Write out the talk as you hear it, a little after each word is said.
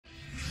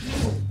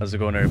How's it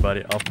going,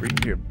 everybody?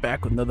 AlphaRique here,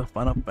 back with another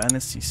Final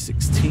Fantasy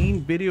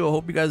 16 video. I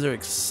hope you guys are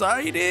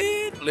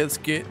excited. Let's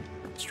get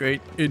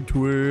straight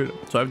into it.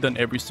 So I've done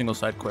every single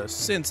side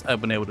quest since I've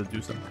been able to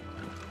do something.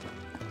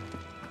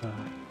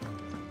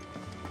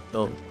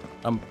 So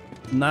I'm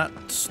not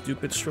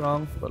stupid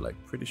strong, but like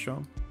pretty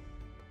strong.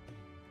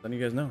 Letting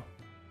you guys know.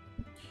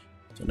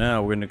 So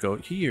now we're gonna go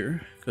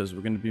here because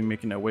we're gonna be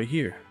making our way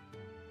here.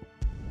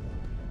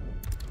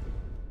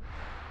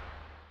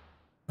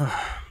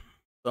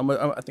 So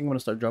I think I'm gonna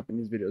start dropping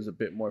these videos a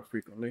bit more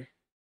frequently,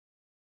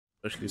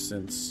 especially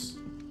since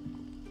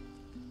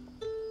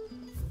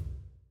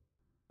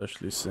what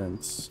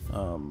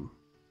am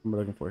I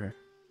looking for here?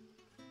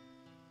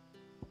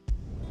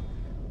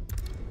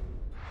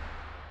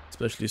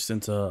 Especially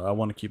since I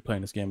want to keep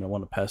playing this game and I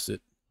want to pass it.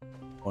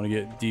 I want to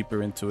get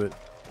deeper into it,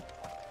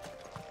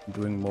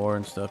 doing more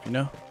and stuff, you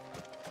know.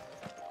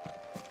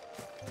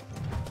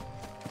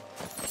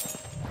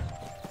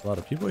 A lot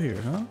of people here,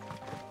 huh?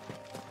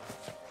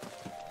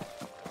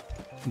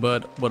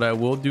 But what I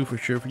will do for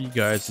sure for you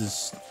guys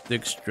is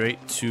stick straight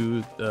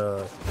to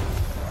the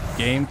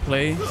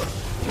gameplay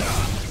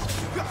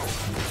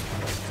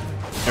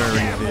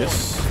during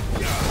this.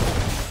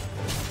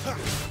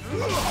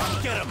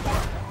 Get him.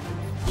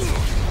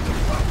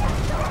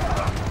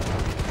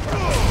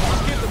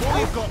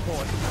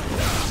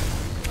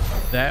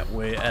 That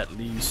way, at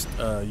least,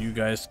 you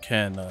guys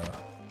can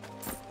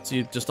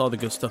see just all the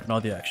good stuff and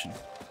all the action.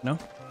 No?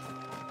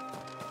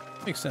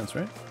 Makes sense,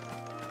 right?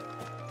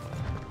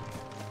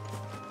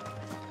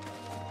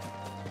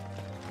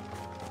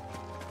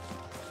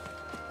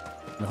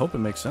 I hope it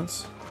makes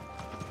sense.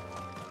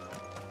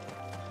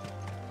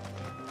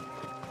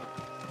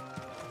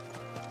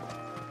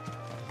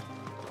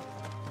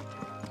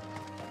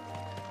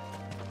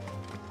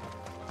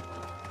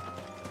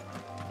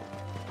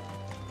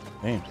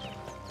 Damn,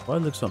 why it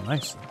looks so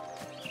nice?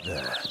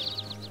 There.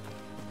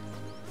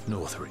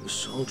 Northring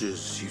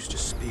soldiers used to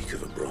speak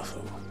of a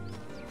brothel,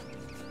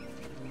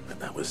 but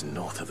that was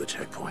north of the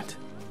checkpoint.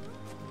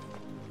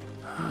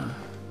 I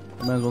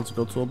might as well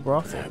go to a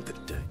brothel. I hope that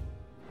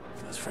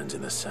those friends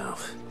in the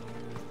south.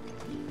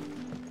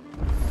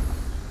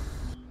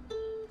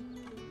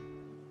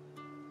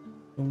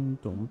 Dum,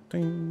 dum,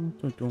 ding,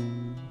 dum,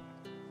 dum.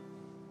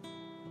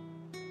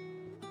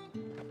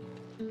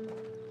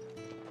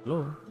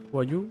 Hello, who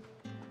are you?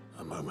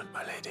 A moment,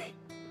 my lady.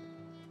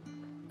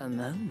 A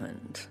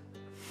moment?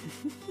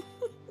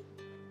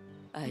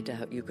 I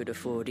doubt you could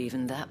afford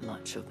even that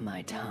much of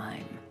my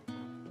time.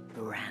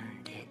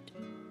 Branded.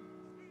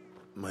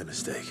 My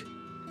mistake.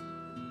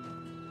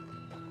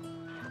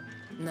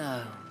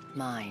 No,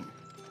 mine.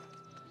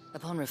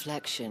 Upon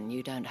reflection,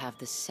 you don't have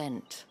the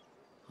scent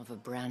of a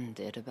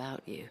branded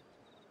about you.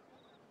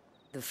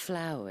 The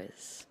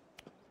flowers.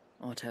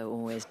 Otto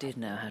always did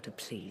know how to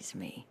please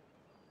me.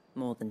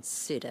 More than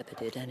Sid ever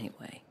did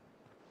anyway.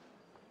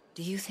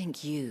 Do you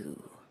think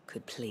you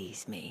could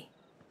please me,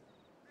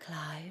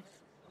 Clive?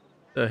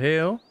 The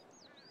hell?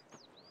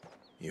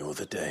 You're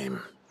the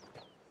dame.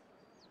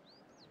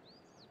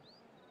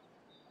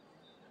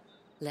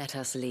 Let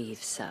us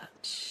leave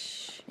such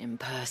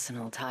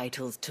impersonal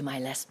titles to my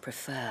less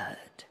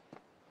preferred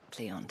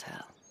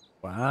clientele.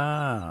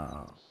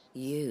 Wow.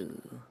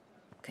 You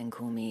can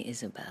call me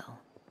Isabel.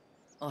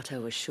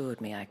 Otto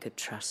assured me I could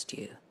trust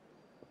you.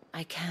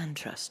 I can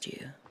trust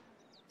you,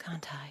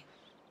 can't I?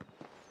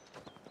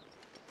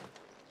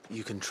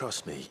 You can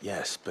trust me,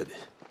 yes, but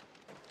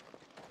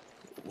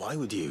why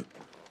would you?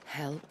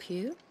 Help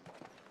you?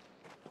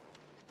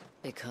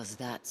 Because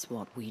that's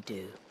what we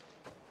do.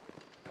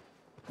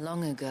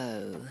 Long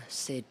ago,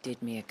 Sid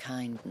did me a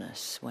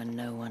kindness when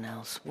no one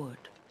else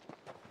would.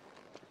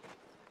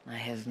 I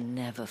have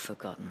never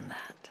forgotten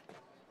that.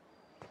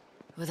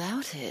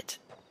 Without it,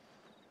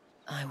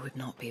 I would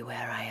not be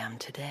where I am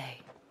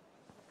today.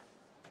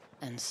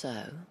 And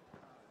so,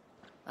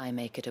 I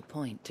make it a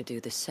point to do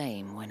the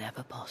same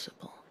whenever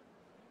possible.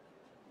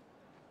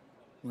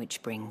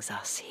 Which brings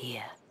us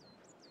here.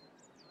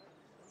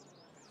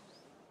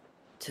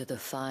 To the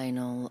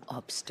final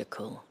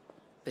obstacle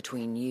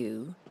between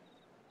you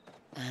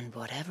and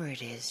whatever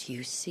it is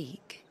you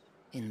seek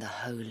in the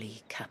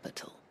holy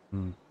capital.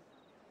 The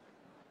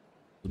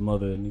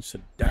mother needs to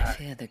I die.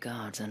 fear the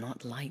guards are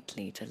not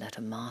likely to let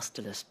a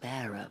masterless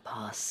bearer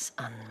pass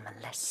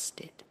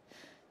unmolested.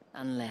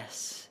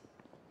 Unless...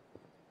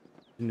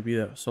 To be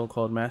that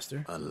so-called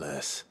master.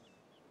 Unless.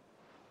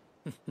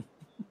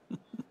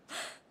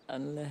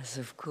 Unless,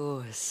 of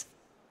course,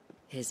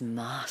 his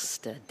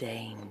master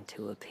deigned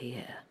to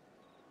appear.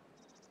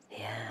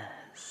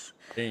 Yes.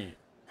 Damn.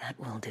 That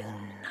will do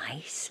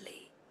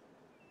nicely.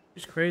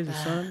 He's crazy,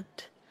 son.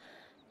 But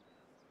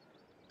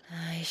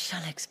I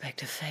shall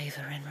expect a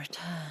favor in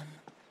return.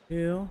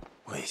 Hell.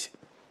 Wait,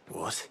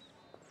 what?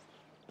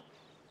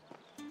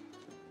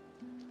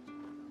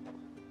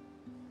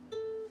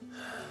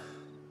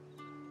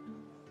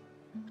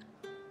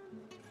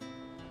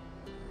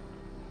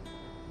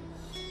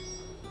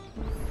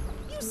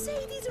 You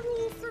say these are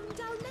all from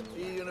down there?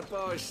 Are you gonna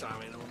buy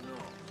something or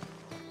not?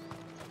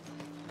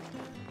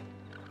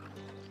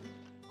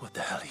 What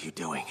the hell are you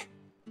doing?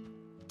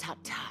 Tut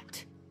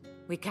tut.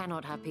 We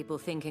cannot have people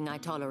thinking I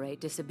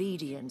tolerate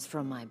disobedience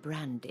from my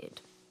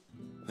branded.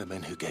 The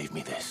men who gave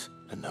me this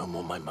are no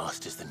more my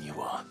masters than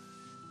you are.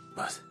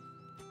 But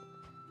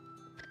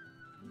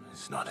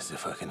it's not as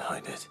if I can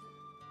hide it.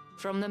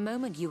 From the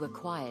moment you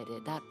acquired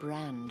it, that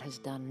brand has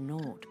done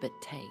naught but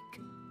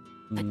take.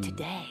 But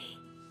today,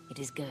 it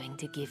is going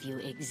to give you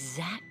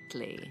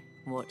exactly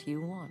what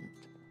you want.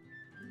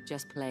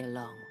 Just play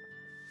along.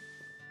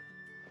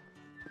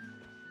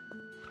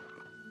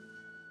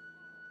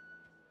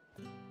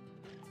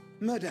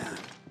 Madame,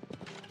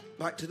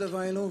 back to the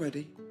Vale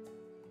already?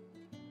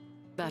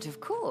 But of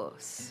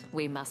course,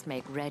 we must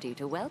make ready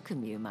to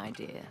welcome you, my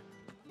dear.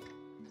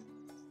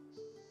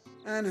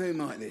 And who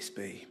might this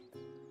be?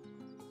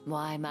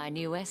 Why, my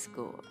new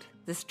escort.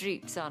 The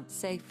streets aren't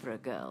safe for a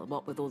girl,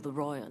 what with all the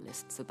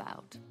royalists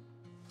about.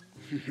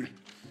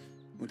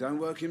 Well, don't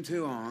work him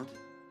too hard.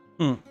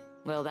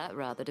 Well, that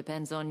rather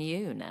depends on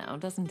you now,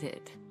 doesn't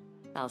it?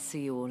 I'll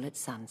see you all at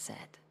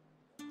sunset.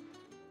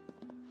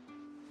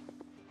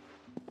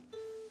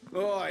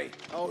 Oi,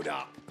 hold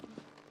up.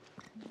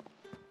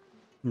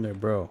 No,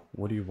 bro,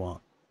 what do you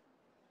want?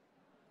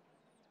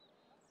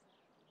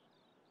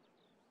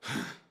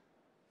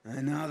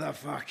 Another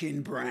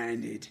fucking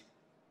branded.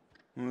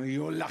 Well,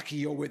 you're lucky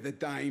you're with the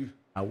dame.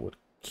 I would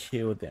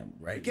kill them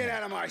right Get now.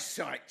 out of my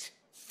sight,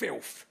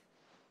 filth.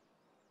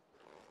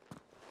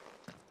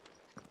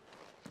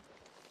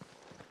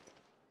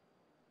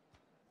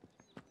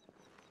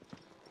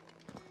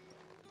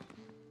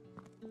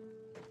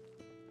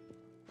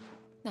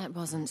 That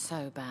wasn't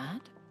so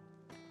bad.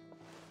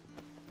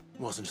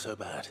 Wasn't so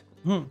bad.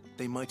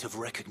 They might have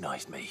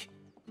recognized me.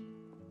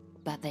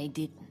 But they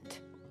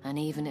didn't. And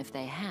even if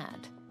they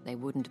had, they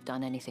wouldn't have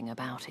done anything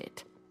about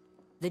it.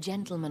 The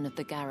gentlemen of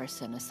the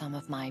garrison are some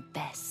of my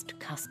best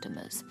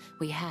customers.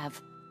 We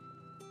have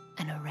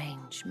an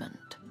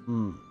arrangement.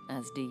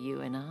 As do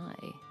you and I.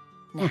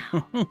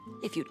 Now,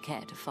 if you'd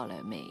care to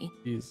follow me,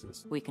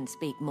 Jesus. we can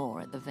speak more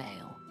at the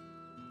Vale.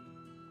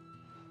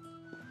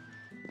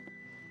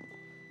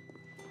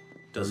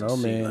 Doesn't know,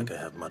 seem man. like I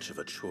have much of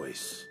a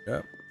choice.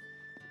 Yep.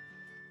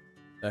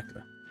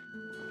 Exactly.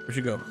 Where'd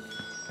you go?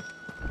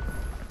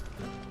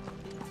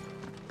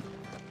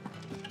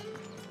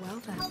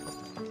 Well then,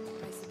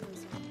 I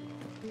suppose.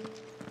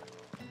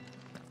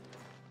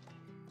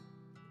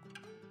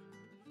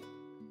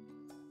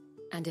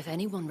 And if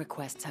anyone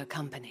requests her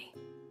company,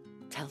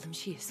 tell them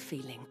she is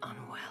feeling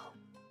unwell.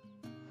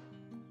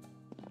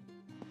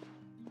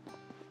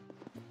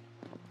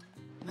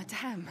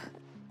 Madame,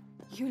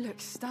 you look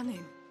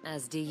stunning.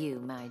 As do you,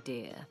 my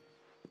dear.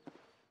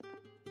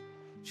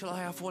 Shall I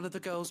have one of the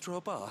girls draw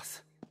a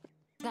bath?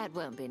 That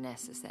won't be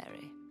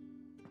necessary.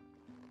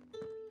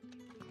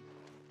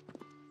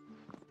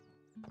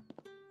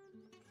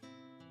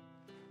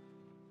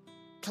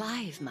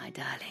 Clive, my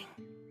darling.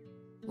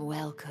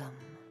 Welcome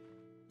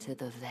to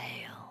the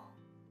Vale.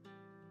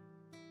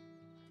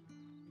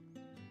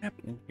 What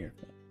happened in here?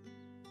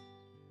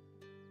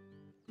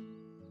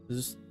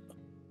 Is this...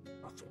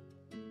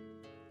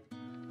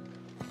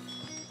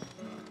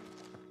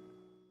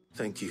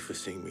 Thank you for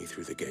seeing me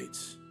through the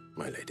gates,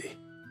 my lady.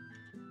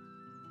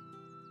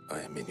 I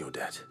am in your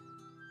debt.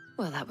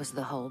 Well, that was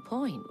the whole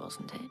point,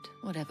 wasn't it?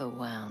 Whatever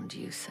wound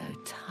you so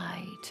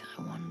tight,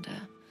 I wonder.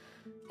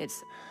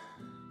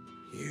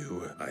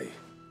 I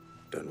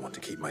don't want to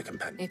keep my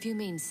companion. If you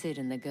mean Sid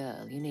and the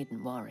girl, you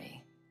needn't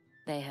worry.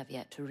 They have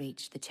yet to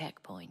reach the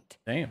checkpoint.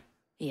 Damn.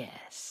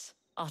 Yes.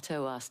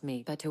 Otto asked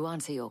me, but to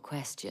answer your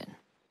question,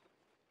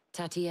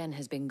 Tatienne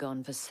has been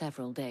gone for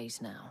several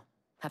days now,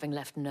 having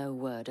left no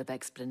word of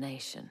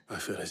explanation. I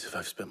feel as if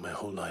I've spent my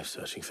whole life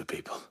searching for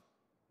people.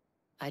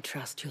 I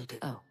trust you'll do.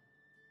 Oh,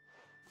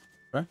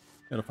 Right?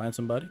 Gotta find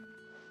somebody.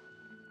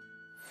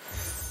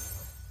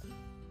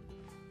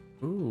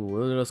 Ooh,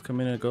 we'll let us come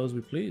in and go as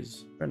we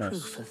please. Very nice.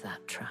 proof of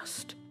that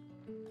trust.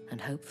 And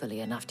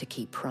hopefully enough to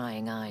keep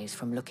prying eyes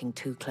from looking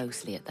too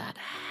closely at that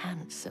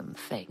handsome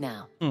face.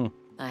 Now,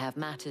 I have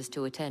matters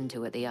to attend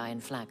to at the Iron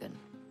Flagon.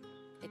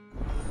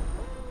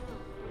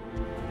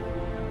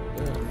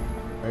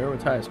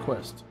 Prioritize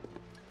quest.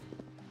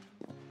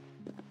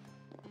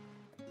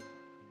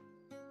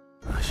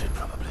 I should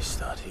probably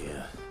start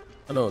here.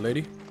 Hello,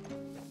 lady.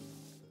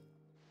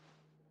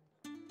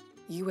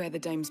 You wear the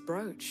dame's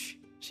brooch.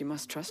 She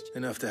must trust you.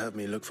 Enough to have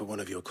me look for one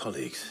of your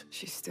colleagues.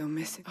 She's still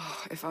missing.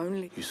 Oh, if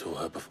only. You saw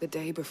her before. The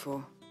day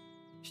before.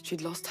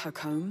 She'd lost her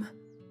comb.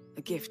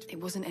 A gift.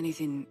 It wasn't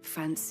anything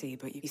fancy,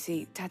 but you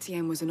see,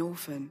 Tatienne was an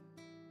orphan.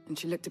 And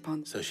she looked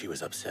upon... So she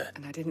was upset.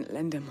 And I didn't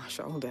lend her my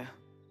shoulder.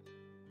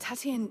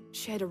 Tatienne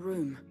shared a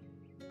room.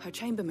 Her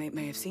chambermaid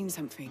may have seen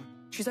something.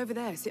 She's over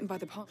there, sitting by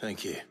the pot.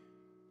 Thank you.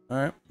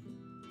 Alright.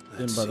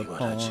 Let's by see the what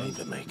pond. our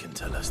chambermaid can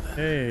tell us then.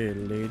 Hey,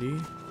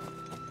 lady.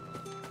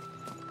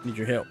 Need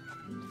your help.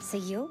 So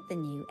you're the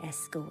new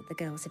escort the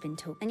girls have been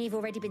talking. And you've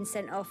already been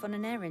sent off on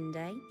an errand,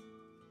 eh?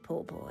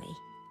 Poor boy.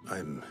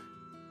 I'm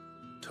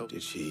told.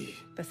 Did she?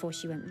 Before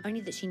she went,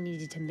 only that she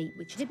needed to meet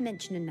with. She did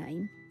mention a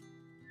name,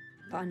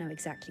 but I know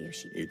exactly who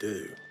she. You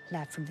do?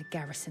 Lad from the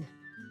garrison.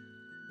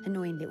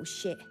 Annoying little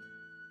shit.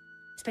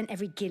 Spent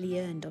every guil he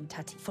earned on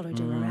Tatty, followed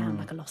her around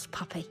like a lost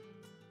puppy.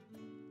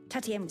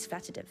 Tatty was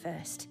flattered at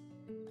first,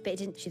 but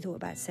she thought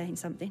about saying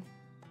something.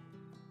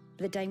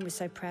 But the Dane was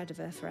so proud of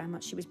her for how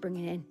much she was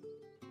bringing in.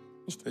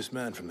 This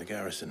man from the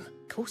garrison.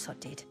 Of course I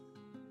did.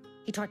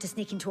 He tried to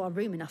sneak into our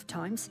room enough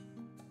times.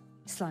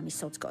 Slimy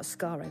sod's got a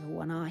scar over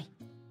one eye.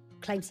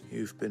 Claims...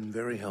 You've been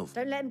very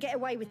helpful. Don't let him get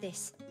away with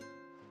this.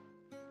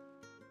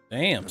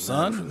 Damn,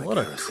 son. What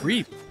a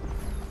creep.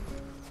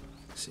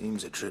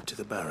 Seems a trip to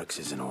the barracks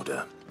is in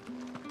order.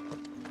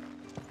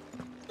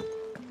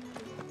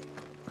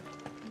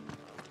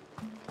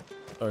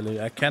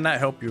 Sorry, I cannot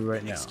help you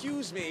right now.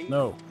 Excuse me.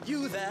 No.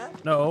 You there?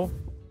 No.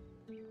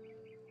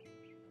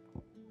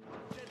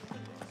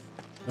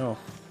 No.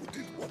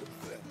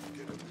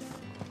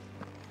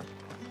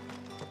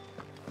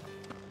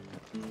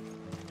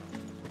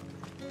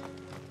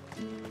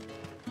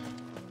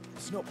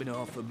 It's not been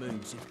half a moon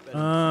since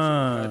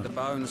The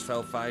bones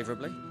fell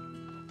favourably.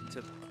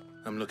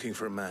 I'm looking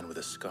for a man with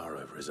a scar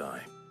over his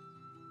eye.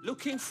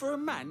 Looking for a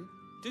man?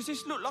 Does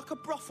this look like a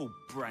brothel,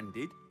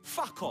 Branded?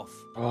 Fuck off.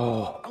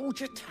 Hold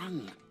your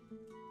tongue.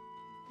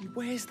 He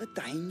wears the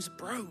dame's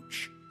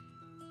brooch.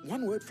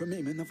 One word from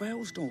him and the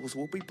Vale's doors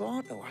will be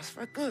barred to us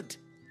for good.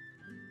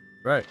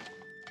 Right.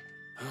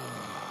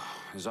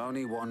 There's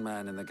only one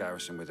man in the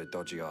garrison with a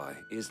dodgy eye.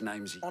 His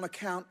name's... On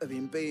account of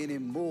him being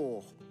in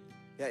war.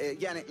 Yeah,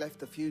 Yannick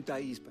left a few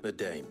days, but... The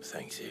dame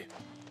thanks you.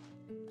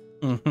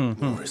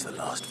 Moor is the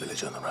last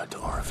village on the road to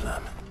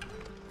Oriflamme.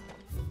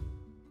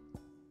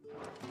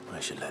 I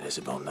should let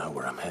Isabel know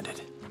where I'm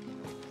headed.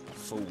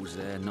 Fool's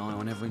there nigh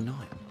on every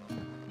night.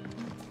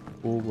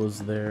 Who was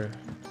there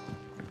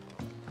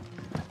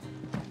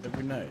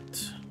every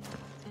night?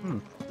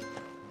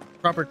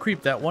 Proper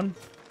creep, that one.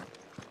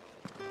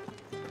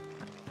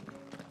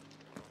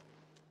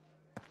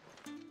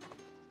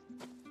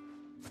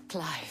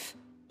 Clive.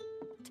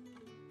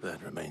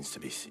 That remains to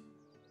be seen.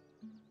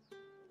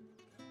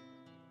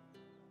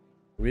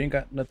 We ain't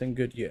got nothing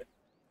good yet.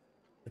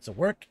 It's a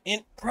work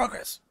in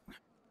progress.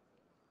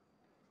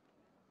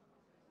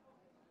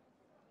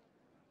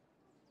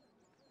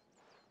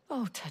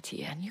 Oh,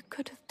 Tatiana, you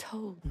could have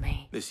told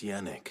me. This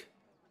Yannick.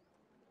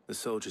 The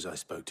soldiers I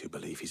spoke to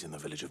believe he's in the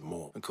village of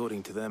Moor.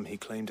 According to them, he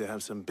claimed to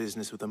have some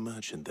business with a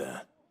merchant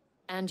there.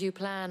 And you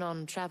plan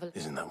on travel...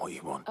 Isn't that what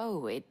you want?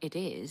 Oh, it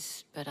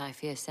is, but I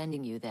fear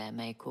sending you there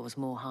may cause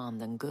more harm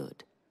than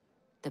good.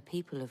 The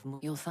people of Moor...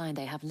 You'll find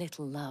they have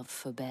little love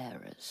for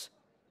bearers,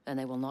 and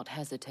they will not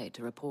hesitate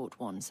to report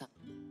one.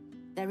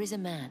 There is a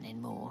man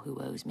in Moor who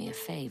owes me a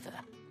favor.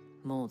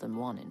 More than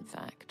one, in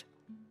fact.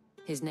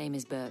 His name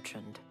is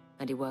Bertrand,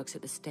 and he works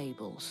at the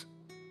stables.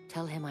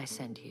 Tell him I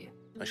sent you.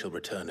 I shall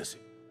return as...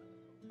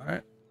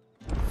 Alright.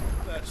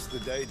 That's the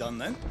day done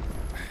then.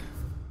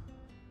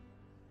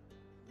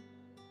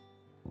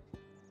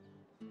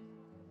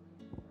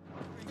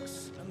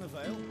 And the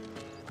Vale.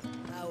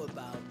 How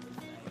about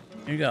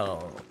the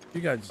Vale?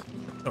 You guys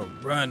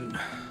run.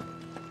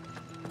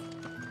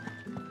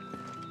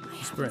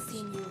 Sprint.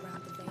 Seen you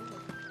around the Vale.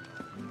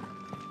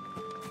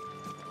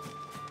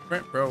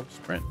 Sprint, bro.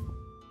 Sprint.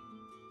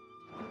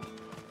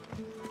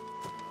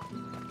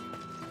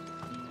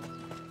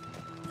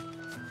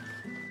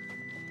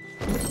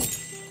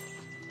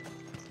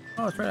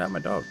 Oh, I was trying to have my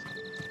dog.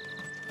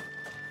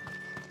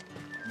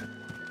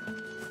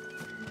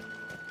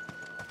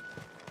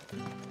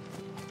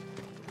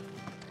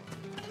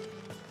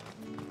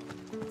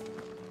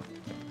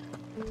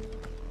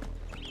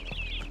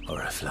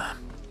 Oriflamme.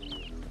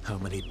 How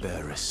many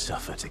bearers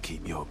suffer to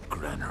keep your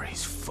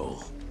granaries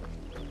full?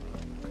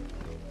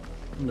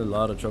 There's a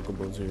lot of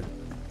chocobos here.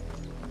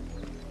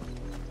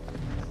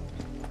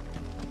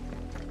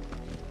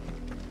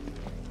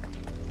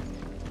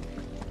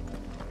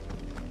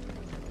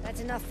 That's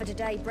enough for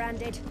today,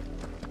 Branded.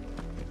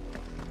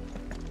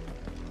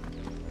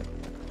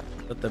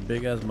 Is that the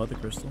big ass mother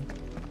crystal?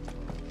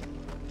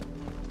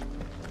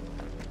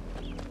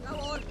 Go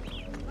on.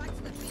 Back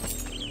to the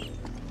beach.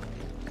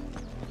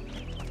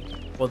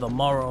 For the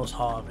morrow's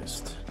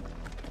harvest.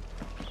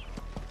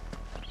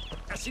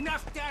 That's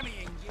enough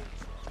dammying, you.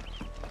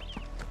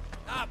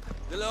 Up,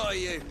 the lot of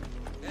you.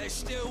 There's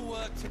still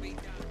work to be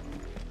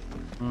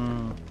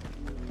done.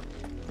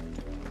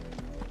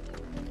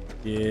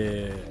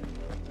 Yeah.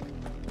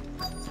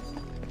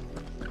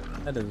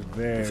 That is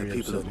very If the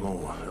people of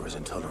upsetting. Moor are as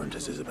intolerant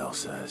as Isabel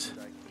says,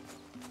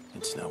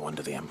 it's no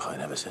wonder the Empire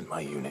never sent my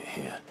unit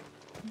here.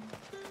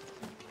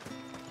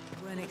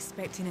 Weren't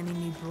expecting any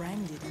new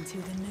Branded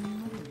until the new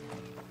moon.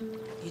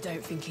 You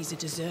don't think he's a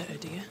deserter,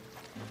 do you?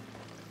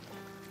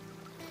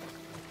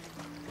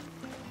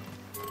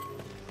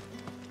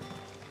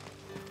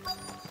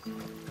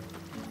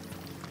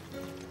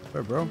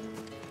 Where, bro?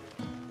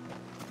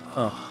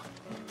 Oh,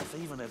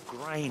 If even a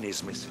grain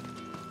is missing.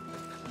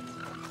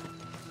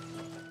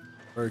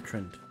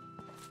 Bertrand.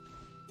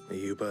 Are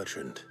you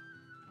Bertrand?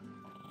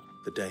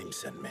 The dame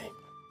sent me.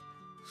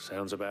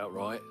 Sounds about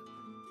right.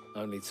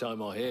 Only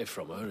time I hear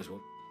from her is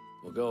when...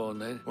 Well, go on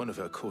then. One of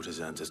her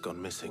courtesans has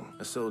gone missing.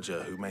 A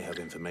soldier who may have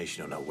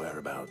information on her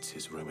whereabouts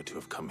is rumored to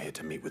have come here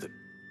to meet with it.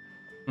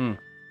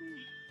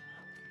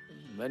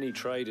 Many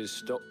traders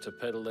stop to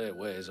peddle their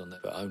wares on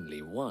that, but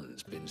only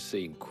one's been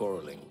seen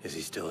quarrelling. Is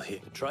he still here?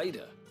 The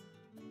trader?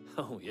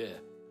 Oh, yeah.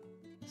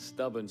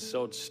 Stubborn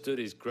sod stood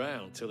his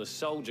ground till the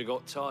soldier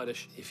got tired of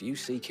If you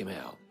seek him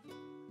out,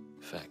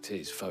 fact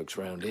is, folks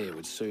round here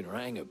would sooner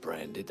hang a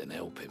branded than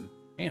help him.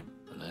 Damn.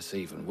 And that's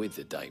even with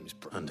the dame's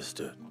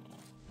Understood.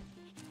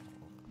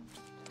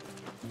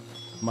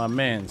 My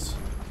mans.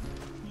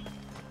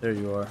 There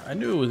you are. I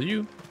knew it was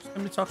you. Just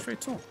let me talk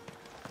straight to him.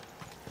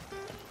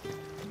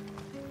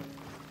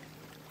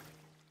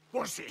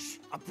 What's this?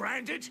 A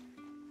branded?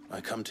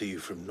 I come to you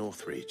from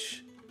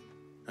Northreach.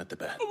 At the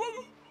back.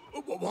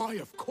 Why,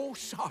 of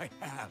course I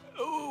have.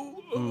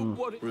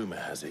 What? Rumor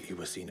has it you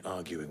were seen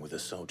arguing with a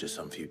soldier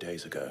some few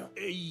days ago.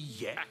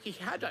 Yeah, he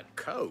had a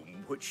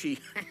comb which he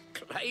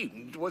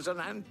claimed was an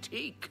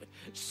antique.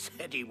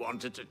 Said he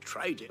wanted to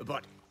trade it,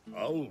 but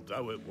old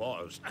though it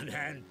was, an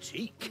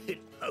antique it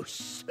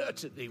most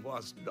certainly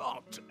was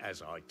not,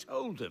 as I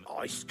told him.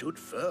 I stood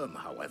firm,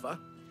 however,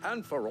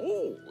 and for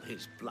all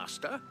his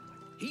bluster,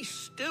 he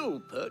still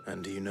put...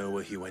 And do you know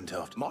where he went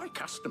after? My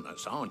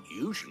customers aren't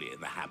usually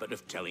in the habit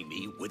of telling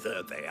me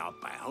whither they are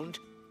bound,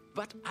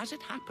 but as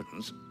it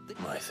happens...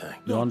 My thanks.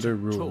 Yonder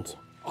rules.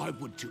 I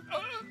would do...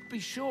 be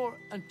sure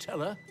and tell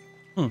her.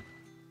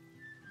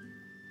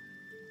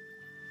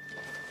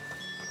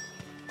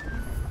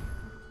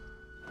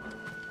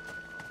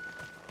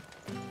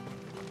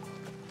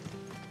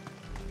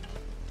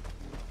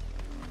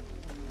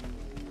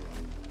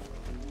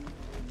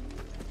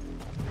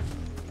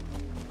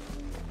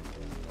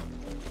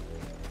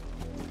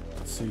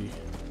 See.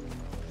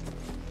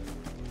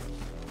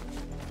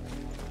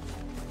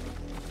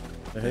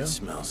 The It hell?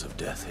 smells of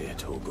death here,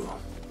 Torgal.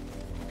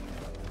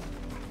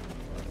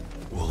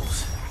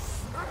 Wolves.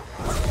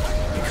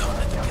 We can't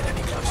let them get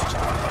any closer to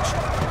the village.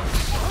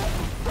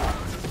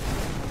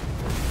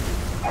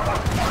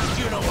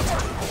 You know what to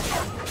do.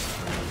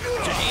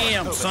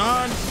 Damn,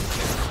 son!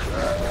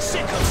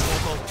 Sick of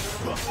Torgal.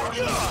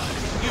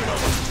 You know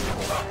what to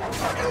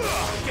do.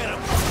 Get him.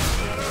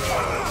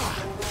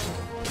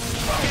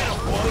 Get him,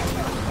 boy.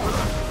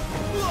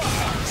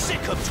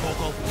 Sick of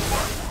Torgal.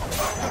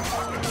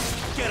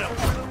 Get him.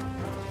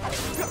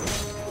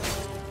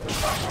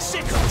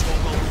 Sick of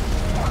Torgal.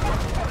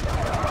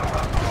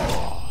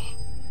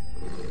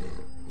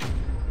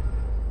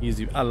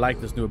 Easy. I like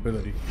this new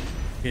ability.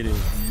 It is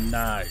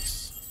nice.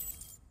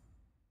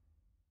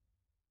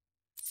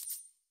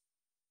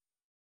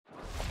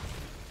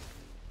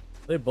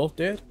 They both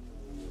dead?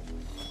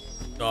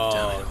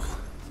 Oh.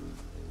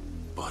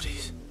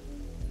 Bodies.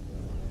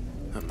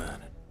 A man.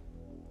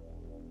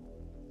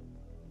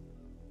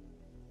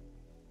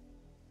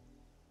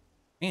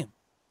 Damn.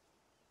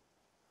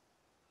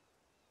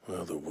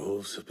 Well, the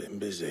wolves have been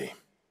busy.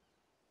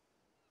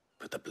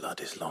 But the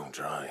blood is long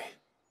dry.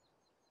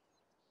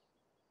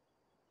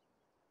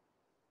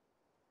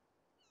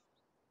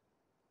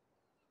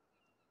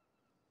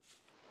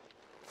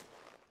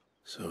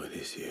 So it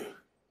is you,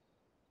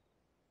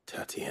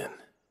 Tatienne.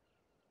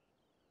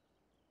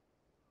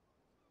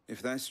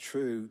 If that's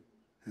true,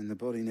 then the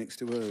body next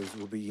to hers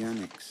will be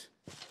Yannick's.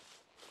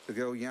 The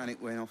girl Yannick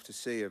went off to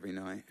sea every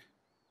night.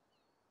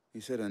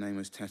 You said her name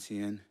was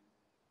Tatienne.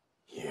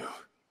 You.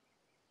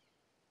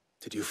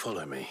 Did you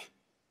follow me?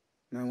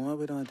 Now, why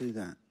would I do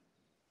that?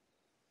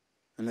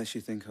 Unless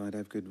you think I'd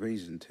have good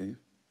reason to.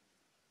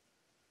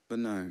 But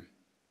no.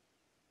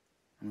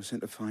 I was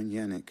sent to find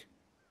Yannick.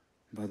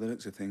 By the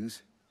looks of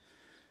things,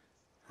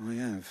 I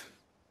have.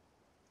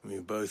 We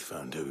both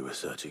found who we were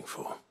searching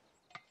for.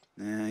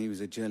 Nah, he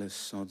was a jealous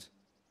sod.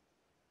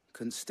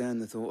 Couldn't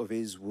stand the thought of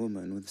his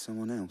woman with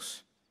someone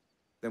else.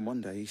 Then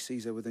one day he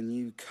sees her with a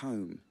new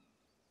comb.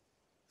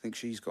 Thinks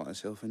she's got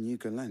herself a new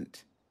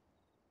gallant.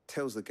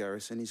 Tells the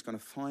garrison he's going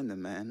to find the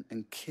man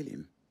and kill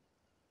him.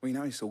 We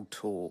know it's all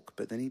talk,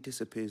 but then he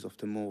disappears off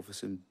to Moor for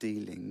some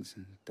dealings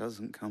and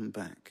doesn't come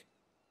back.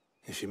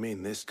 If you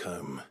mean this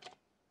comb,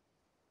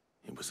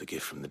 it was a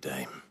gift from the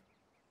dame.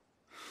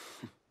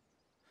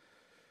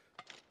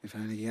 If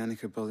only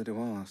Yannick had bothered to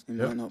ask, he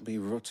might not be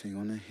rotting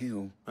on a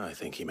hill. I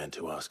think he meant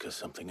to ask her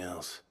something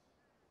else.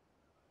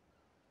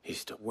 He's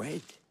still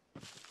wed.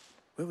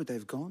 Where would they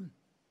have gone?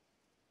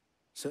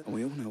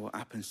 Certainly we all know what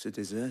happens to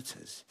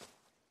deserters.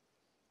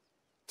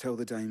 Tell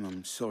the dame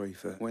I'm sorry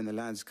for when the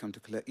lads come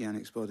to collect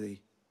Yannick's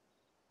body.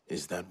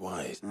 Is that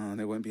wise? Oh,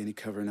 there won't be any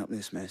covering up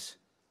this mess.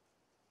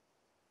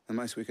 The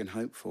most we can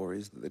hope for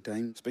is that the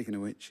dame... Speaking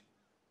of which,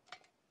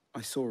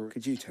 I saw her.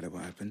 Could you tell her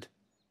what happened?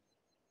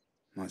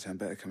 Might sound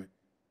better coming...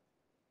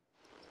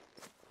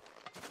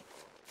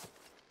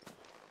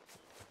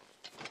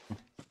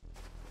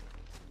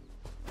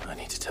 I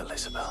need to tell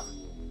Isabel.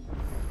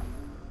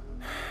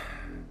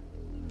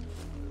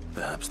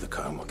 Perhaps the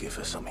comb will give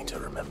her something to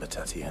remember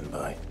Tatienne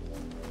by.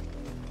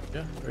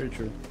 Yeah, very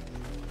true.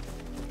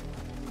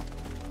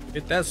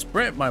 Get that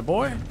sprint, my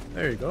boy.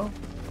 There you go.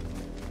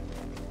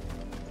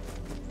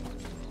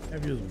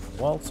 Have you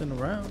waltzing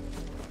around.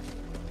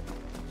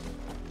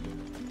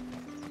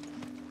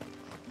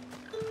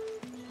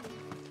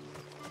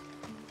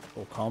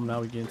 Oh, calm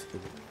now. We get into the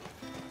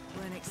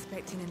Weren't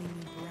expecting any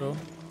new So? brand.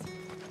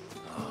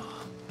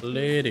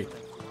 lady.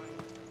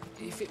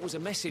 If it was a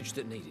message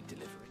that needed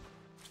delivering.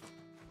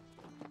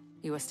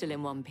 You are still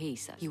in one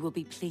piece. You will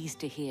be pleased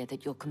to hear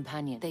that your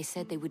companion, they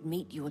said they would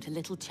meet you at a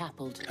little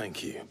chapel.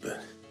 Thank you,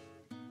 but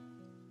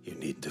you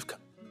needn't have come.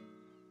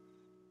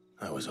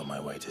 I was on my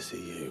way to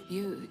see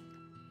you.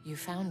 You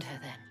found her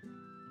then?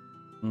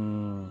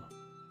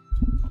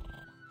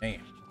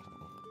 Damn.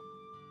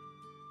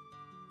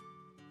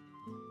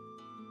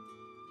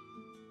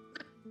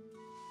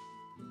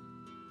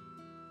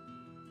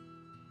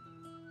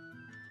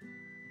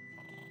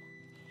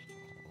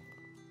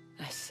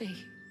 I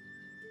see.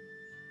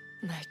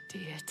 My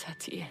dear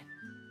Tatienne,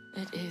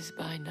 it is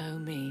by no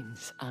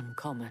means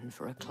uncommon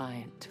for a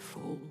client to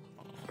fall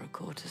for a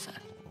courtesan,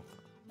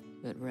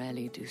 but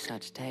rarely do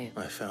such tales.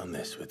 I found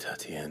this with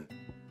Tatienne.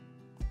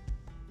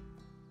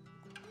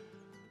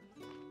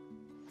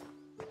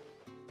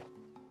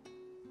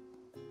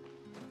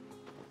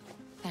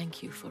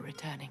 Thank you for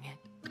returning it.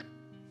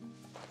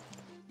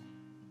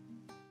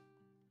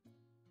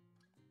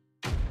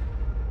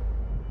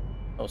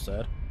 Oh,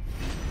 sad.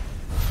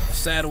 A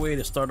sad way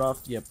to start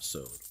off the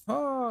episode.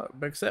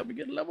 Except we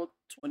get level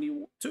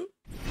 22.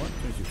 What?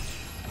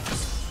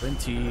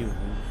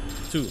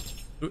 22.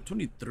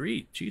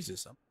 23.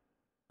 Jesus, I'm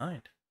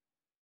behind.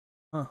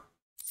 Huh.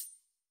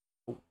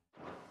 Oh.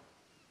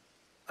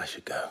 I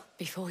should go.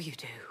 Before you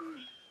do,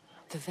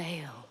 the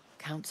Vale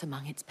counts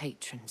among its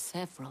patrons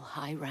several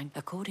high rank,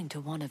 according to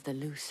one of the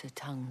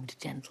looser-tongued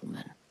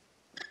gentlemen.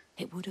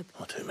 It would have...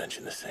 Not to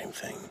mention the same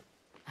thing.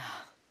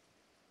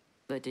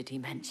 But did he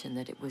mention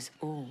that it was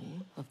all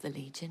of the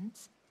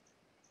legions?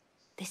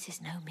 This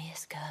is no mere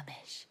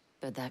skirmish.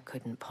 But that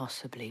couldn't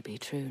possibly be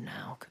true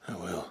now. I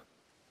will.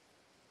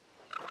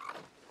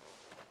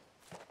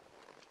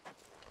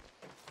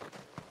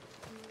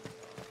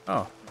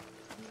 Oh.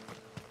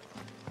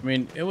 I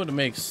mean, it would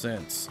make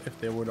sense if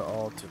they were to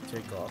all to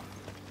take off.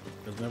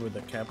 Because remember,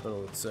 the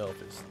capital itself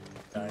is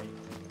dying.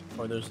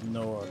 Or there's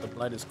no, the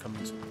blight is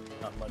coming, so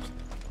not much.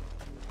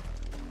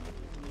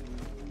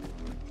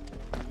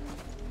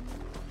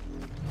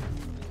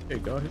 Hey,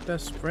 go hit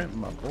that sprint,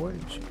 my boy.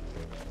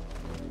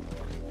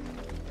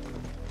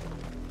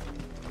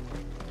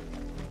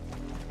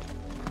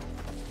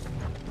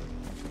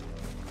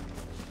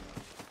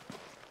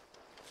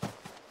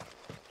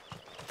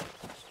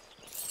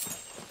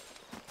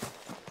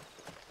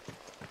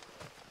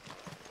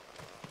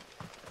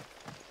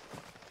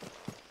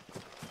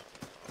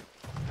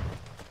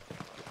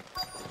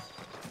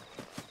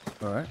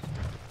 Alright.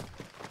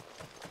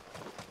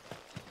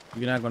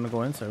 You're not gonna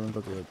go inside, we're gonna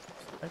go to the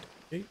side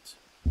gate.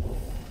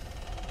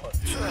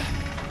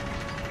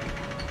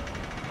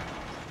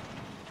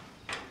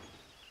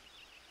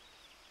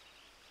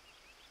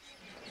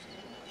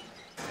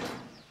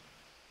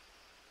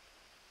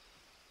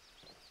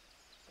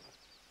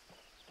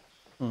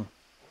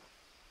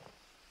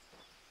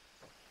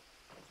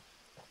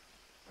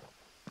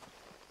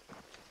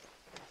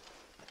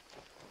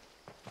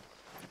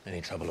 Any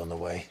trouble on the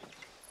way?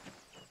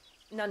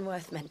 None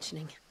worth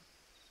mentioning.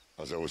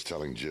 As I was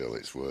telling Jill,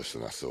 it's worse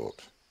than I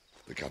thought.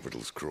 The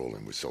capital's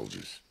crawling with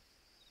soldiers.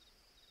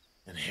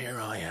 And here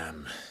I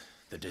am,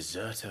 the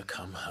deserter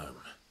come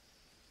home.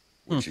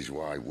 Which is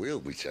why we'll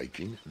be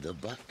taking the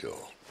back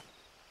door.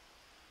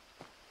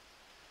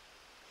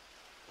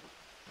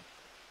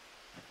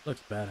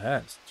 Looks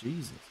badass.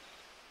 Jesus.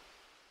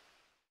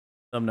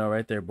 Thumbnail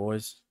right there,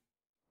 boys.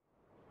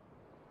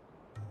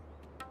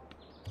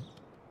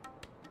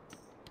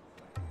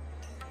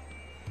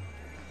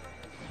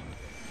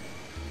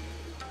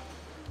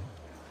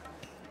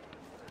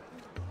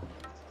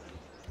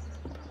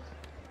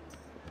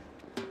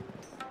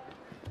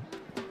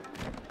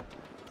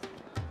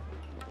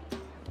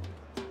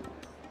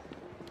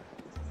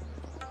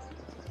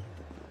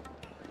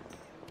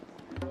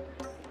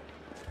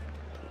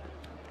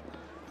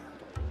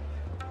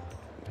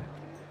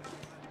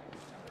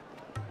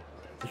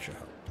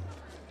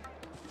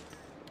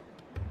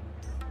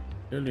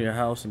 Literally a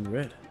house in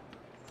red.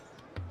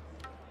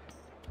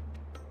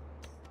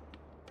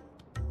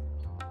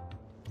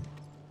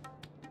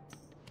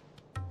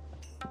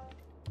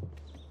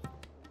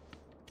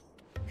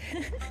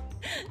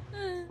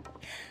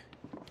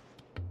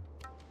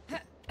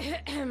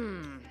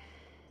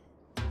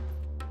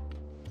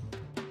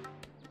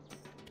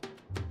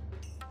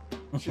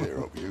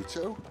 Cheer up, you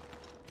two.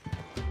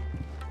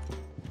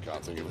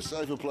 Can't think of a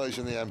safer place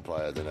in the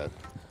Empire than a...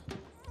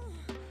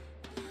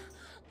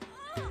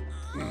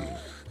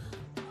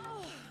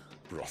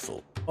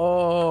 brothel.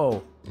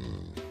 Oh.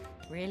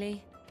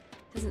 Really?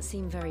 Doesn't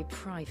seem very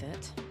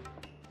private.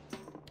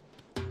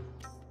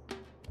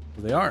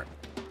 They aren't.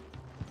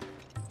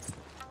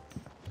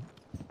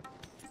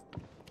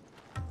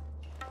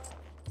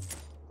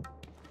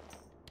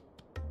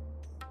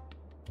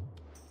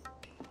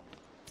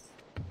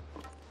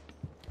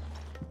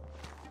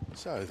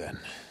 So then,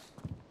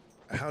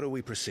 how do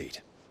we proceed?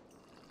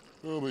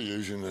 We'll be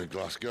using the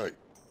glass gate.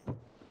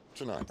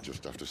 Tonight,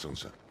 just after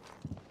sunset.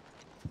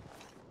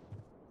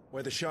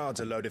 where the shards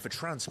are loaded for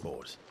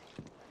transport.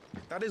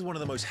 That is one of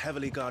the most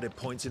heavily guarded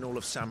points in all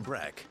of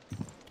Sambrec.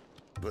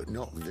 But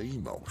not the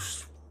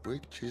most,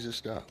 which is a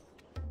start.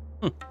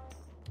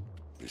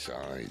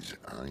 Besides,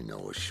 I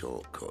know a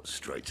shortcut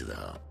straight to the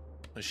heart.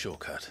 A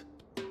shortcut.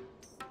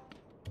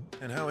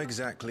 And how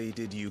exactly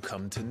did you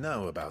come to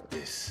know about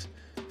this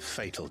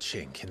fatal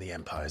chink in the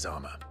Empire's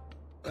armor?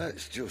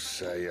 Let's just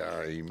say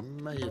I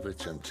may have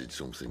attempted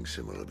something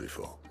similar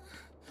before.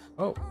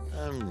 Oh.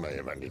 And may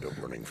have ended up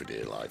running for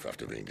dear life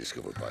after being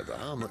discovered by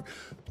Bahamut,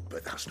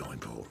 but that's not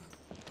important.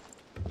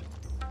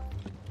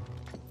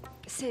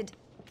 Sid,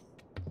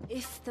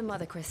 if the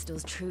Mother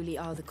Crystals truly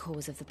are the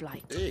cause of the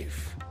Blight...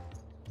 If?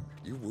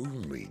 You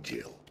wound me,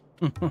 Jill.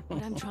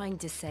 What I'm trying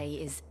to say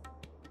is,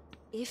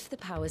 if the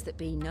powers that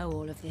be know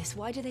all of this,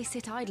 why do they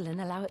sit idle and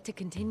allow it to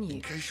continue?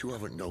 In case you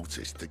haven't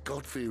noticed, the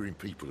God-fearing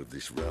people of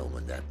this realm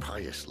and their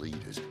pious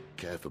leaders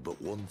care for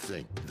but one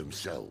thing,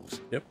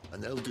 themselves. Yep.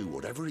 And they'll do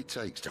whatever it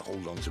takes to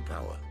hold on to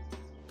power.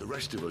 The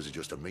rest of us are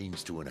just a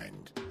means to an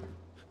end.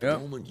 The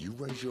moment you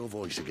raise your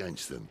voice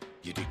against them,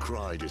 you're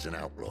decried as an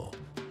outlaw,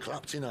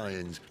 clapped in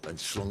irons and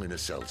slung in a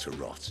cell to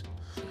rot.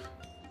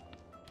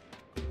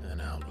 An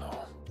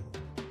outlaw.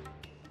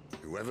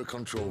 Whoever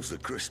controls the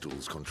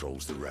crystals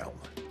controls the realm.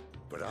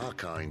 But our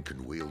kind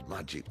can wield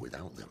magic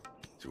without them.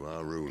 To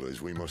our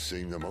rulers, we must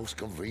seem the most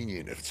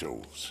convenient of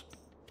tools.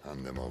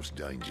 And the most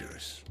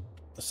dangerous.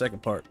 The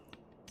second part.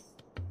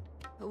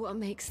 But what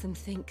makes them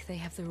think they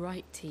have the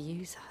right to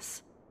use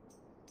us?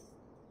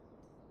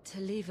 To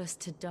leave us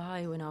to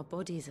die when our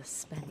bodies are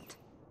spent?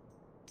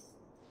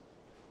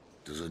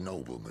 Does a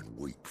nobleman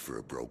weep for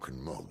a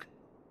broken mug?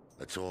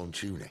 A torn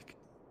tunic?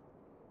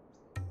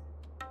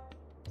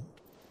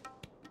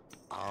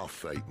 Our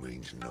fate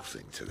means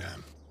nothing to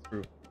them.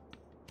 True.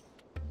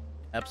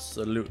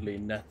 Absolutely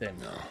nothing.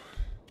 No.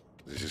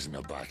 This isn't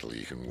a battle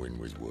you can win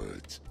with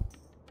words.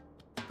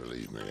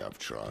 Believe me, I've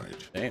tried.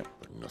 Damn.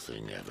 But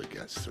nothing ever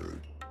gets through.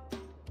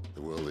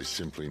 The world is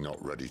simply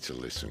not ready to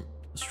listen.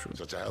 That's true.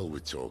 So to hell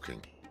with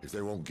talking. If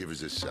they won't give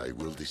us a say,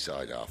 we'll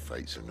decide our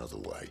fates another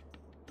way.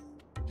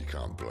 You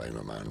can't blame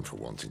a man for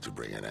wanting to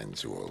bring an end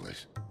to all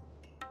this,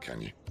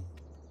 can you?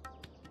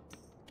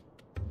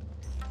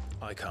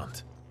 I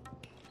can't.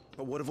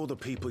 But what of all the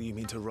people you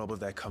mean to rob of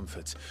their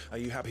comforts? Are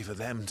you happy for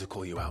them to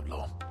call you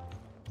outlaw?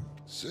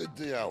 Sid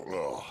the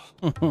outlaw.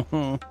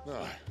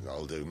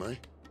 That'll do me.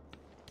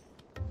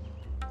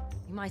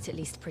 You might at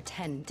least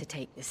pretend to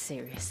take this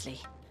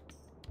seriously.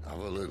 Have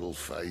a little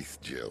faith,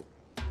 Jill.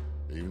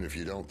 Even if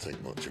you don't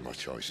think much of my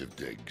choice of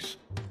digs.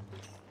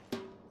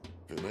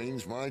 If it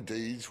means my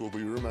deeds will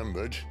be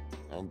remembered,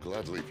 I'll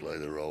gladly play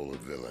the role of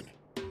villain.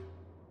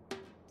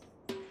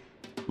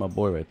 My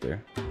boy right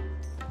there.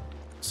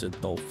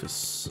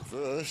 Sidolphus.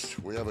 First,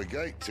 we have a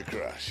gate to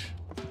crash.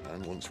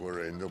 And once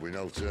we're in, there'll be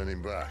no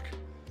turning back.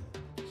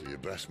 So you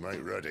best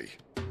make ready.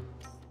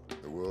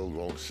 The world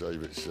won't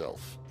save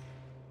itself.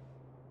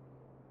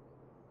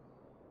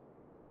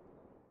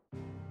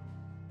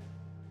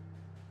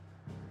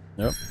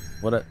 Yep.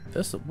 What did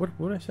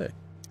I say?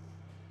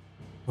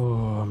 Oh,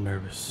 I'm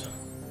nervous.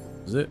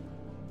 This is it.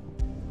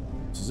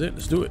 This is it.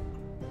 Let's do it.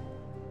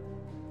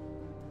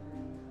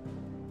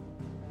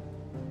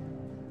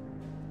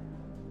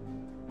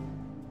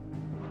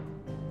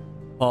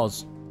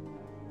 Pause.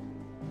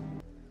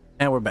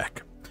 And we're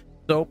back.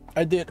 So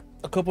I did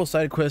a couple of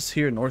side quests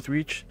here in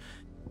Northreach,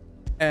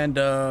 and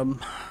I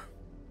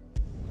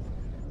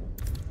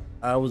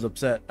was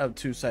upset. I have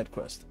two side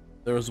quests.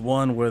 There was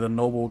one where the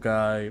noble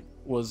guy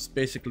was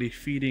basically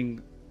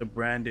feeding the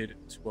branded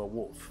to a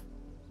wolf,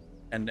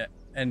 and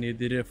he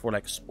did it for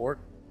like sport.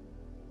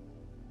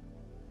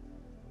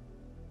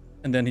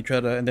 And then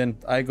and then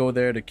I go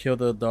there to kill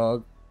the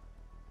dog,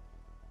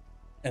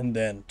 and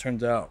then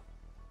turns out,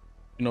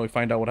 we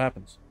find out what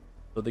happens.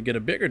 So they get a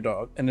bigger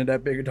dog, and then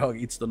that bigger dog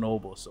eats the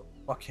noble, so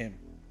fuck him.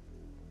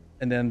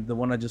 And then the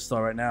one I just saw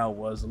right now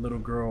was a little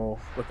girl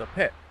with a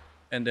pet,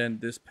 and then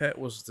this pet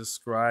was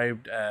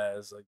described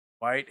as like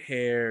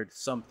white-haired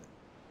something.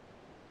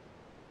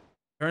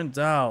 Turns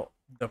out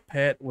the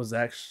pet was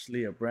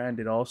actually a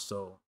branded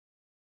also,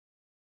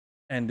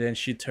 and then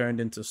she turned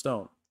into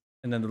stone.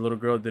 And then the little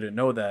girl didn't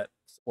know that,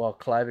 while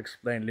Clive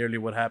explained literally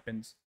what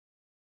happens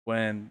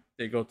when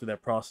they go through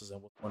that process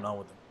and what's going on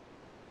with them.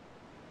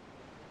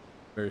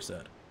 Very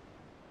sad.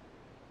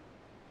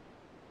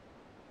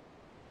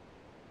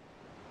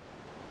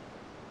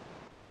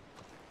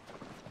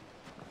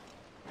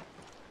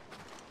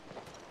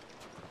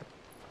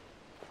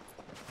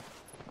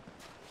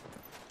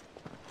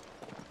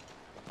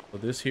 So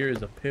this here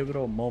is a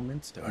pivotal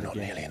moment. There are not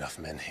nearly enough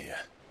men here.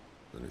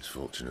 Then it's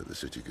fortunate the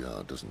city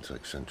guard doesn't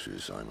take sentry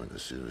assignment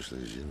as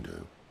seriously as you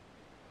do.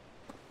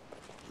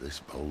 This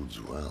bodes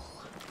well.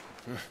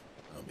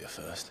 That'll be a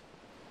first.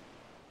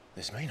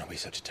 This may not be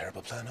such a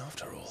terrible plan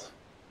after all.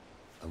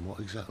 And what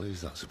exactly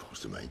is that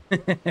supposed to mean?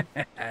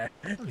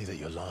 Only that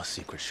your last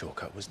secret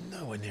shortcut was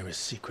nowhere near as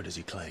secret as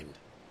you claimed.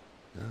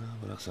 Yeah,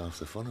 but that's half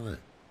the fun of it.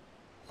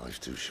 Life's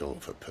too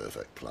short for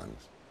perfect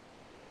plans.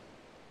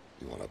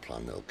 You want a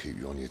plan that'll keep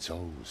you on your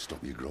toes,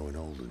 stop you growing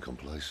old and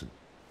complacent.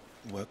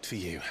 worked for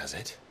you, has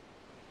it?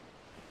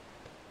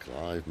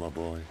 Clive, my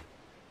boy,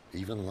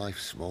 even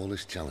life's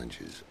smallest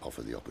challenges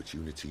offer the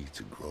opportunity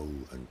to grow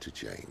and to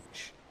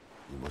change.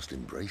 You must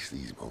embrace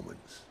these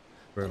moments.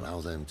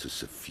 Allow them to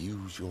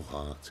suffuse your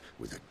heart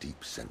with a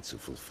deep sense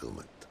of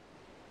fulfillment.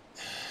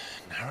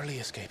 Narrowly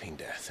escaping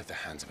death at the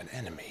hands of an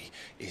enemy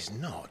is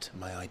not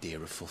my idea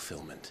of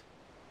fulfillment.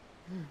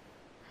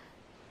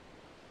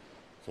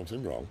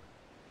 Something wrong?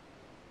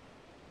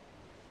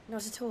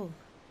 Not at all.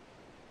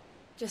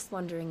 Just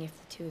wondering if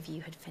the two of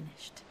you had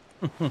finished.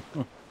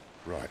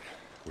 Right.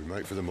 We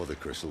make for the Mother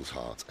Crystal's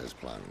heart as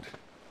planned.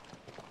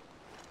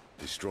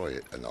 Destroy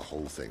it and the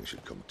whole thing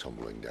should come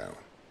tumbling down.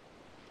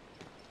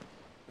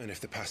 And if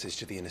the passage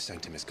to the inner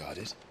sanctum is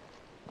guarded?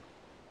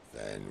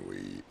 Then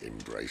we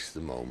embrace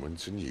the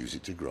moment and use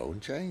it to grow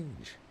and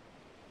change.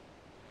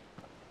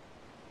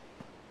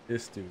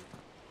 This dude.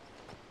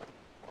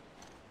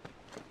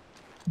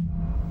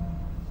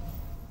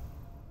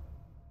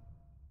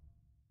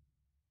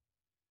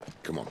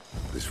 Come on,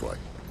 this way.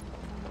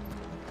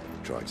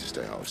 Try to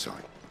stay out of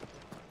sight.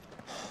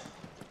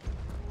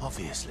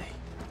 Obviously.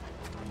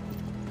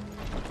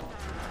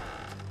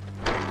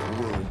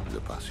 Well,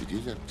 the passage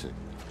is empty.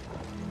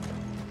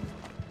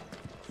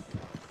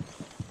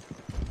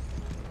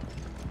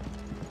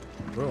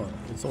 Bro,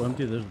 it's so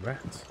empty, there's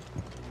rats.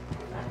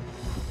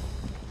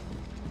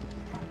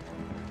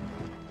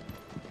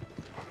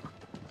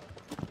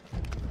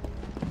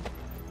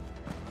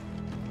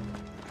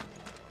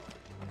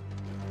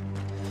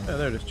 Yeah,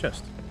 there it is,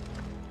 chest.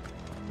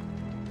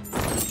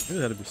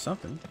 Maybe that'd be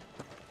something.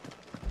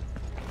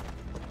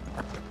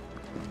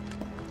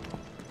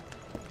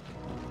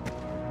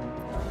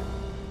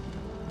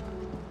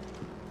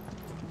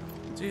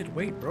 Dude,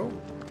 wait, bro.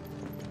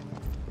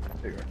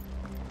 There you are.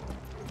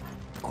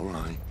 All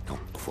right, not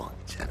quite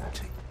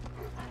empty.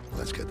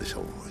 Let's get this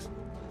over with.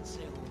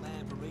 Single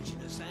man for reaching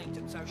the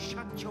sanctum, so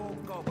shut your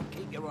gob and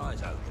keep your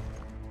eyes open.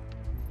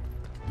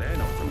 They're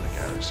not from the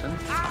garrison.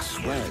 I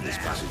swear this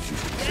passage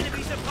used to be secret.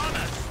 Enemies upon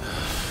us!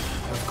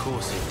 Of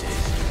course it did.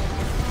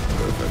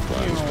 Perfect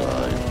plans,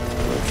 Clive.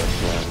 Perfect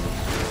plans.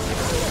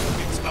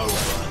 It's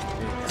over.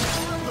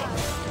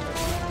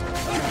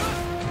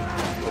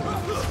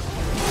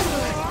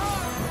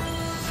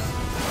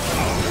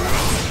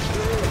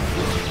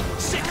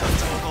 Sick of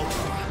trouble.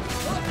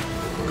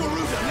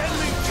 Garuda, let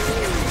me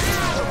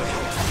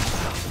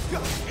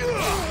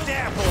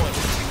there, boy.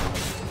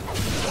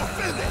 You're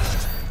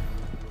finished.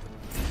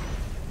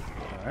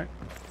 All right.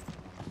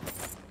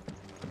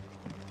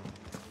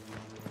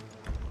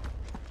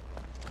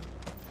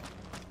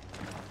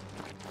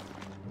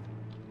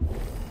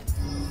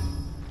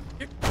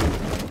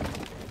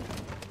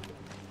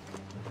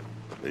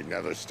 He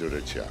never stood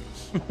a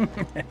chance.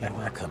 You're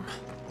welcome.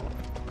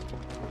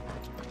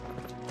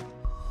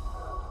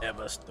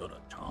 Never stood a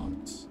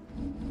chance.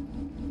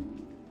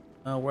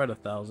 We're at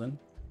 1,000.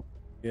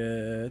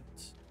 Get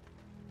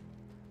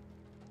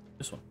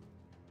this one.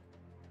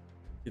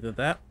 Either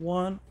that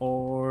one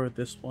or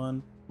this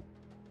one.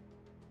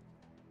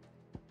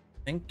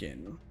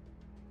 Thinking.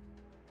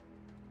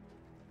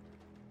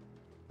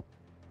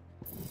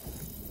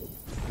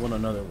 Want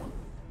another one.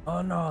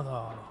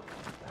 Another.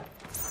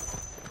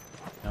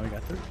 Now we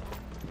got 3.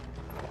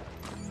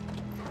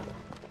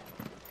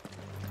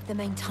 The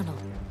main tunnel.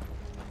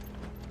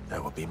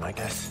 That would be my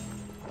guess.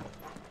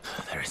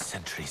 There are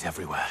sentries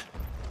everywhere.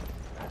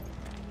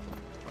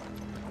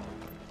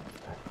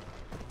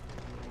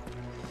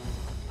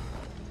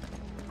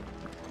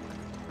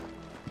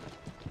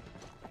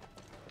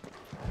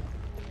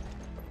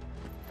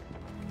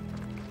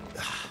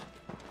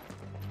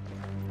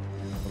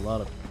 A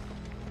lot of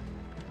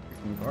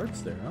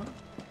guards there, huh?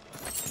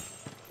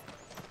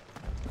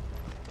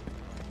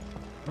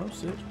 Oh,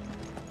 shit.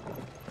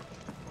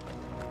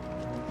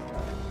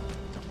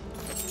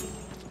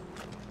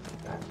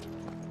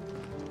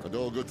 And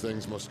all good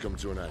things must come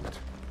to an end.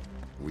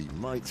 We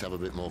might have a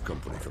bit more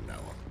company from now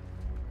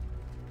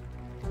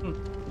on.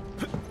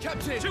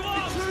 Captain! To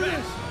arms,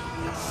 men!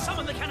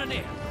 Summon the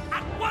cannoneer!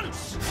 At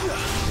once!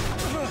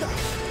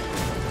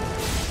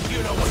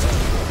 You know what?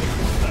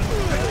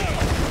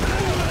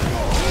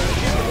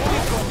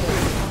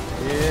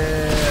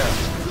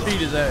 Yeah!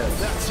 Beat his ass.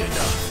 That's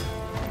enough.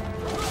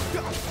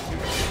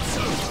 It's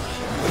over.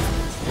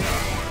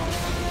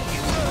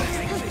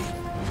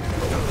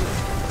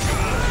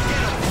 Get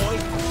him, boy!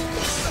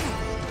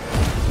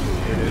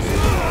 Here it is.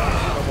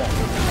 Come on.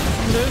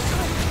 This.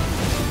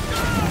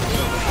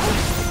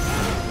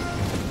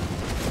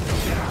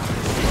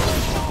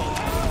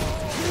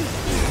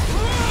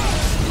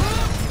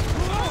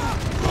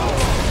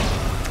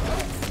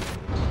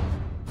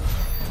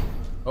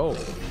 Oh.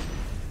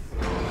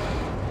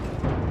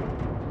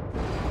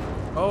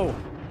 Oh, is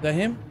that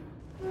him?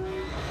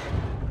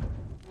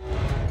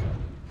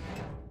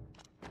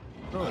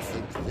 I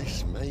think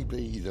this may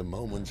be the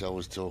moment I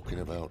was talking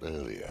about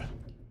earlier.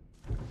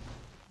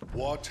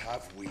 What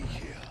have we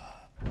here?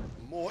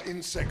 More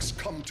insects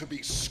come to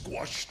be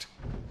squashed?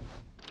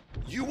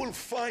 You will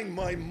find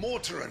my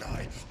mortar and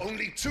I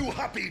only too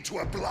happy to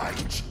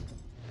oblige.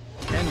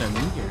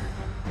 Enemy here.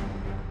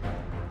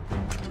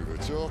 With a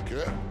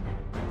talker.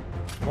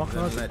 Walking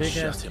out the big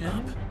ass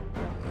cannon.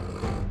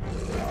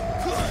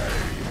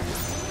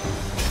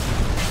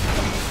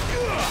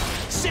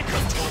 Sick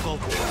of Toggle.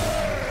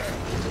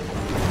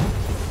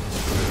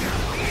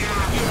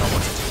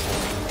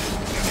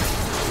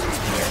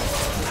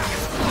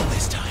 Not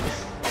this time.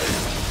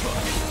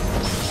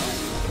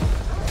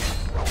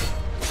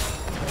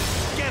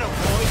 Get him,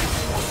 boy.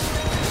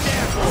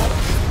 There, boy.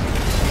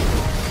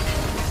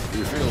 Do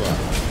you feel that?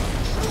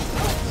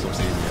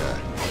 Something in the air.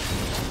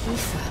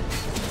 Ether.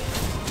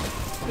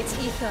 It's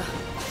ether.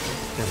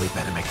 Then we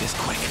better make this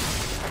quick.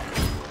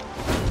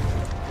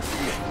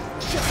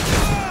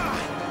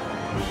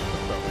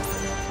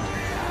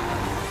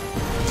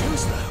 Too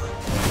slow.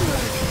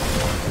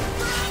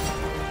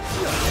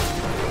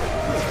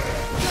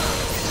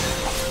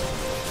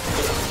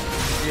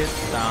 Get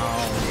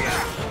down.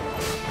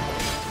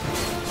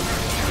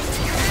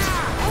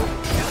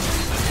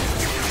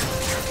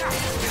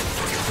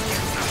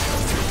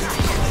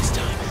 This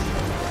time.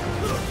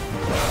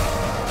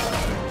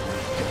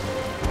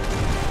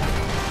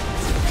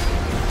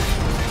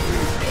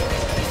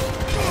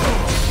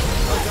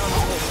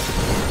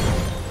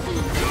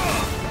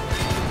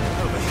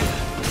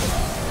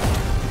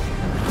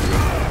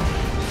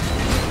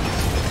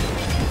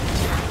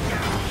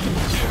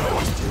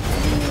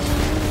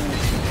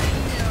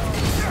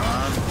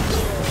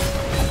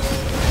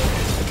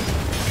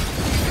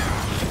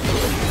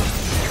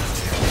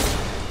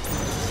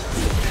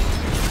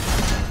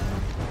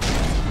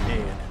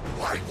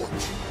 Why won't you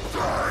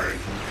die?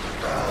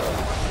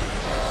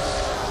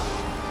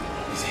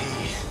 Is he?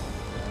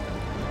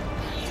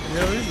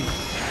 Yeah, really.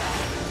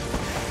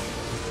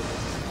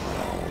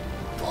 Oh,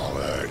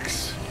 bollocks.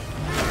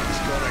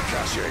 He's got a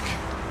Kashyyyk.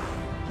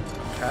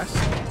 Cass?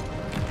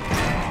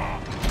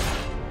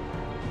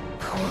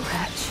 Poor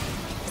wretch.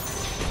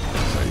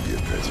 Save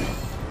your pity.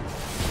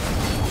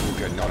 You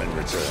get none in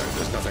return.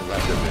 There's nothing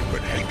left of him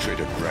but hatred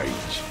and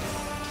rage.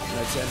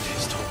 Let's end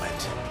his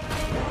torment.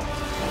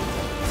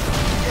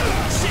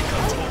 Sick of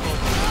Toggle.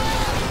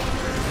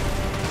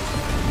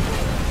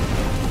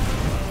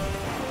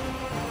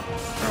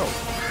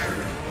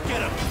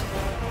 Get him!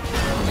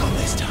 Not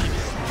this time.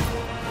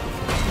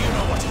 You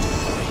know what to do,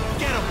 boy.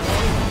 Get him,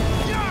 boy!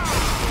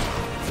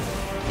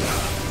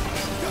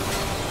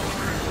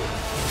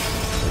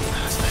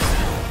 That's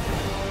better.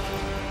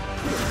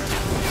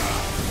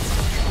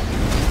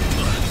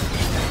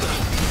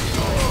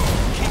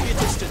 Keep your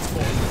distance,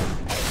 boy.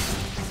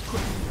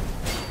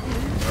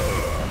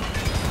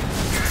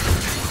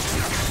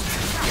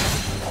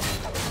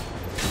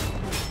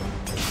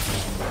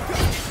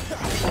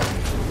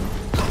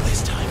 Not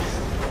this time.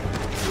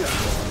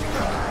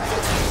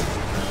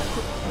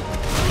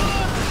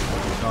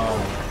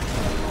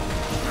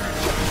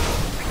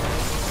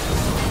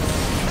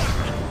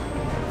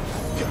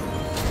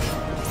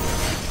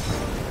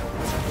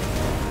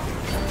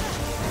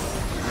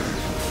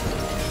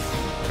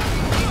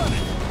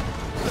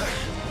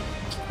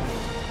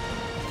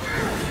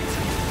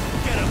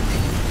 Get him!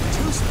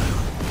 Too slow.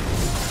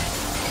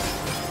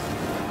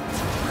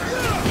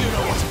 You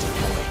know what to do,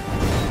 boy.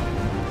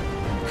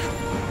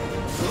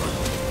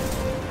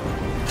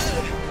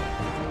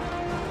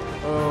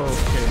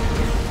 Okay.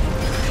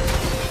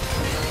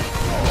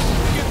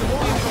 Get the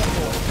ball on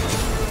board.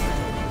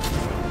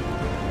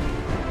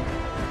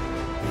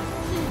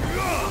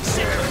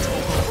 Sick of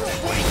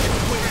Toggle. Wait,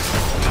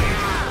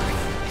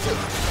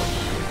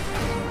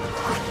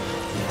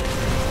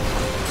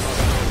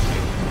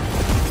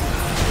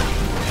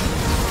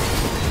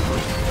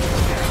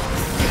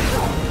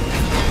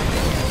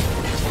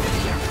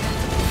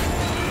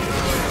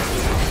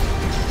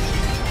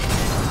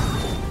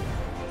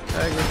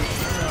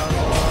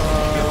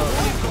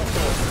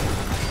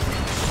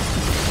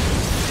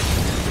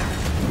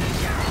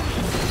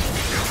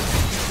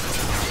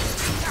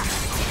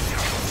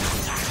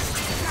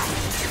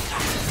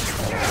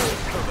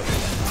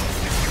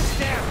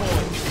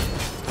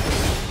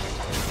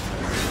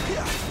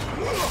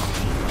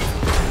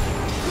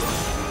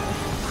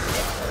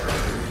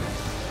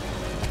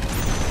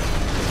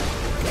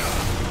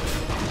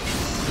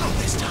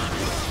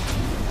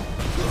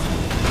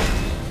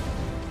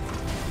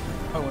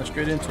 I went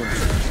straight into him.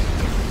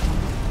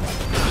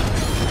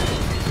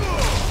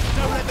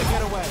 don't let them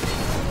get away.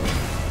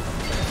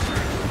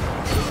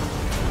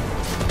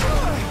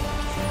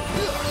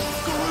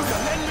 Garuda,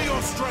 lend me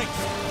your strength.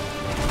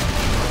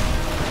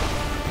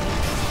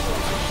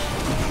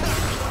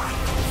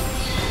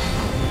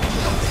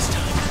 Not this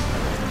time.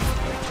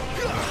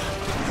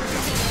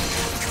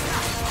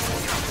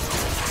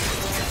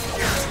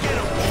 Get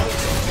him, boy.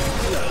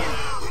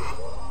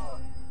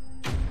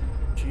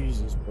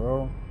 Jesus,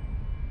 bro.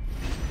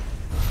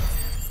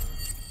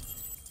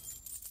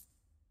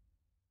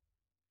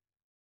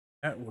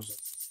 That was a...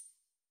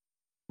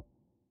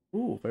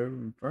 Ooh, very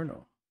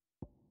Inferno.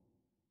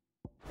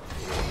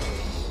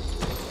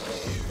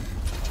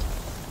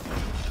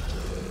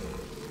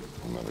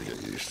 I'll never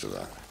get used to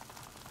that.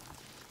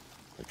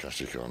 The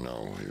Kashyyyk or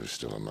no, he was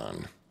still a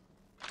man.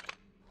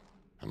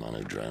 A man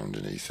who drowned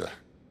in ether.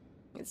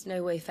 It's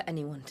no way for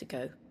anyone to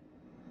go.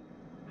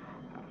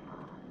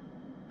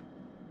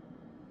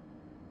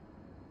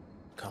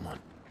 Come on.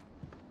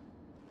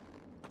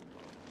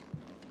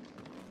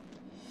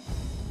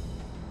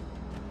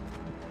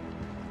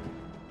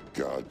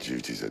 Guard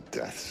duty's a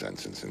death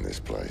sentence in this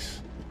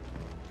place.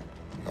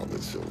 Not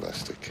that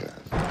Sylvester cares.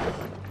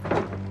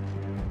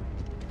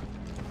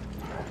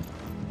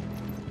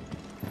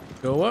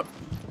 Go up.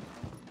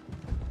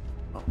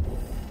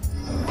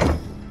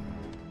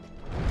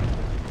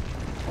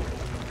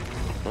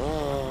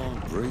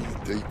 Oh,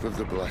 breathe deep of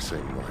the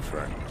blessing, my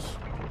friends.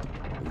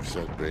 Who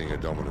said being a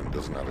dominant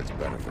doesn't have its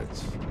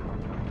benefits?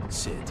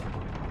 Sid,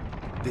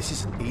 this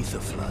is an ether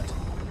flood.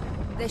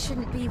 There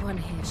shouldn't be one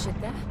here, should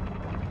there?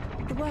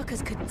 The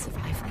workers couldn't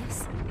survive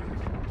this.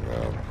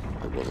 Well,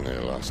 it wasn't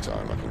here last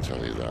time, I can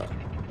tell you that.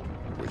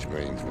 Which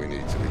means we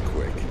need to be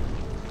quick.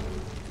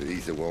 The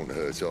ether won't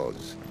hurt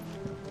us,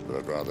 but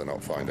I'd rather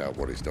not find out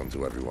what it's done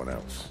to everyone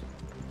else.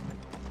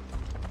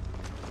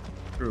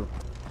 True.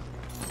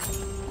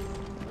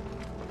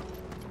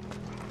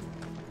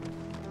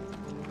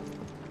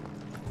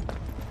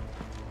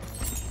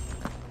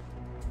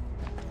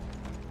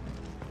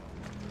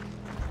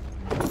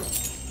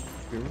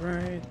 You're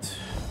right.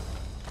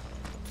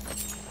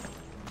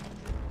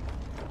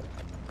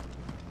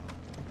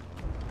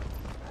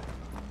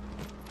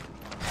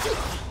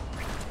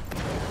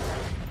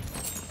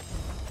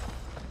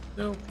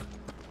 Nope.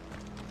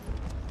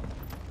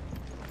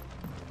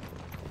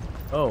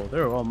 Oh,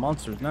 they're all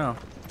monsters now.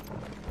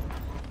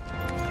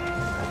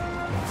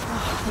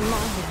 Oh, the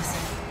miners.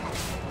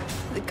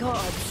 The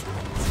gods.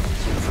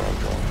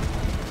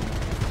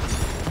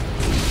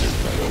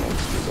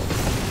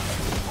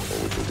 All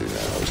we can do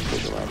now is put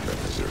them out of their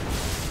misery.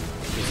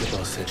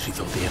 Isabel said she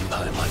thought the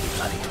Empire might be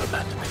planning to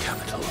abandon the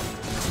capital.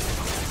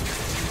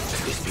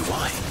 Could this be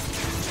why?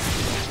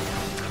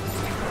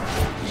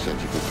 You said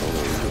you could follow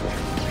Ultima.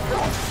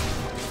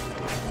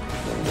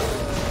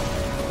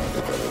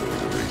 If ever there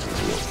was a reason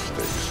to watch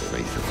stakes, an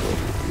ether flood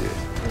would be it.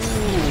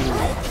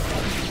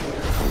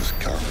 Those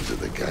cards at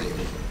the game.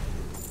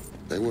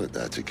 They weren't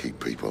there to keep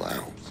people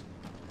out.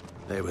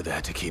 They were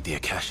there to keep the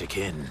Akashic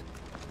in.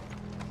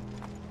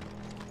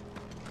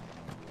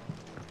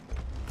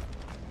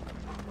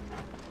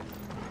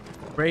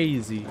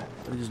 Crazy.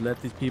 They just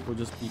let these people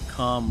just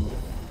become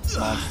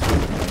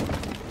monsters.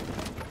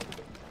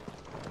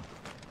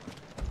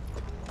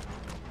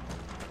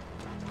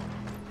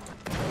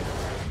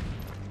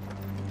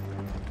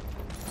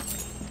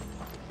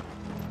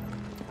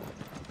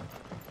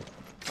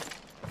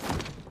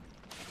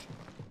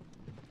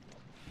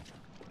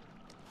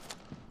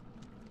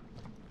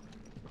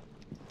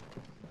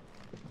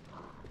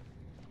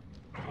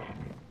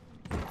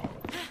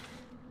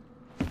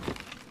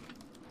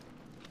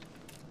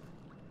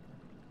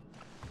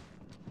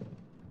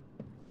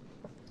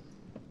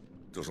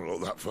 Doesn't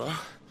look that far.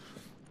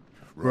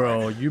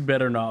 Bro, you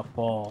better not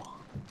fall.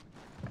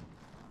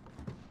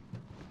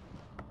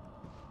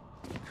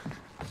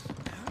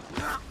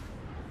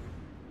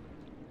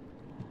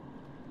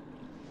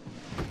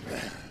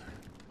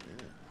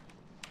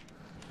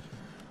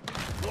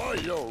 Oh,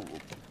 yo.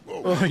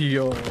 Oh,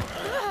 yo.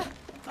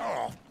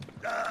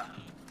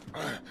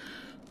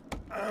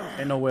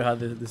 Ain't no way how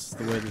this is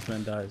the way this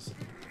man dies.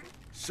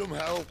 Some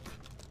help.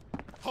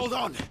 Hold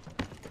on.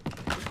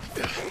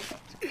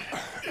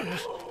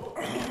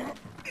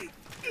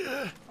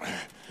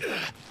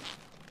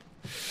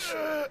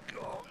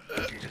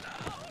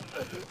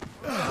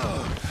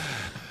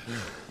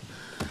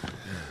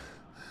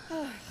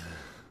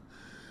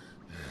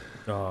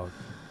 Dog.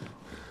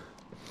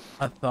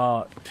 I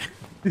thought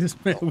this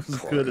man was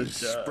good at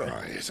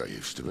spry as I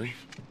used to be.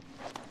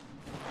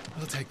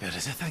 I'll take that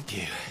as a thank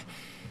you.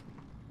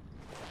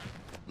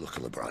 Look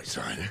on the bright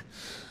side, eh?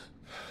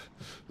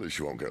 At least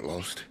you won't get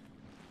lost.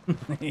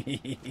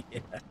 Yeah.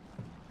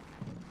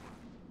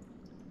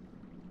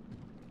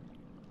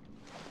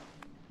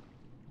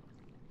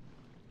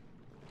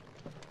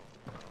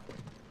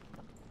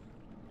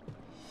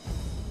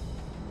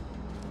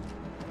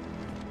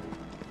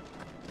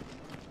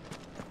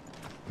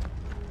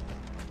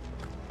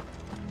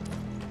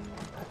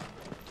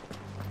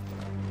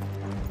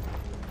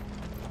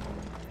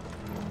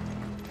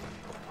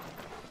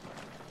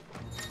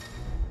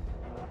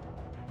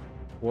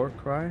 War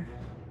cry?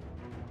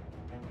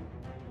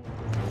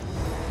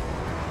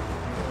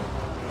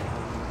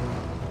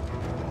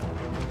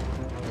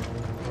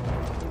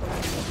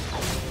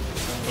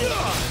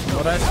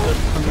 What I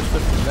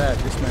understood from that,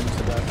 this man used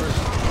to die first.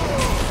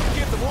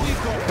 Give them all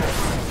you've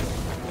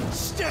got.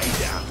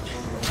 Stay down.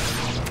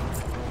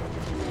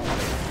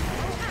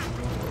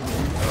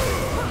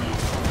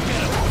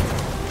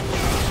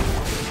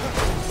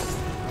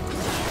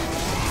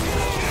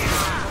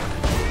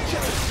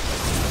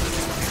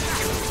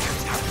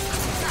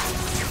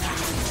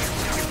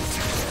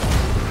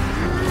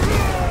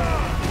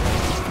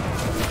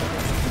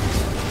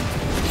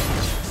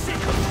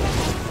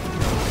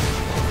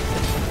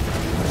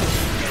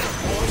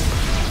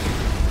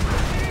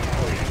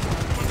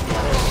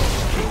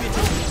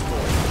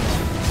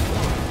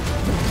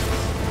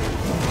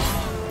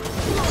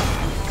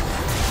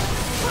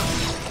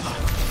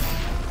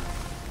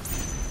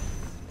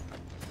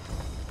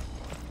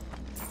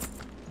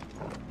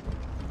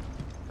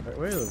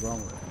 Way or the wrong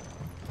way?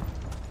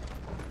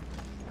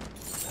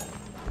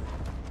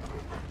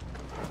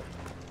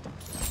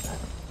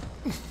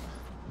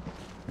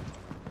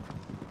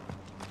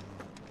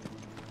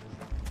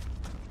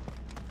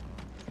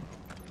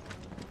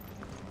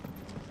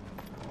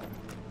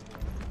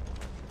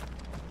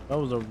 That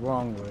was the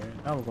wrong way.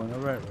 Now we're going the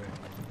right way.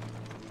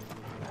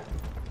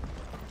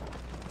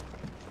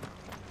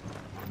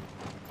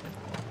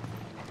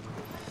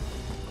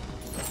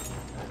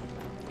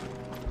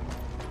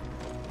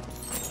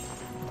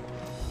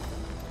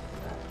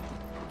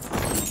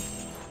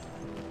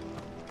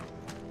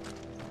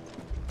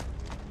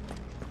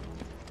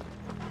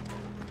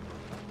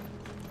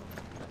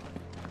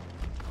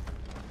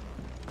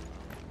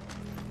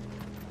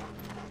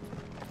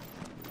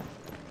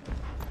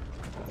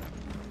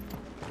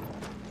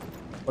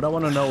 What I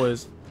want to know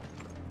is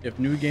if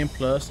New Game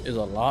Plus is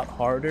a lot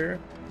harder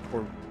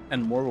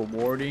and more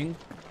rewarding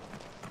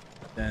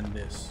than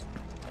this,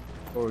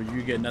 or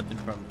you get nothing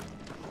from it.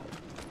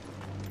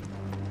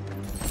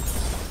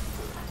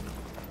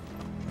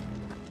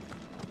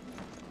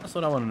 That's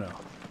what I want to know.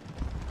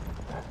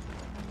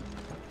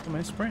 Come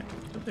on, sprint.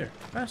 Get up there.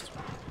 Faster.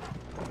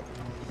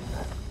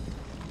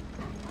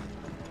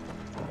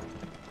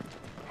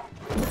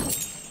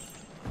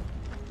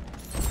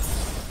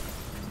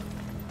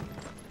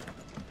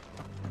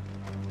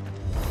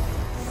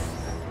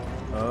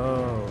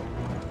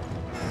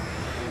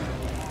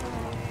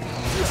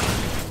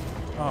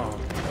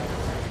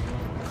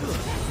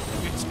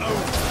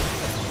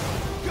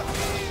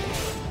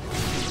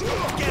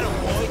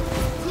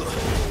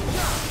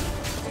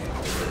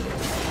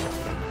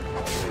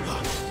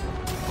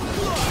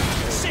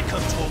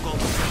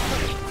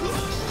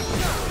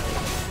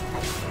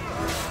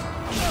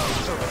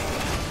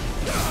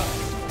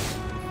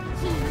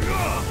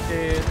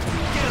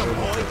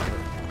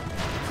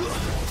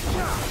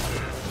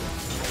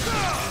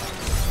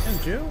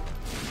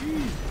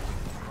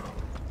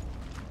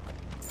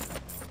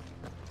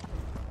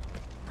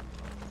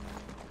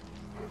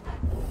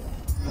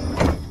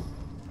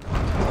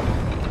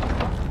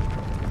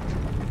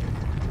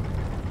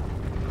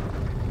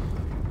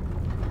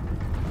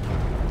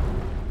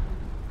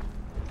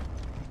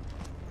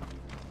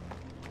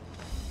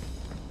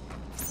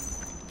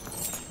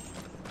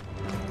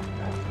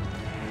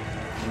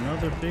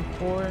 Another big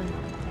boy.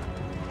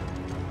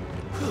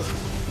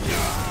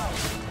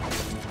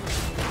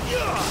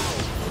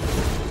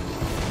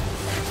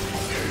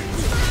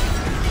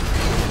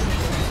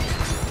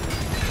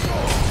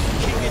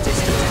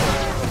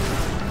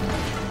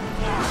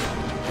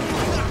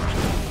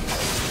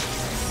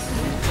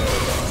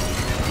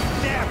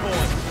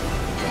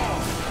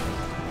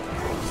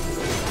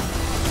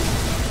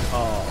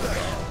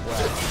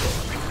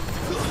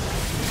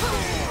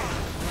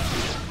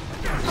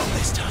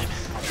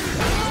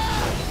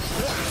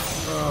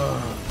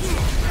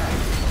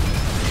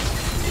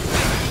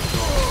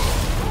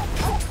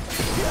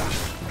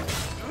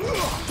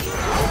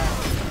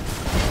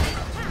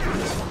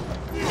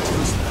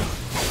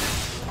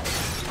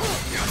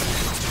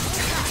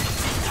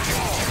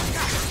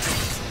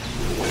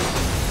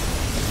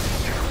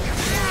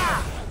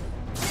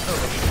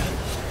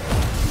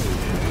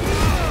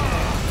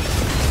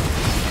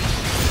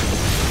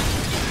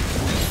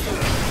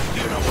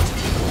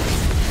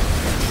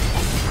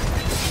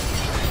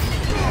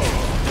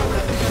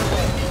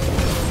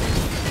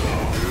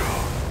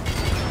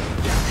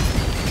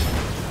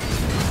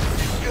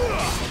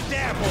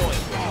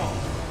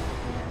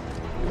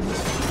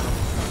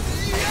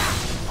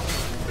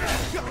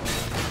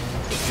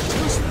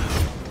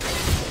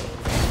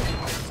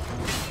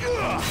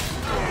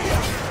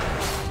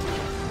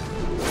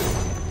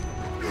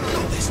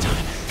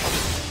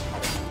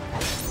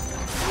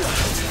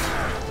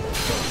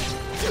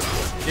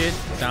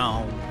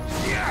 Down.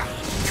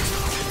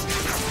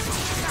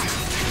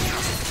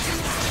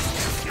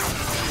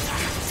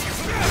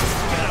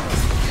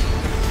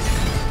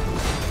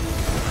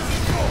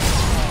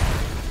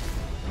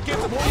 Give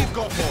them what you've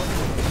got, boy.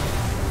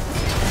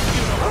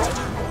 You know what to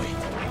do, boy.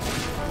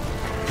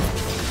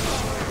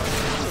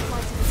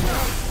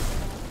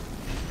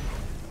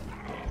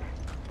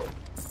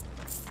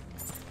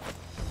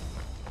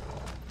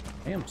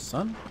 Damn,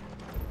 son.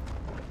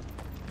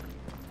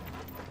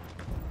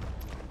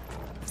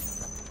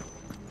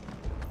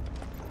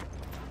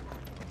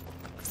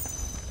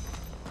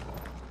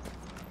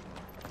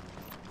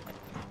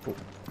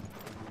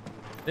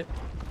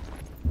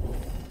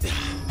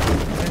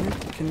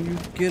 Can you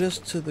get us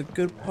to the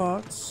good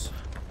parts?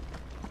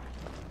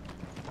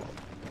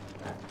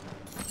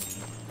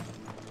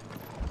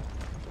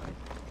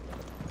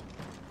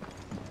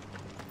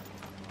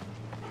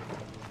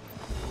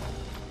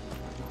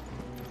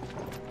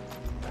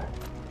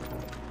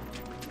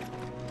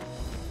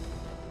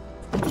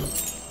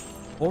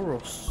 Oral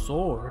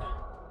sword.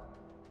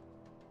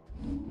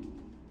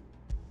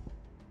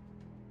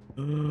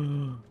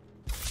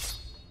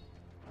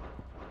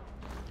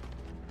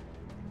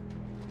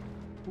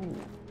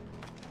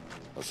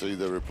 I see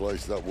they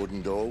replaced that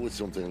wooden door with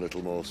something a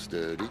little more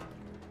sturdy.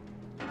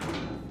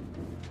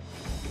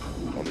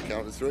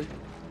 count of 3.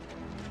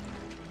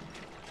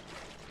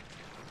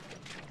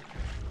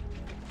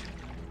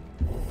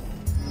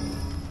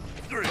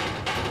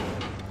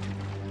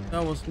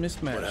 That was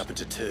mismatched. What happened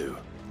to 2?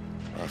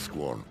 Ask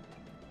 1.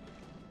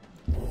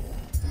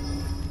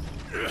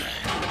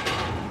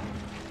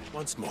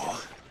 Once more.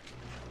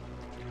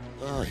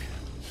 Aye,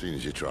 seeing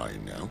as you're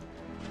trying now.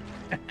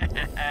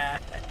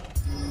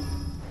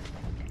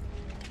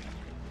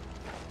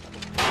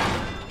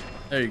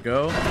 There you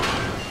go.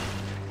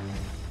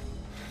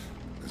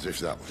 As if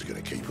that was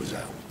going to keep us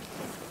out.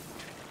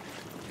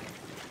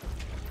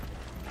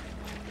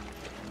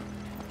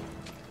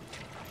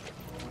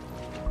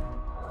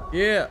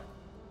 Yeah.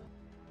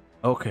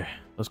 Okay,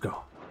 let's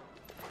go.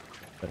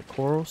 Got a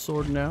coral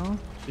sword now.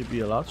 Should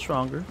be a lot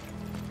stronger.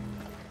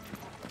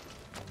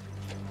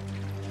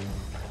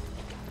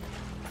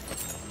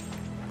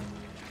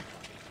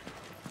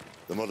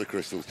 The mother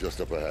crystal's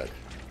just up ahead.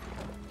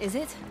 Is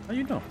it? How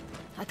you know?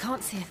 I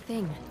can't see a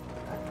thing.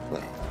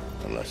 Well,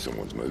 unless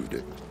someone's moved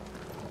it.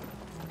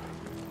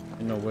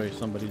 Ain't no way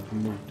somebody's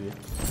moved it.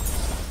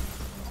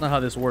 That's not how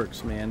this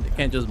works, man. They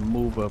can't just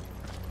move a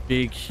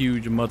big,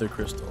 huge mother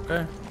crystal,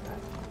 okay?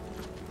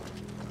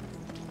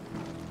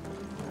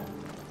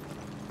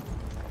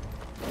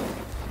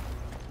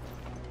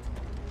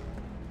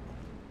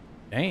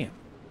 Damn.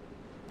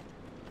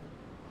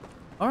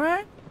 All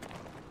right.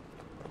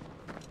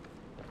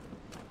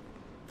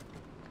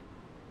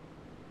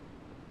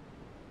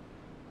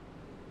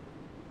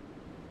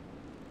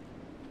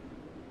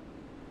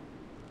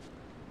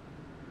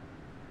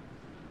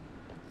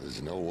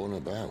 There's no one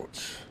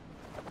about.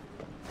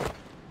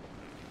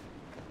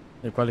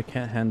 They probably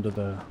can't handle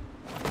the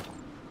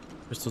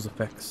crystal's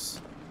effects.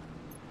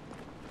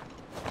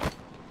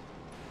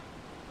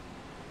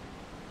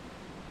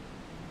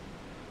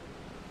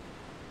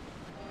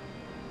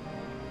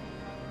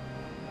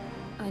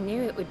 I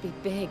knew it would be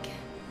big.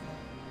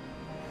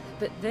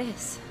 But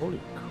this...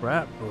 Holy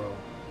crap, bro.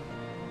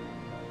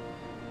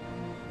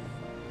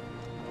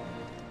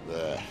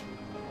 There.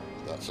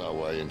 That's our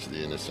way into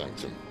the inner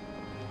sanctum.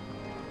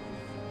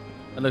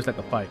 That looks like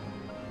a fight.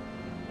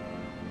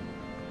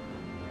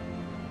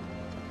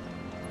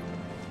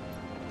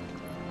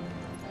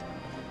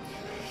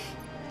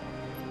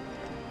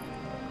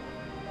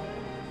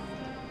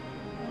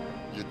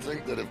 You'd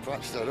think they'd have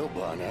patched that up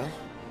by now.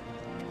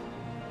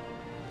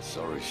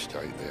 Sorry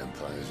state the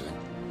Empire's in.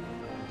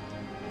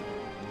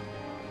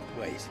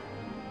 Wait.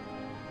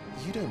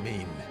 You don't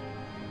mean...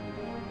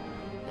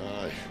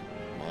 Aye.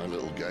 My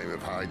little game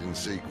of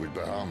hide-and-seek with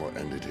Bahamut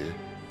ended here.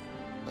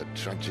 At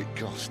tragic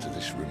cost to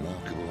this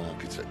remarkable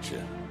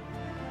architecture.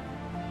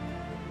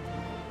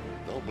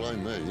 Don't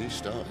blame me, he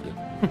started it.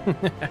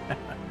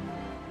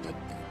 But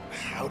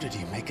how did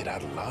he make it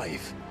out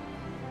alive?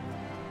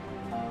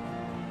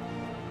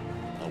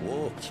 I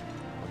walked.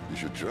 You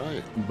should try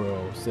it.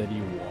 Bro said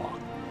he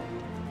walked.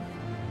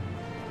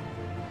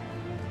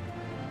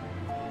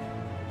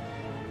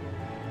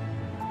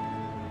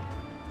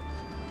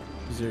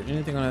 Is there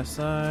anything on that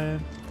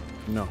side?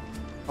 No.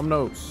 I'm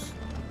nose.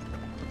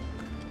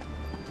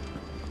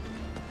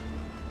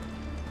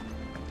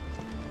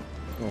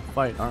 We're gonna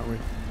fight, aren't we?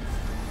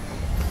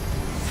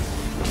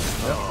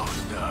 Oh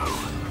no.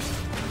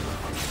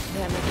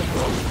 Yeah, make it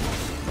wrong.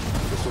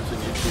 There's something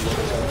you two want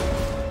to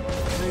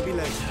Maybe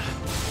later.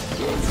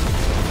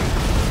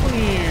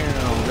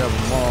 Damn, that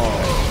ball.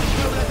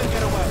 Don't let them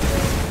get away.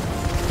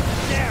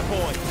 There,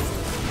 boy.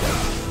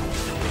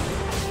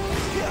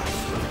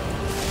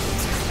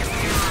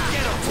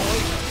 Get him, boy.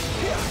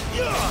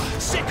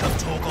 Sick of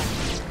Torgal.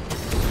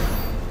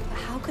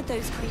 How could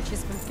those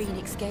creatures from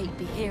Phoenix Gate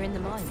be here in the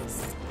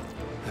mines?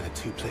 The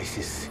 2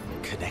 places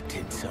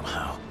connected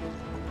somehow.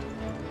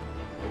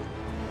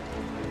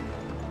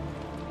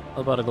 I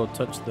was about to go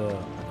touch the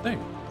thing.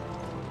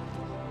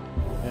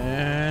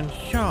 And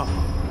shot.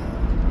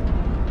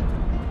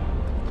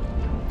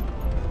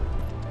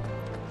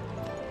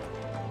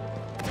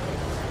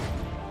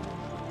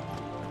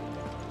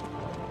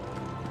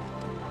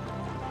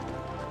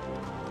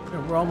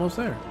 Yeah, we're almost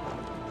there.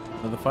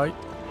 Another fight.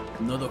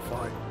 Another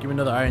fight. Give me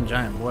another Iron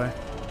Giant, boy.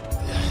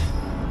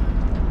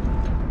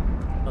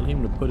 Tell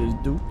him to put his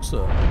dukes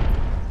up.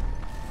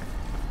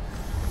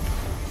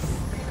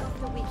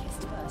 The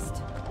weakest first.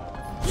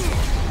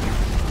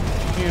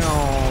 Give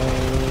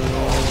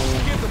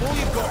them all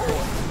you've got,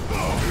 boy.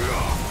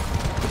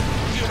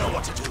 You know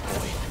what to do,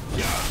 boy.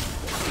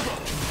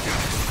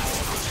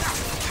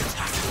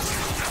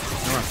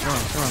 Come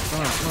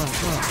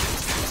on.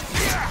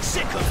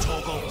 Sick of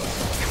Torgal.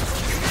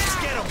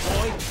 Get him,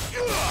 boy.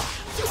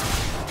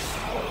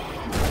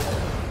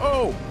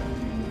 Oh!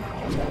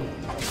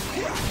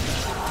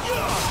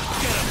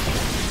 Get him.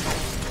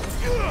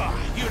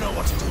 You know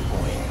what to do,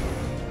 boy.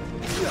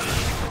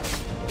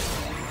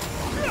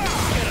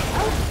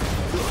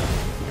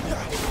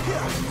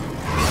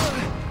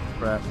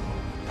 Crap.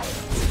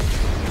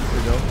 Here we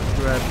go.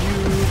 Grab you,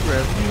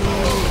 and...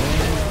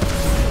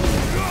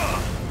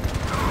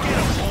 Get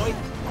him, boy.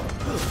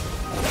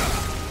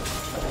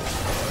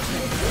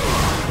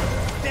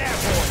 There,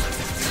 boy.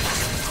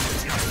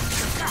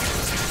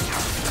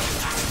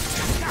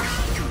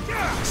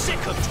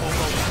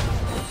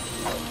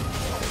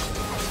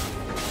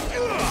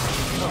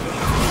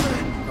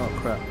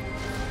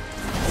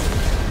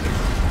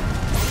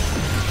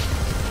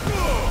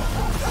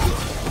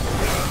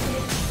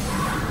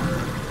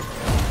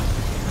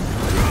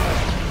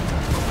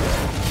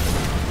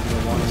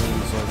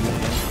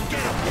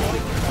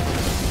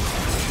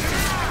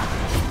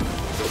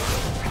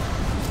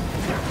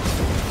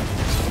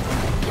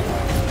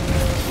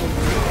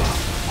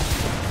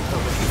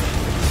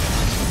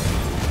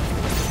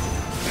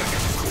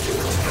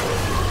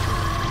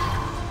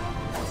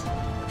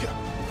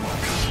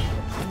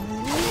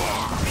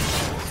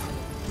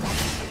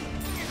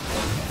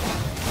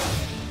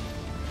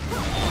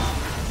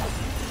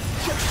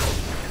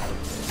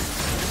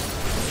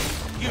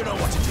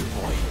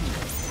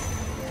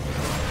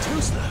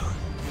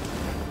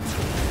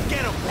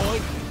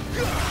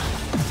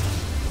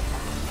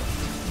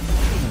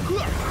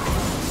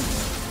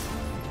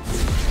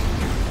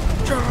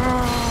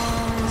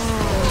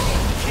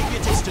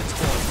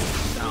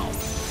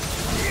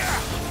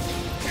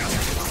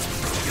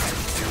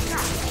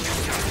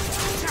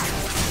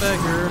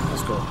 beggar.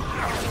 Let's go.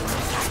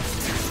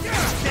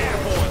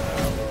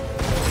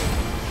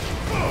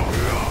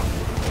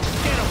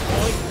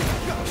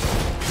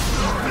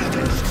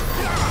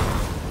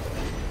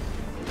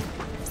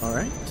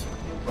 Alright.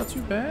 Not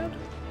too bad.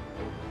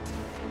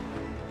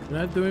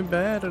 Not doing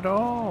bad at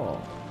all.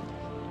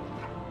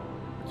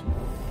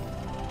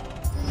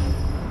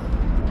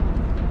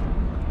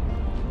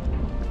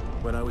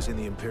 When I was in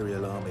the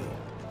Imperial Army,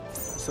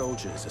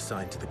 soldiers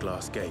assigned to the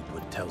Glass Gate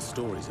would tell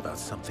stories about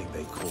something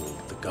they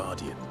called the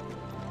Guardian.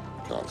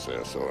 Can't say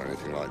I saw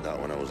anything like that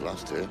when I was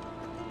last here.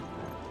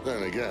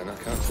 Then again, I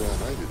can't say I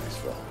made it this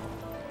far.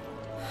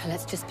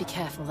 Let's just be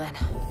careful then.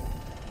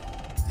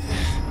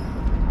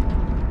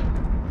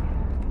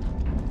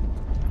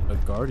 A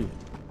Guardian.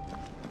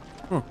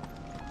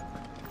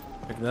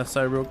 Check that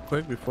side real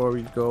quick before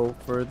we go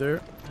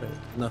further.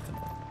 Nothing.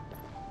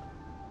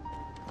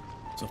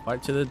 So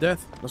fight to the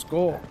death. Let's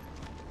go.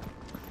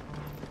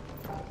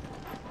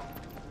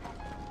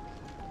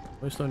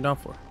 What are you slowing down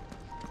for?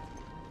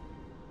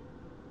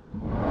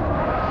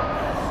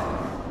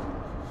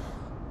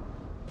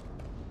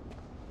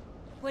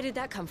 Where did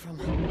that come from?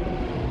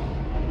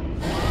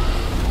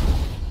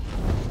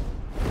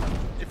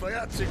 If I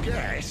had to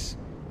guess...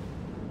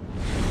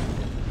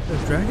 The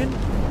dragon?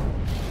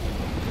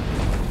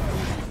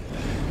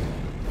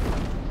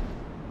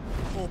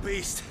 Poor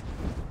beast.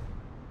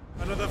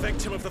 Another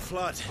victim of the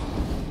flood.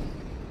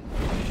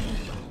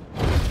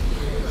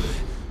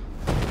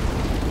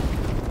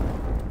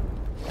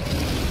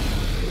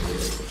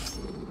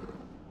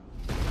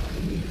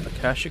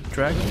 Akashic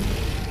dragon? Is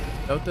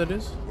that what that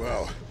is?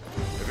 Well,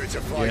 if it's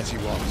a fight he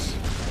wants.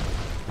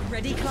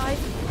 Ready, Clive?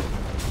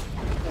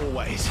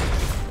 Always.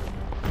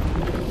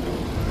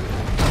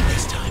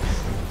 This time.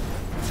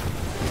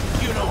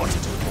 You know what to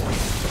do, boy.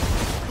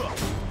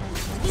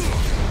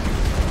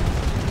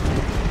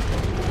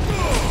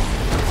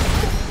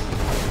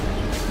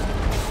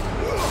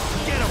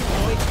 Get him,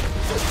 boy!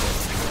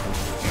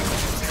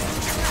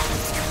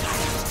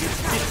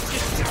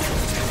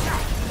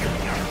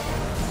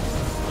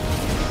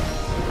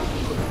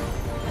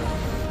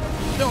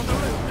 Don't do it!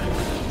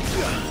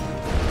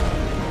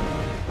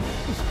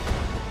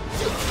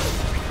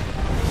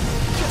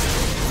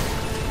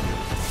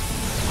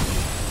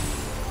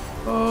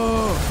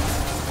 Oh,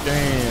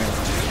 damn.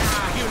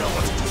 You know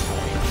what to do,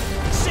 boy.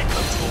 Sick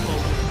of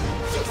trouble.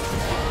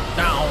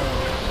 Down.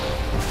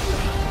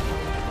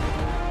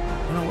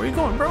 Oh, no, where you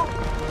going, bro?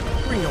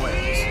 Bring your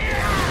ass.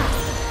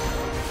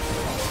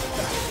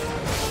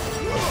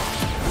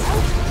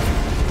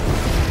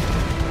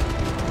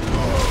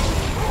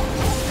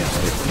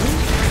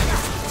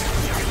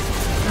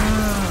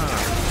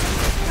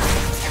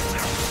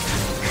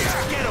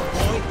 Get him,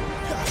 boy!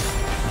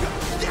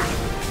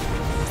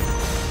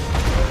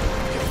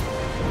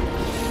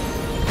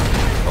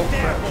 Oh,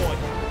 There, crap. boy!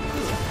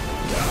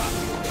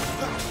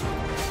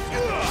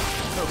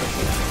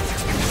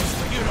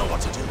 You know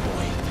what to do,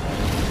 boy.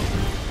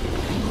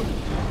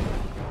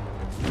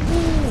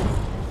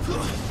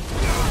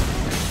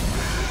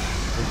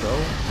 There we go.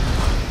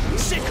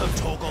 Sick of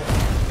toggle.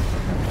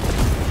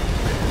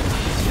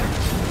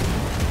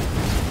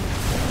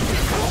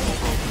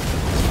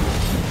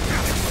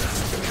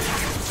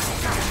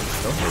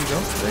 There you go.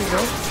 There you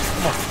go.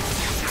 Come on.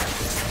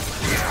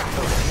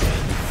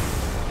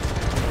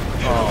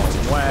 Oh,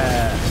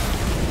 wow.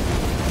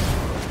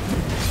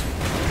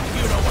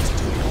 You know what to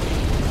do, boy.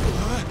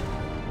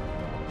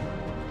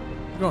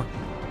 Go on.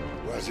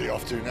 Where's he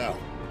off to now?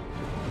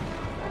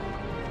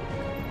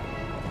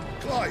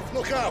 Clive,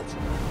 look out!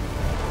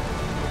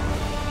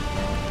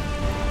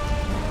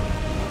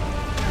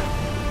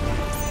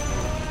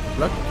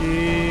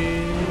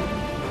 Lucky.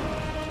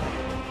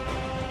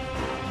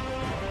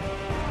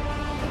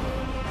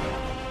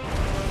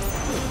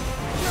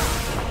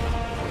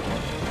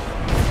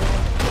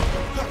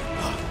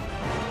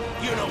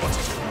 You know what to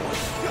do, boy.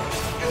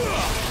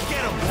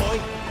 Get him, boy.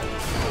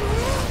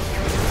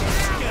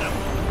 Get him.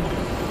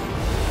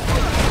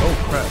 Oh,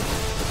 crap.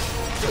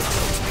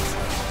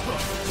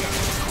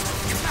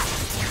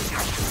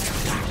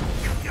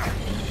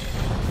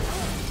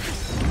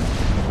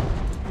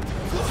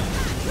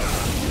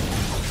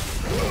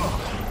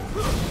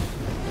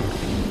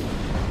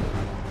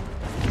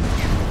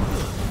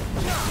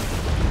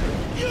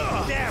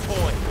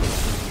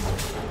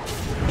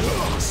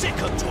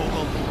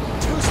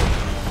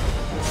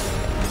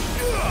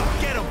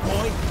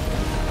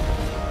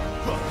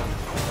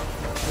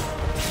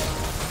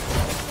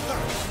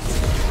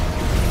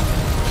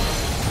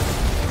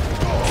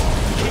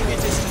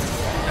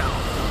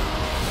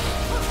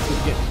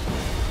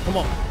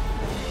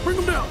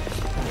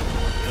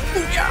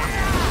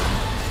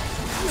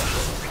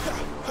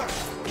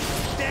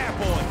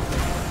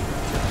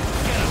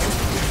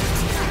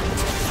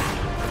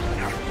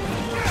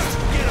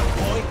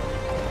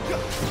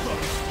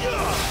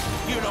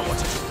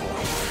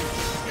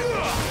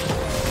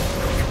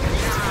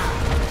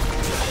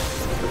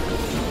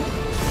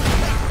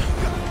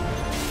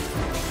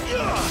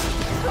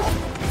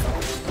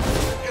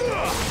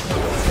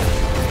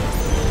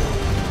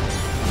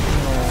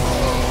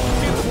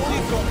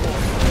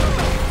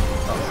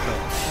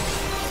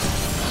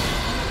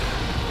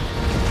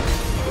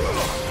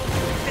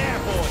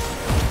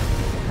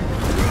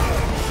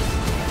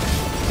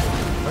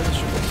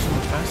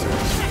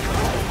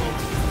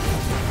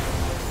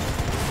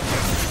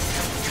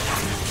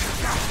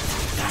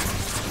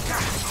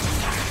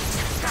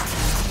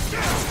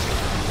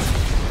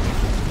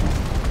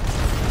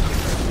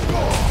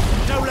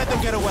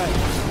 them get away.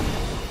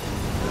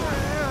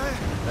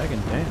 I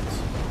can dance.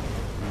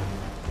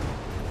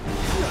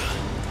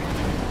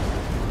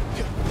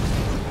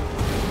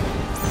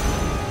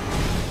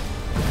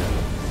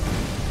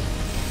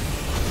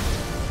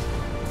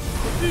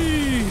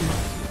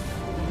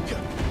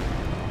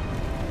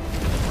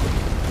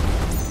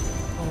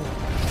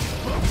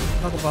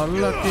 Talk about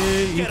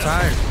lucky. You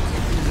tired.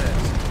 His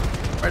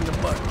ass. Right in the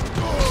butt.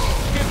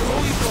 Give her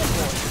all you got,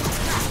 boy.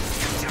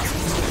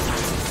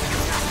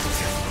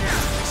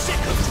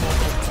 Sick of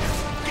trouble.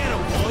 Get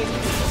him, boy.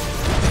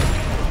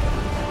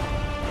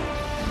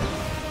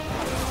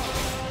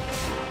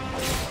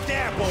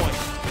 There, boy.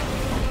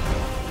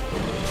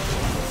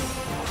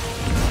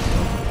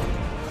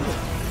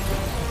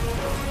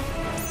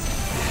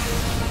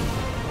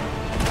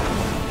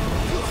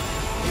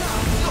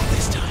 Not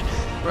this time.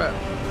 Right.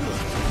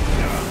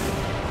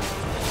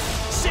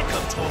 Sick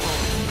of trouble.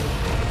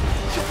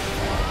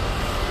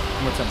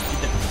 One more time. Keep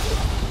that.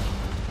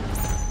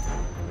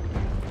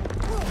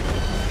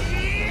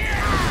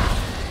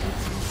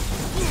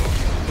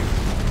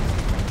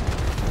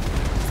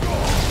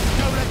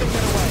 Don't let them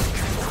get away.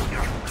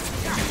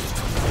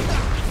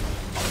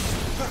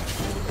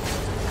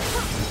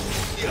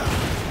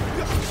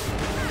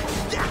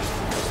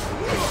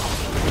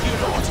 You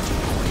know what to do.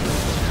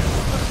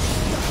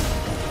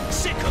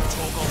 Sick of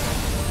trouble.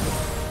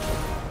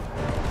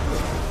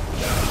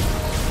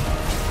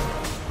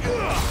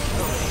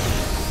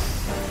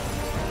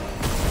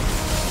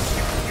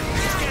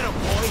 Get him,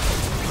 boy.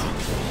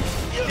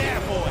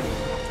 There, boy.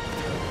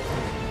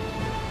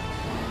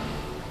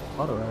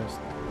 Authorized.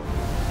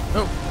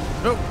 Nope.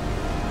 Nope.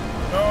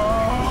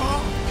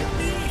 Oh.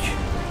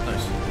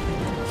 Nice.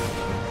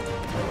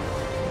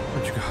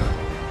 Where'd you go?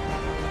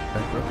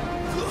 Back row.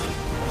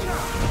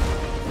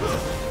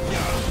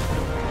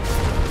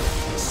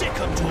 Sick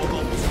of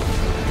trouble.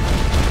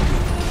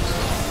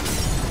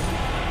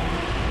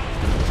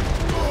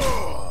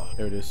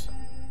 There it is.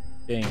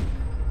 Game.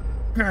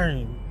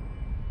 Bang.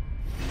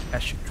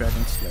 Ash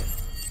Dragon Slay.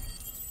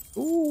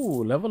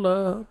 Ooh, level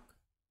up.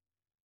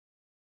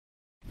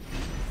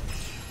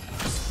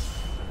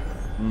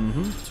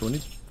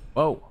 20.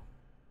 Whoa.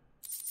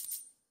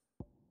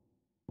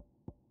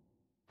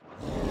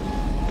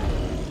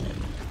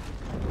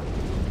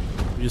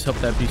 We just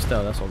helped that beast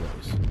out, that's all that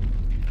is.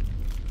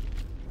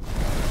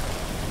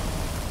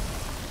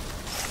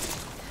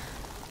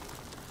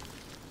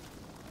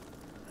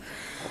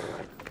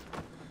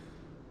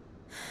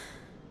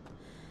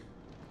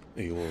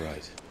 Are you all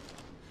right?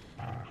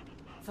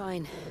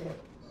 Fine.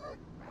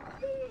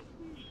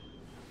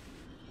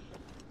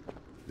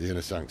 The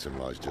inner sanctum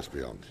lies just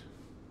beyond.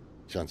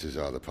 Chances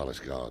are the palace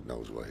guard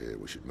knows we're here.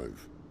 We should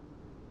move.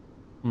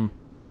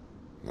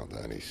 Not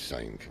that any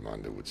sane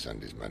commander would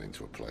send his men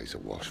into a place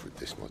awash with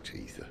this much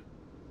ether.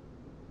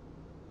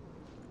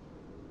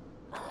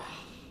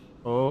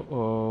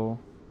 Uh-oh.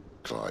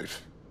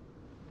 Clive.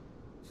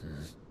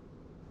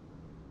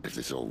 If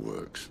this all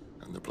works,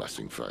 and the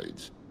blessing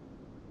fades,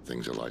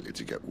 things are likely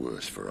to get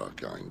worse for our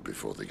kind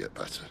before they get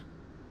better.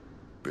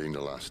 Being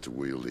the last to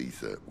wield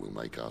ether will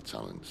make our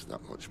talents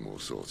that much more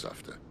sought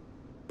after.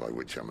 By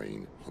which I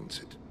mean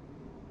hunted.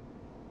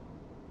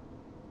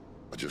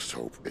 I just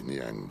hope, in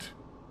the end,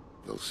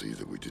 they'll see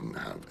that we didn't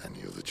have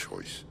any other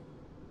choice.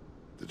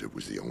 That it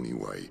was the only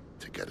way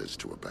to get us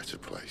to a better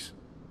place.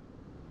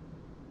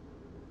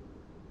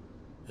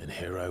 And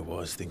here I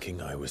was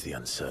thinking I was the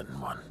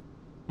uncertain one.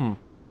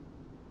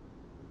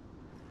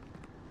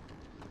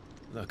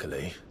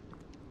 Luckily,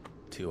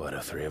 2 out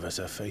of 3 of us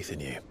have faith in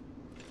you.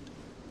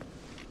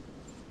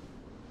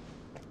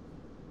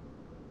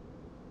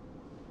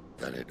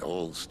 Then it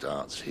all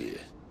starts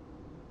here.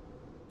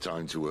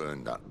 Time to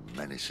earn that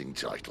menacing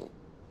title.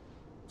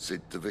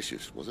 Sid the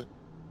Vicious, was it?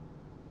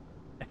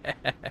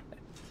 I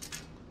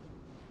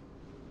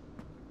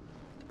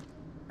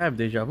have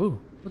deja vu.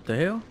 What the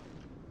hell?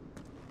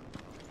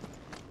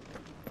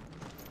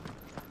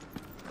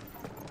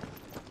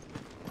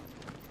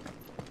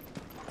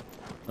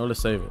 Oh,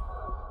 let's save it.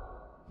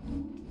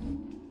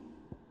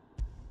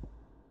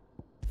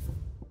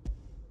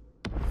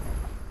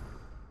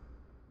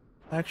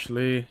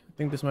 Actually, I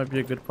think this might be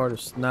a good part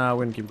of... Nah,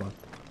 we're gonna keep going.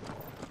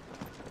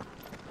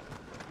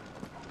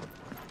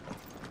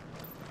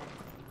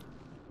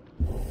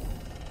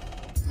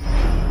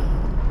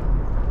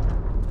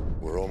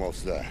 We're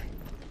almost there.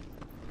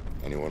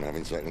 Anyone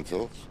having second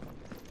thoughts?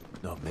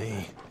 Not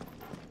me.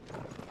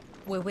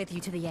 We're with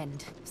you to the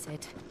end,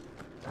 Sid.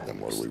 Then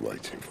what are we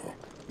waiting for?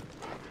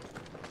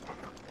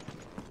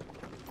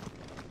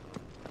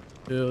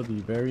 Till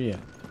the very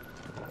end.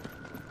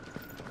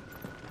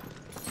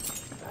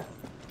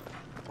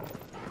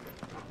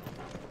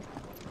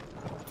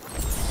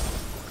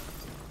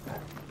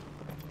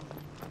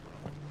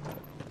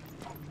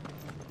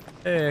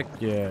 Heck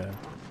yeah.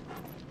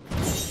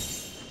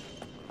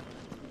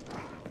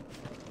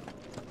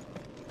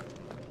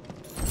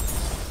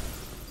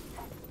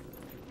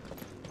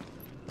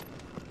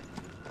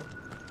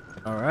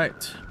 All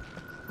right.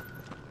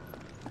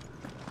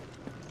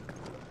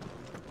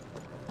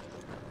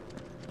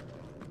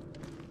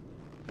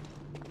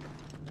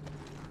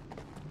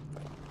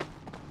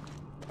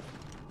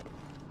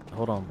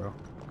 hold on, bro.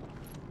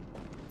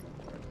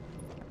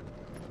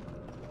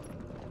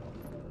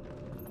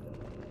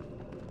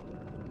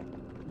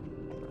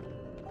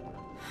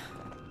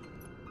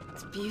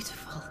 It's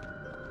beautiful.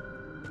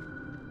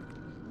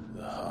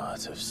 The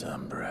heart of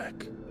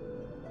Sambrek.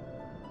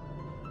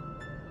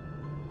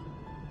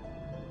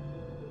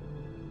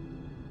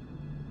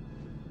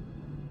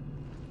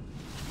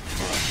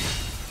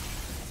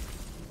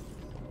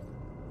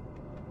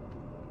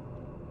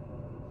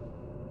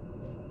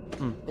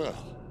 Well,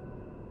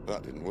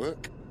 that didn't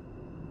work.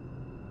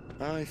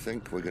 I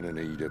think we're gonna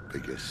need a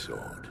bigger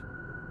sword.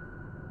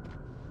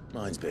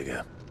 Mine's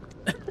bigger.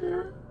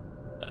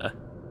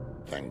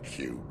 Thank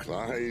you,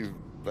 Clive,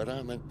 but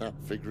I meant that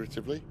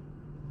figuratively.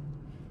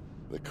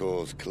 The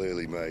core's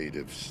clearly made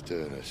of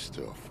sterner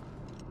stuff.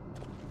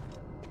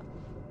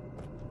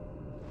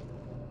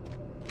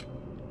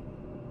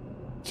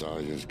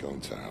 Taya's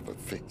going to have a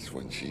fit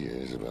when she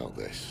hears about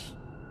this.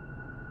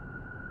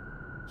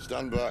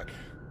 Stand back.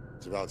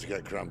 It's about to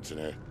get cramped in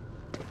here.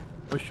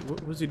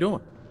 What's he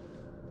doing?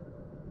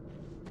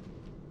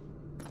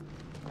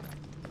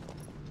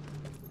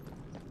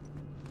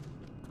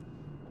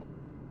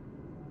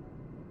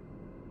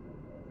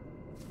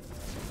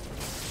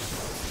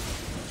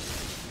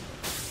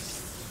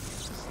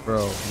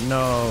 Bro,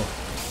 no.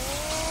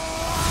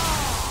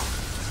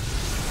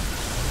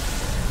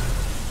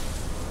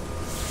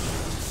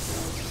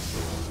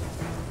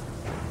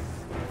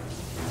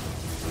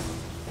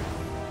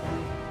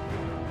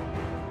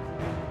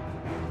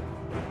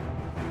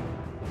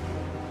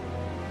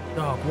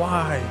 Dog,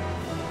 why?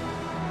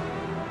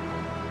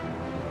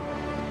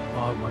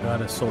 Oh my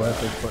god, it's so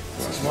epic, but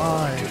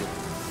why?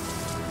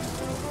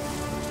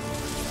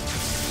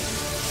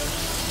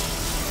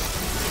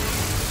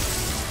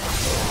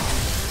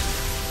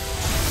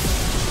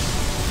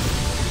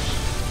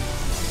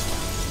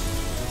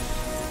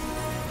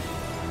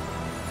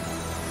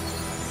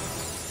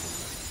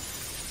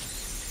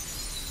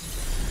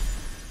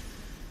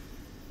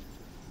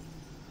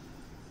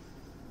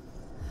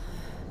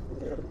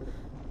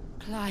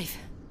 Clive,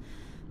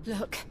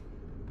 look.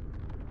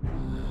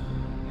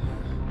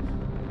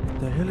 What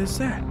the hell is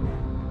that?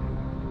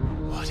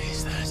 What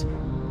is that?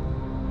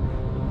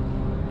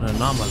 An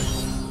anomaly.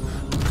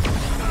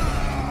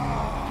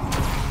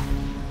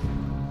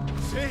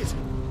 Sid!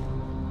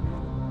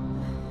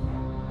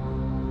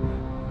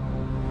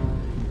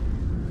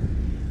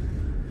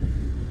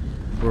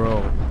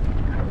 Bro.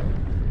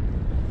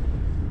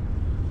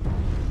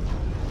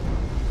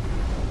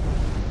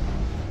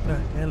 What the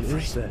hell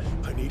is that?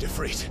 I need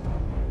Ifrit.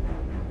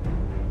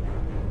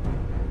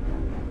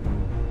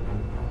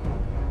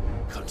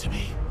 Come to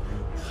me.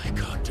 I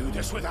can't do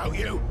this without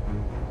you.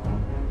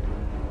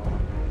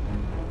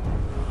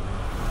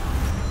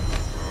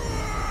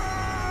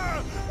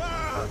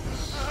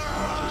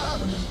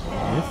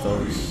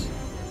 Mythos.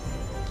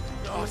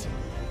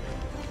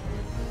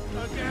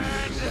 Not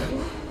again.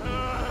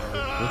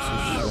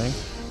 Versus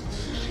strength.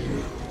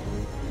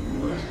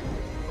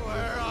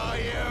 Where are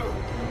you?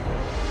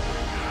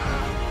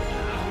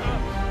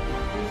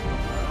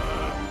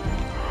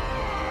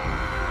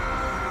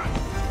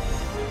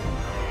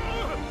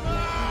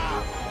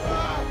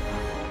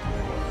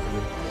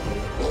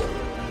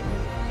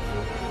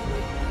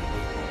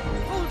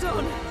 Hold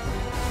on.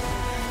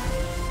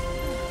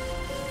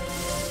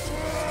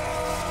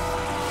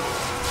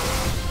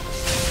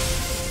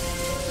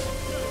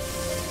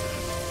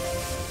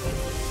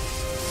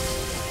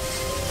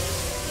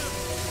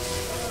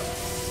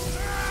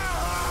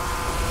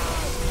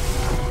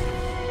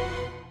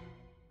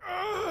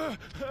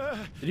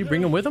 Did he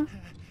bring him with him?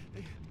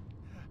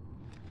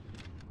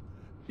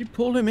 He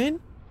pulled him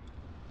in?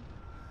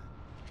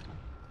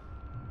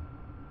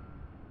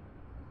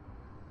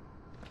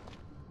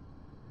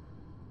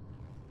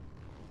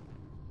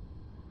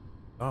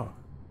 Oh.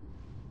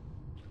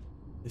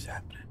 What is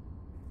happening?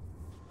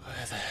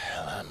 Where the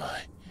hell am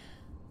I?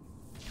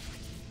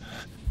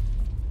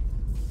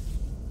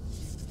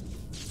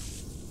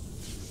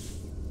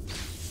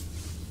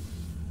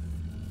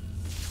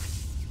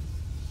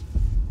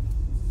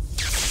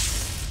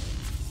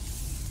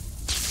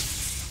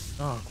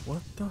 Dog,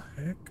 what the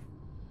heck?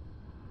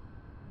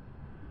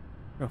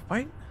 Gonna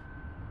fight?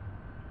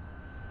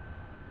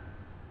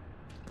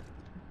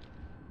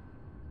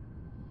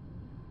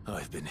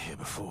 I've been here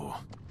before.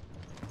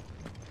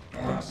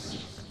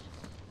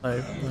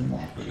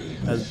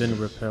 Has been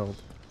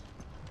repelled.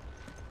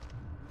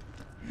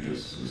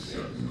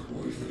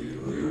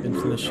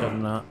 Infinite shall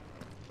not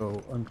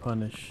go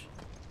unpunished.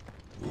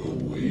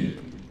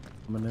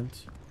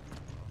 Permanent.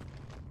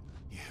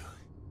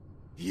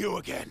 You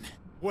again.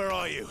 Where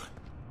are you?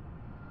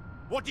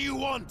 What do you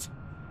want?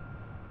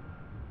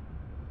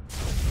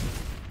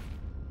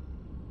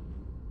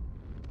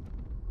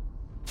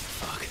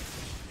 Fuck.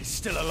 He's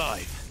still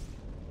alive.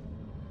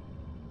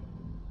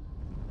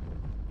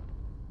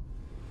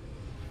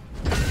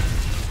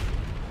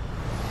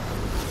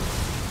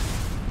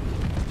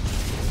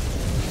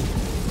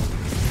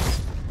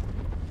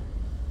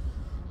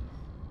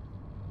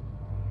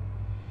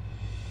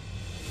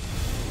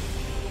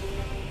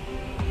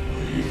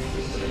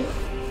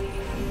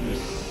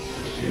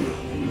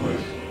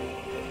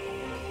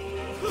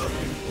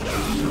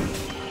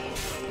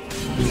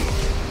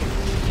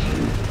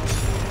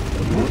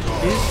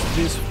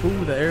 this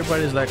food that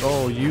everybody's like,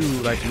 oh, you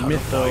like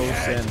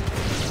mythos and.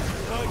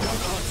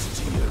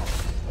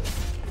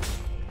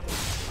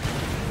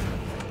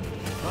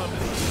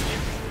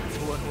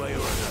 One way or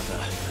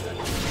another.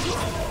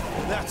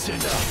 That's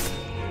enough.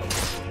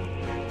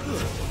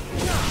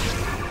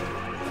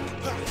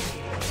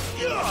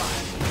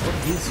 What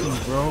is he,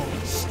 bro?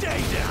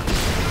 Stay down.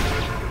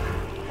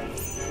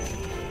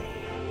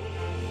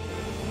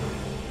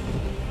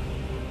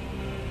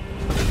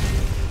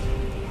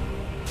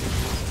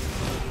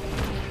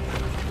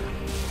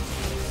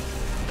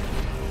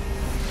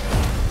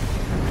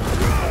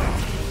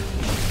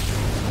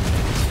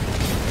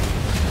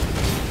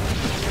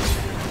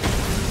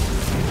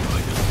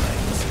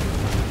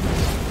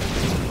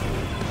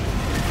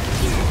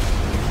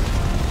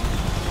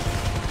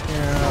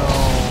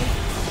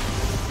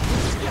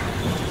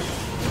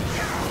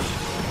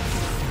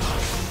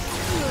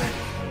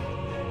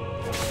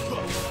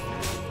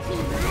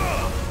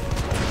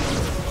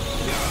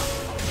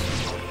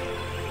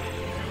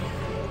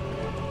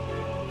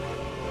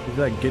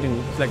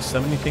 He's like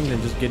summoning things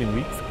and just getting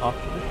weak off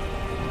of it.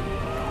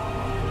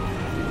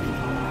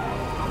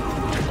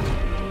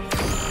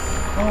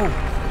 Oh.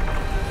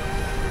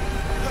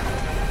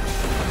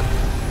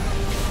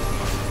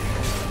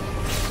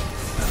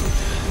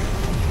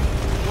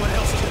 What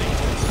else can he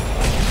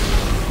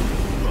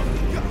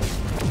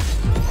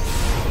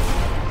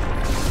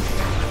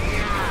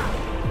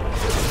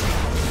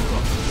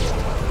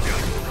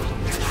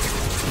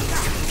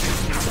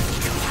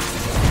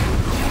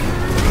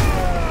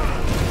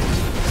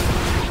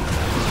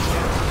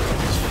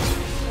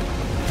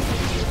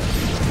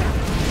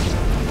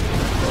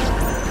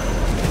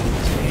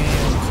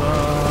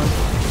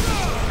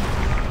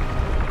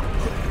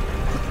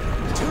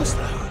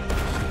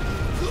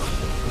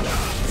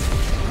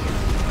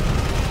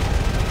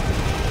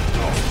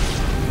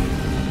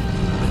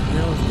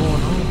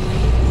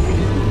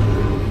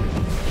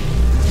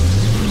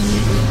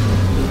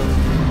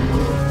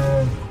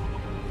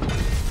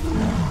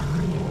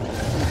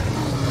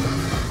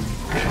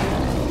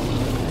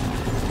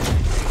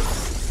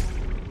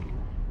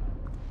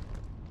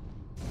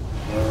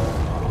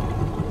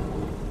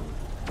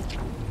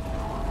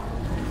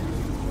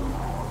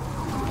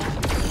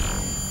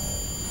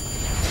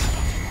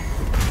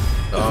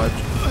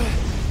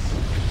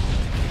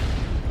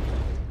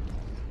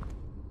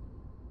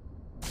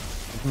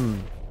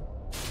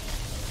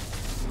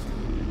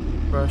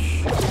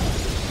Rush.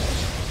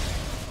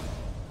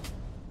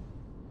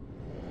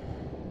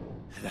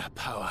 That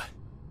power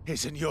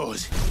isn't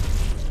yours.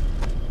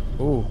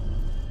 Oh.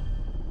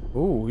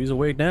 Oh, he's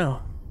awake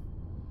now.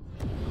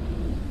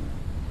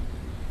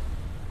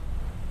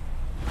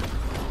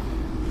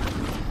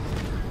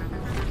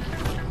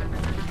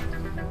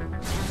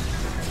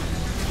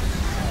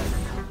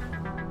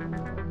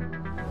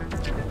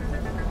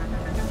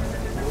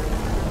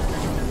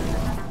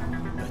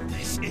 But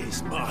this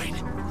is mine.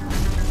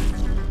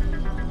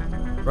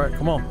 Right,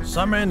 come on.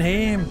 Summon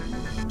him.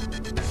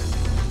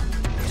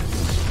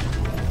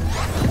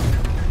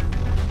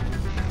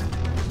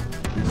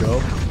 Here we go.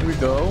 Here we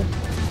go.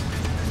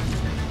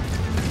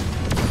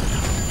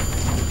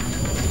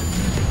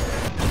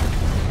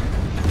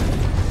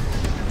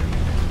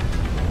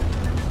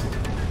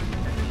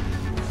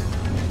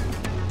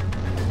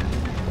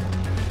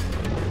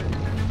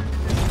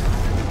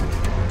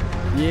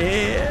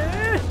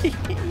 Yeah.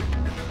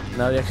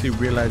 Now he actually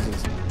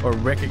realizes or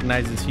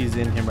recognizes he's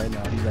in him right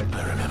now. He's like,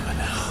 I remember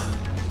now.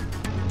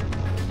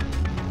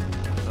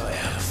 I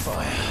have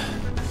fire.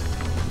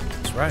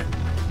 That's right.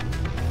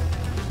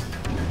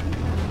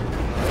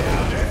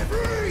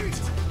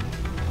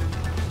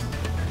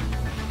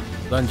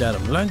 Lunge at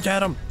him. Lunge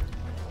at him.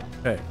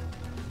 Okay.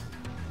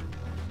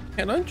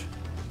 Can't lunge.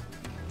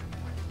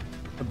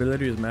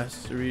 Ability is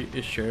mastery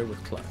is shared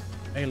with Clyde.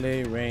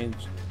 Melee,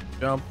 range,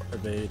 jump,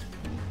 evade.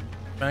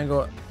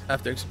 Triangle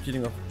after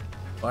executing a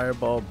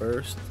fireball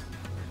burst.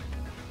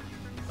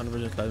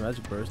 100% Clyde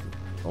magic burst.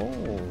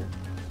 Oh.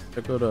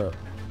 Check out the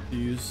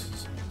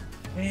use.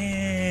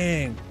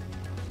 Dang.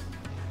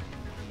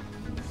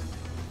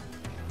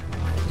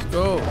 Let's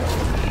go.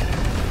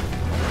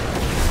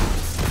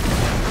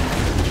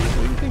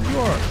 What do you think you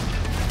are?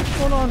 What's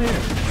going on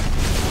here?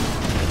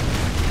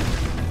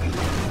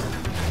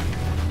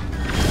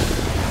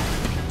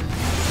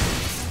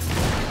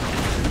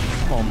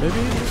 Come on,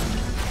 baby.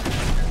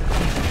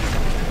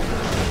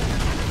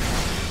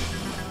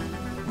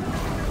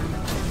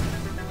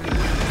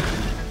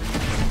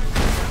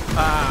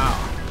 Ow.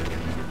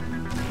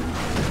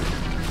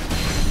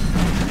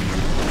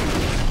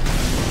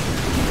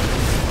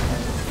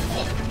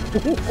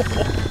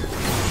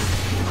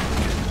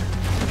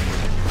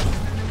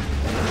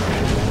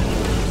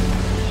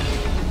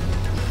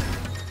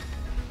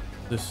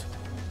 This,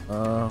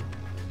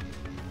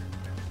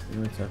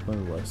 even attack on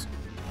the west.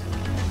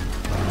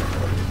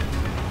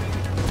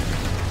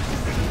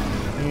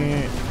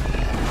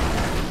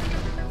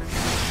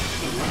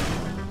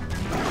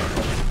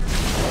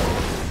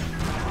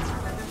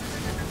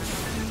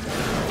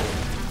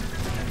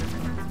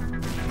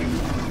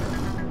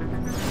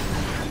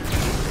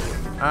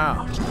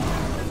 Ow.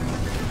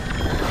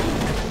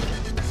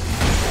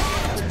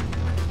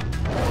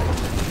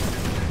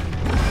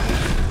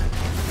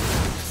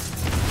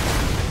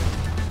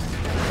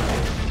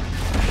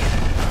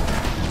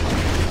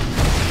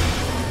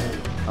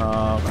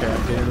 Okay,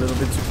 I'm getting a little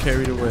bit too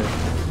carried away.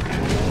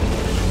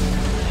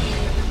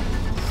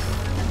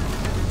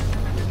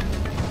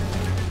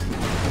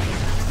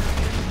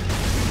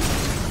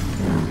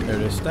 There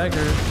it is,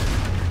 stagger.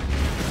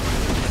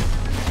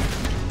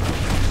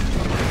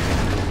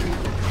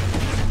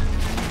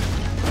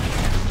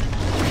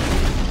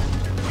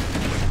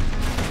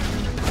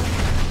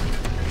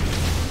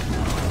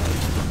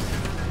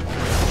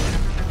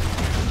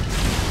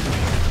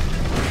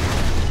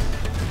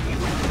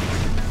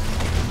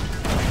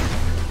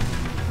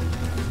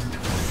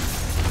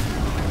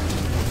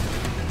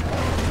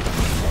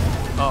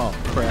 Oh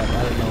crap,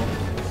 I don't know.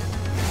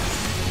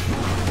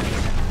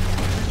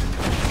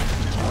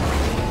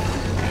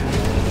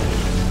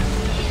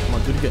 Come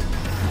on, do it again.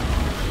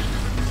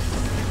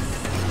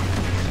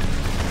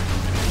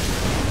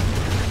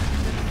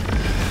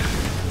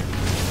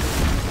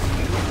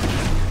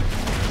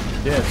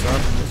 Yeah, son,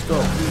 let's go.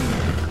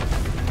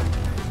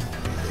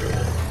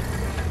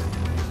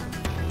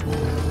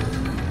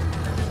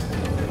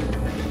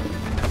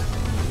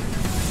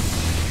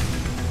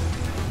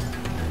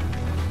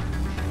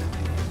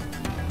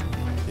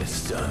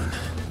 It's done.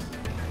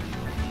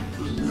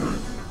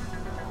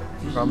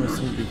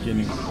 Promising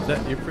beginning. Is that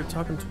Ifrit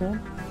talking to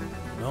him?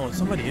 No, it's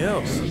somebody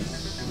else.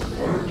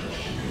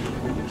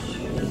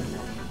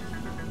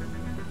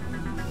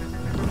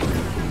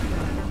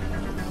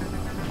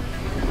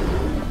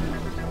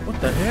 What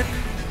the heck?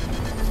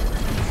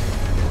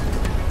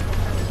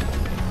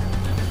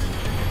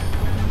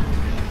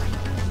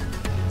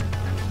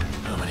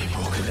 How many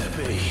more could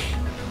there be?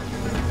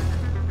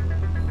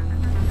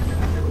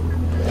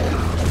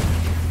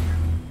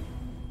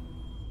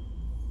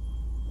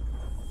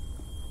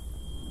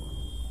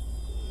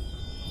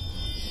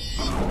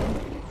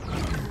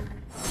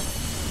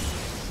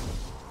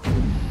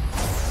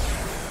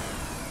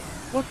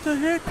 What the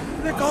heck?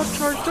 They got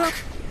charged up.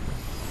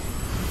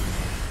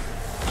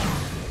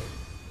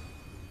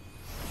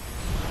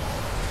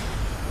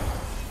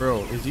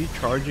 Bro, is he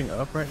charging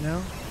up right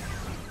now?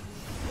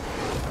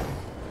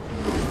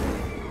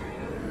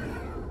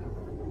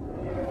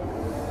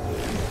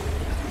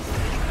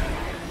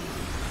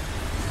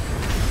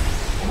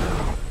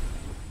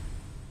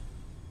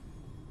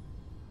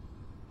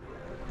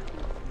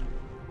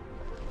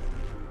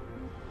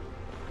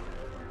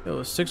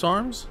 Yo, 6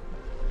 arms?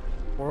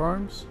 4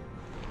 arms?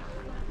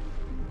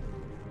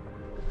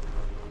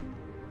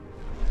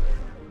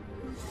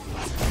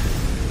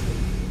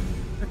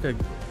 Like a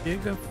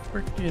giga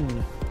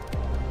freaking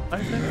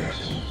Isaac?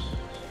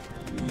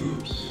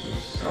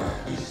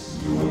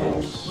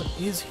 What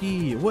is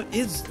he?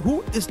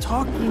 Who is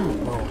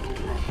talking? Bro.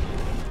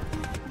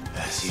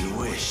 As you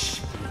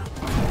wish.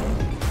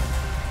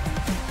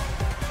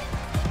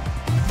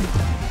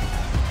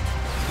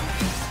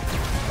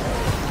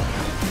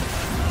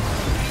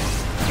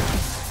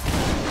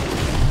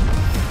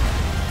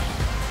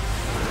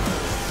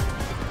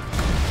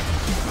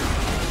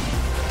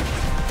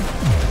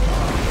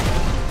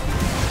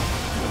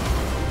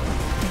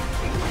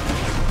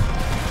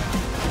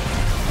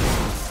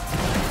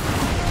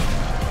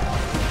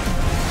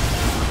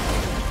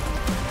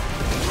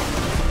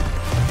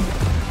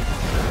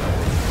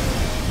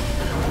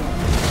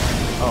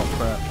 Oh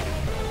crap.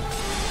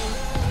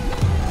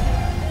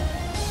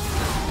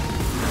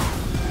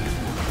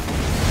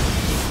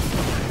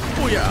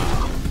 Oh yeah.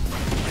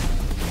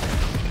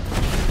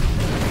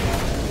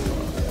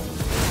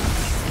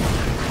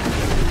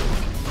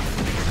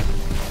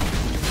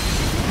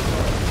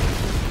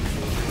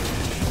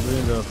 I'm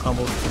doing the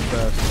combos too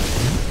fast.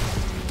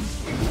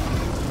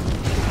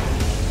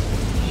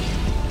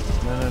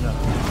 No.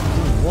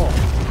 Ooh, whoa.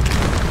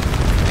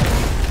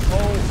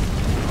 Oh.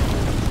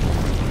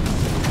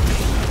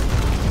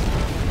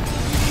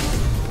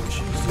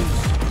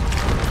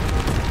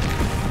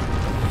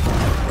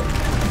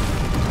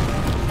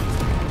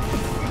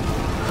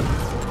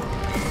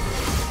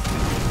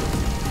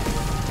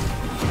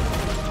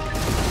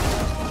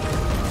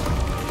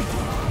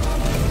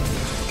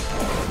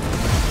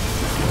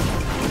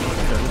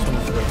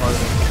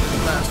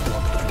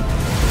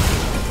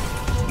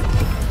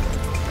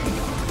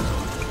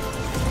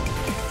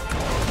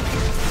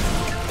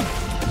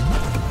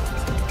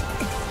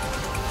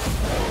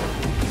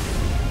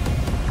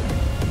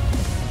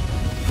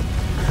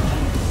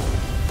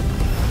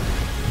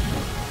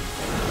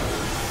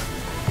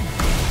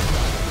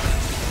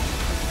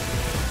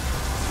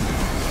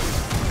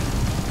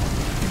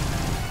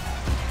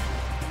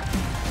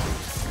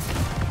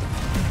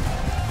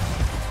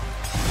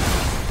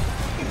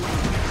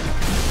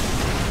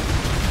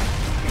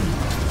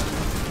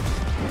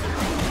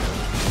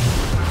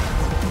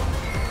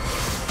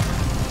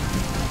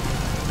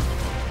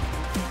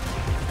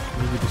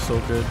 So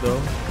good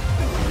though.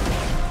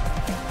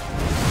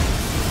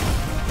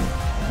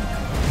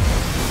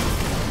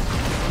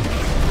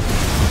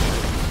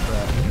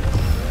 Crap.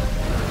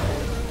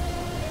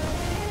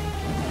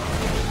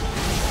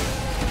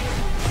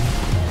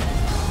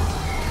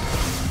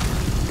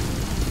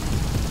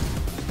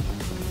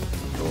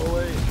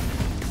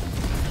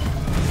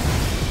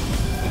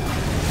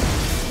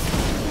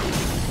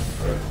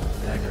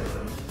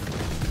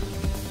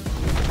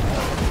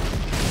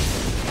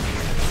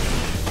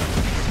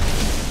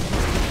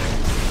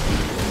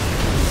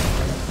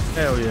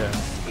 Hell yeah.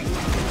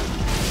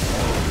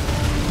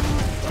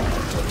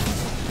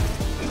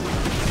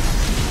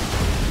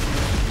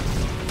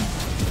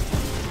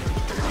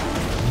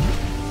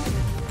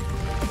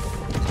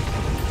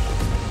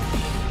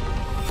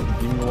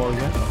 Demon wall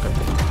again? Okay.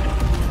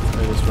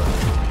 Play this right.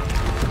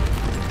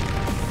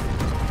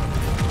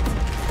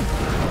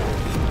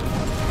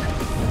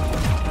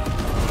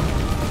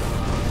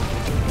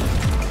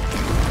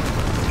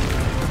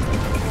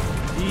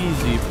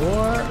 Easy,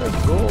 boy. Let's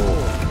go.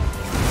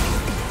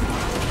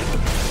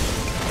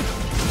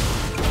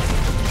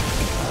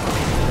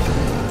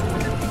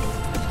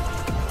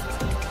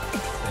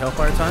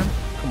 Hellfire time?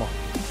 Come on.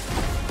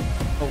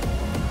 Oh.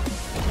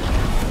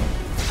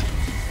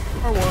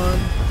 R1.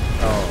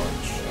 Oh,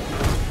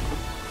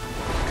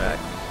 back.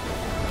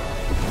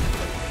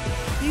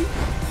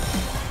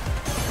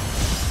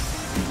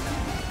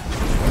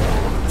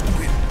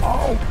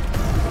 Oh.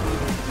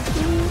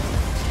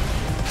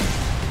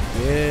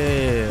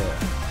 Yeah.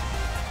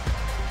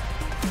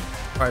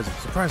 Surprise him,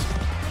 surprise him.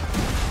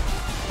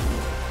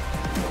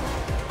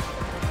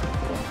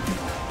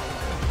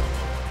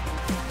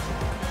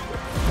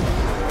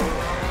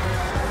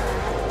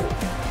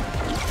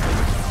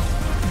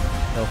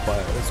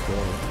 Hellfire, let's go.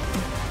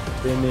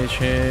 Finish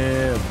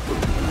him.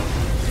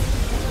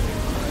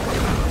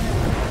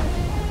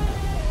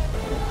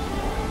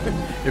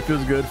 It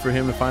feels good for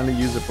him to finally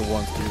use it for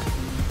once, dude.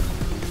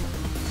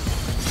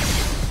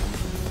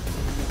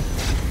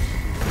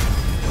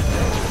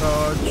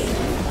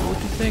 What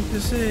do you think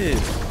this is?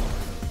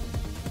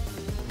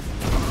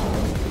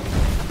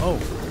 Oh.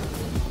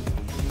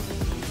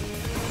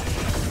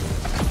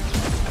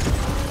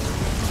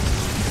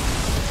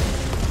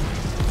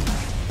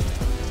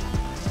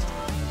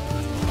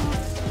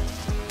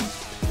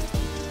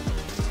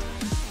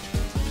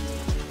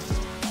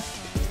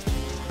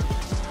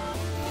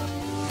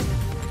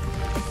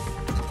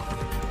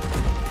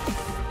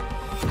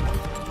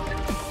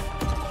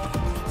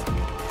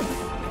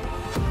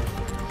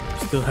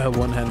 Still have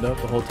one hand up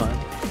the whole time.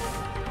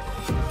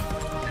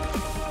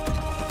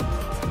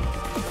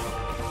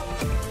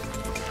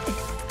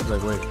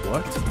 Like, wait,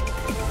 what?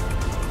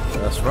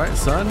 That's right,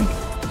 son.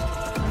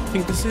 What do you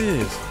think this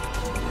is?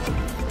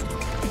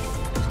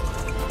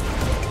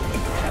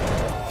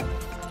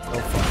 Oh,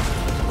 fuck.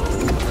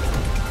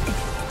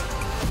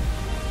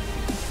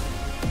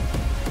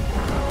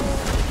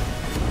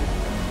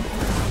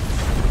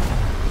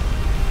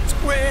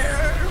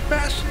 Square!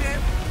 Bash it!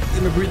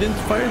 Didn't breathe in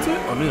fire to it?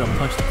 Oh, dude, I'm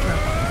punched the crap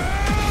out of it.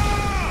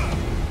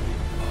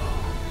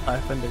 I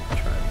offended the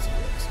trans.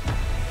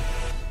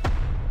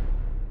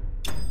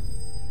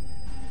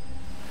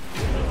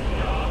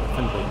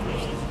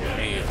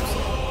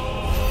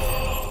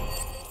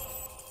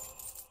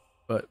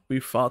 But we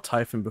fought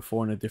Typhon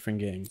before in a different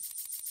game.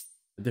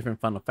 A different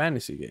Final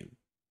Fantasy game.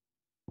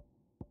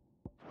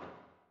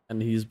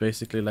 And he's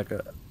basically like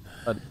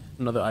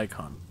another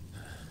icon.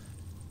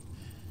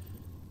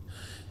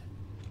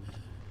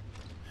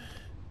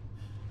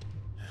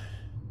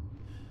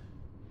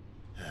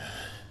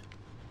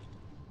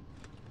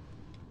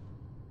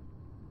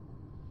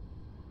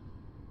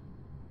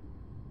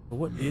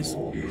 What is...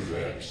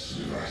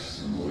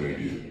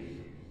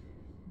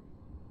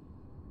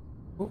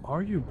 Who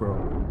are you, bro?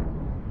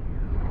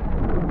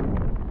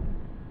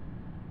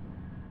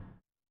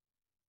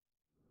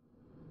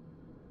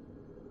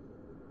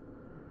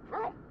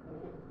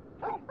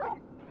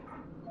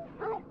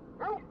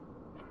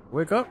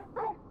 Wake up!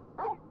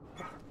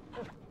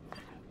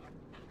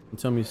 And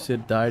tell me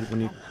Sid died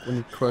when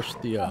he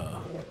crushed the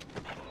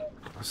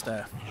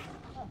staff.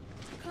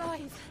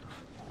 Clive.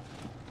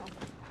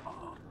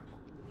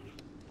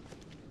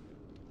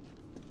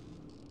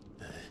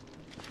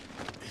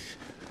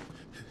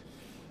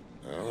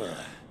 Well,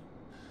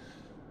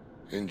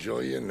 enjoy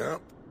your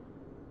nap.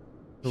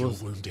 You're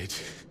wounded.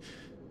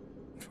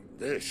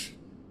 This,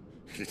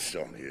 it's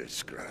only a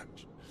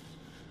scratch.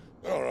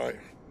 All right,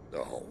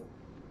 the hole.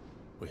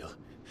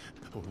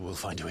 We'll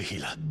find you a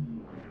healer.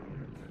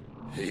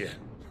 Here.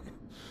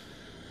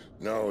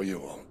 No, you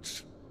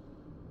won't.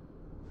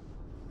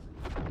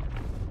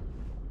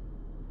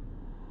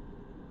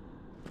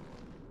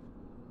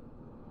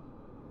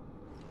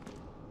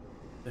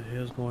 The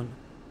hell's going?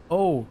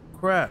 Oh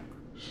crap!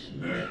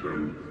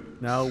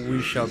 Now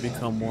we shall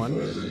become one.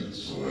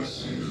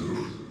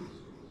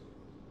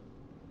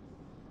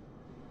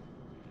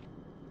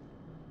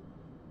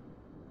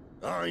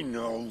 I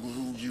know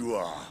who you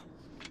are.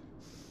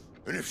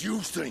 And if you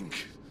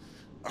think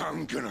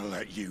I'm gonna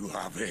let you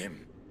have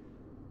him.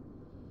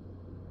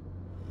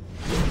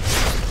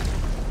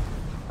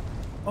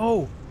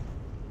 Oh!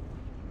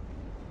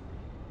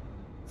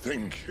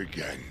 Think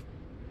again.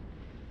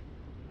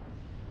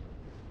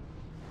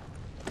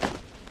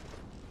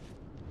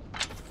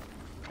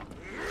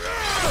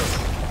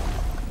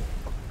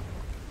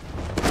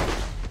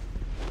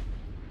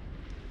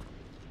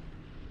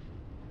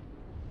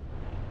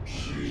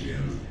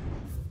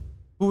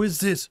 Who is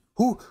this?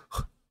 Who?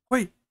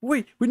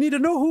 Wait, we need to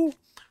know who.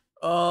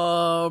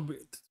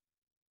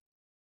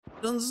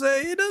 Doesn't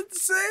say.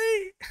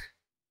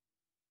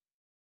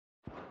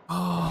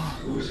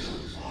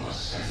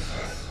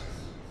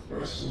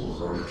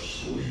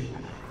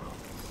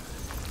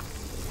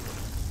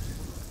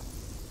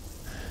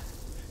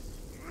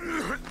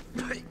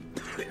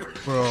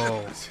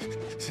 Bro.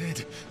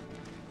 Sid.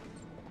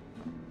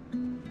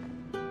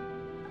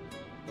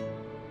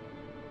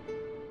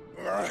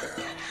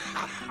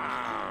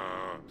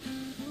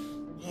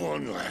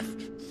 One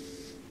left.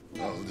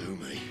 That'll do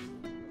me.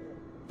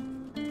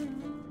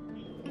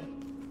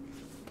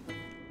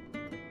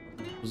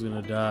 Who's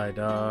gonna die,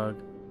 dog?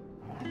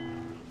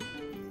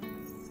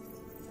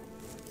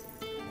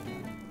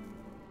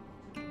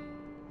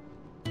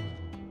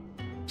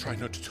 Try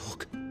not to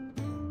talk.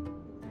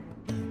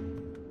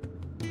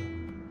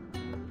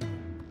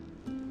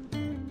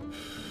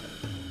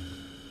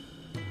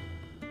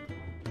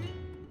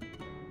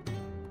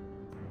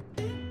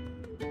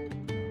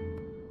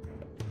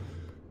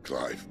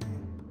 Clive.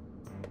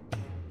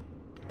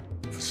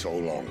 For so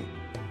long,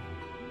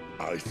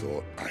 I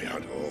thought I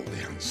had all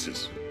the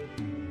answers.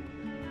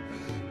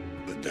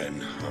 But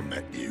then I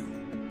met you.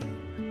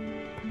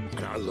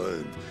 And I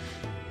learned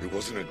it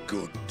wasn't a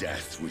good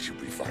death we should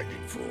be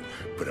fighting for,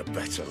 but a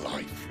better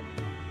life.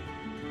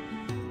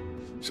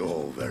 It's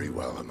all very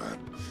well a man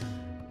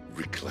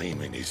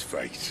reclaiming his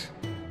fate.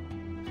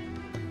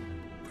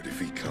 But if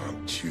he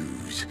can't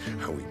choose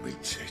how he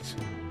meets it,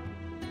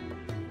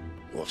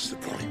 what's the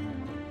point?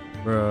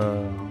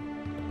 Bro.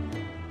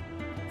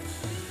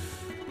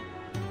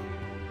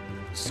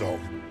 So,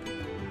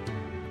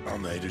 I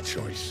made a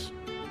choice.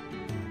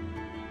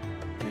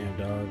 Damn,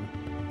 dog.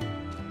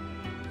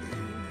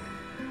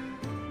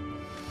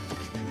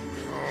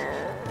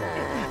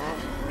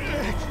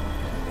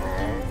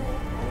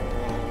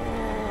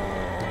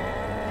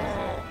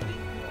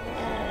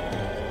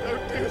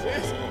 Don't do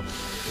this!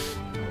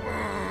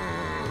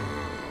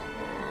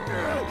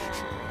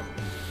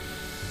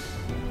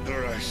 The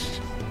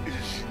rest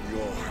is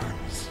your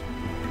hands.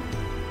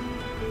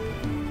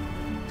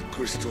 The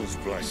crystal's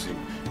blessing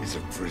is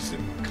a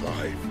prison,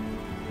 Clive.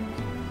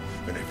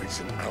 And if it's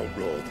an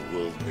outlaw the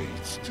world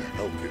needs to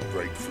help it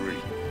break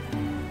free.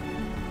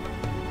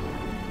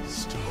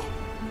 Stop.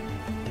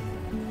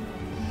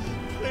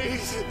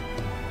 Please.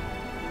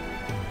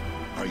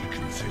 I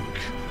can think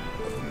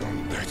of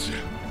none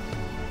better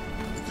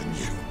than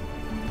you.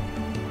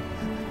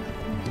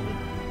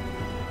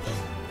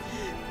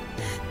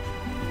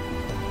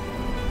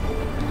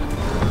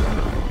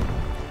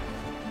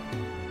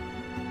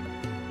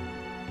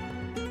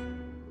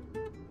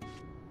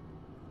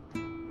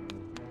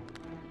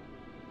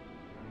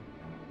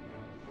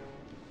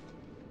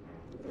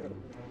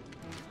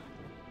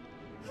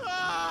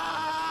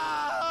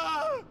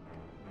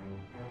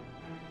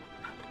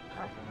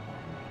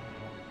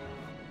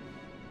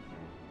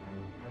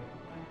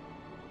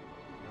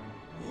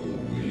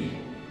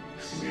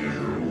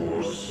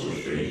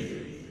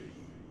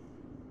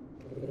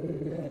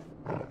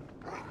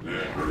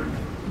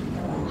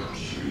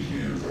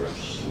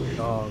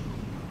 Dog.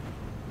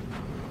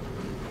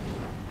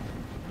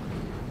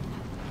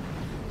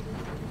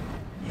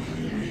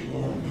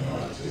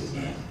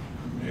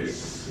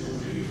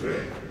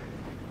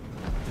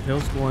 What the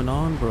hell's going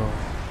on, bro?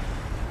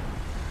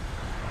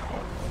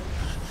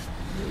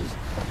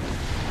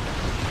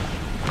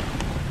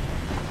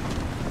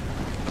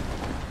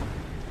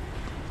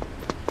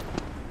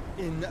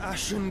 In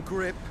ashen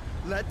grip,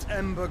 let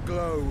ember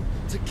glow,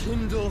 to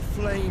kindle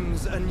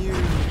flames anew.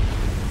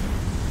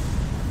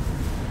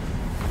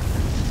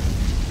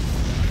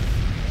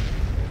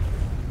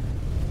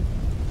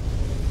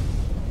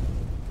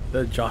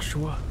 The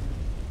Joshua?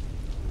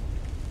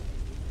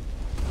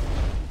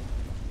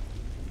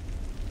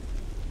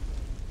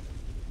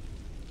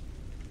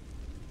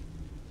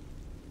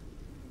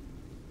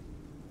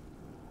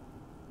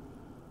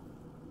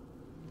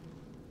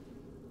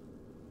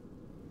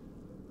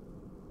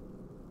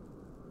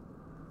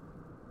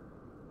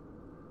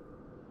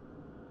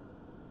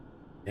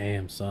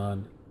 Damn,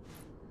 son.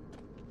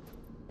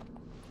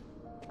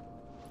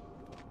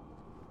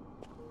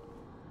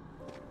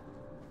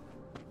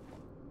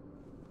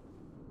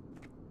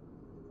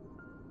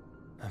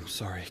 I'm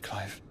sorry,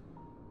 Clive.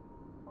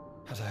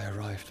 Had I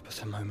arrived but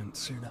a moment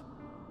sooner.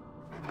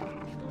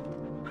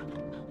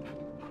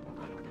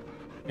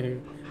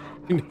 You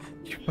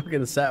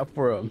fucking sat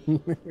for him.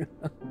 Do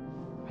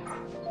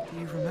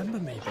you remember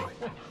me,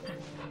 boy?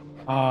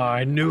 Ah,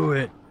 I knew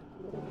it.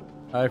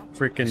 I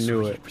freaking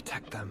knew it.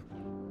 Protect them.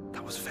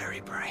 That was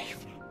very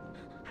brave.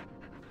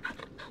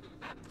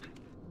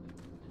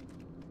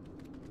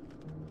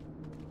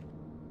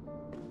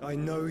 I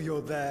know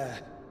you're there,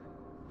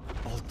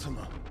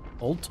 Ultima.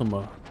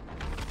 Ultima.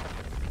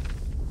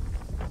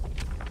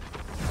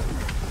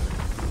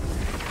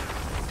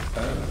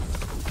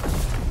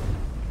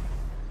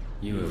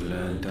 You have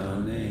learned our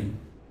name.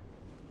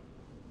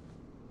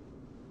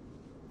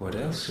 What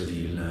else have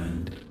you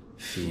learned,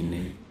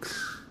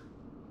 Phoenix?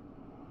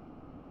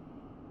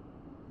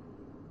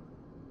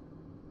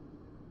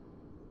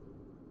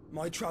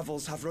 My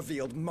travels have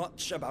revealed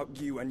much about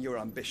you and your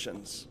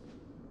ambitions.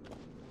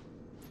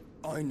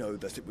 I know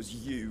that it was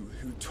you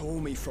who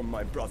tore me from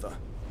my brother.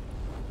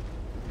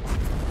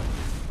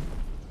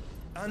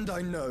 And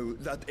I know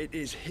that it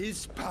is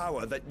his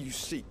power that you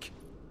seek.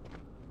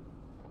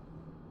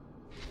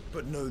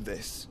 But know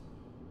this.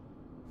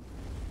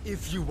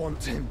 If you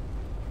want him,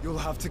 you'll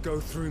have to go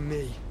through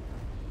me.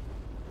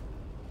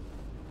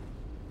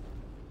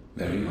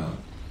 Very well.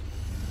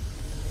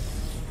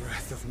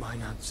 Breath of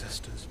mine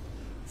ancestors,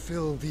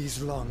 fill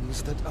these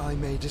lungs that I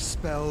may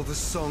dispel the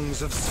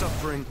songs of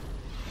suffering.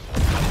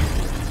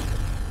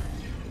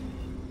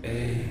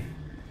 A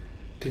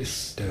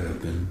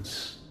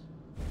disturbance.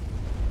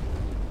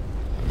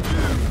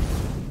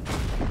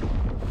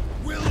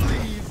 Will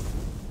leave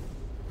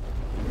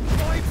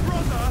my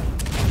brother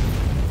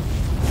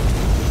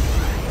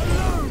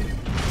alone.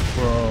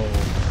 Bro.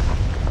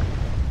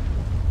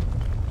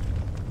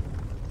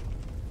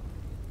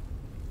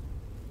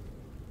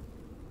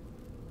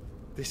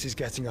 This is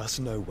getting us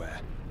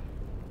nowhere.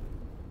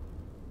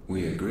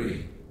 We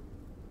agree.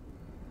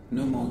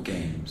 No more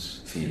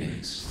games,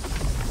 Phoenix.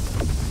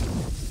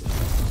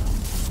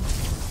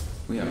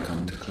 We have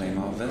come to claim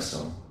our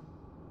vessel.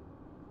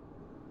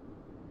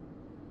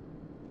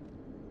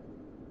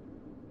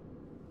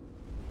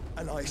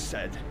 And I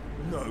said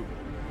no.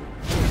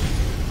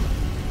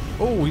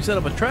 Oh, he set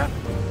up a trap.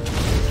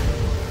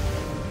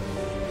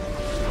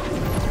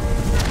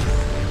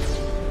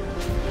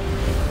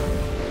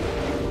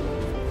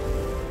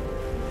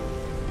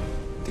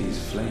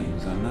 These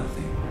flames are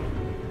nothing.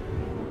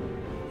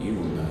 You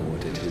will know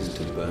what it is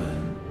to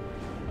burn.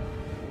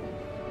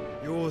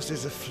 Yours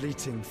is a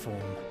fleeting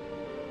form.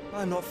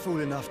 I'm not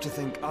fool enough to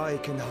think I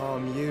can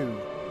harm you.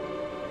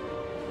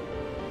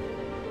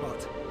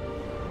 But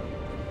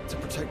to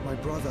protect my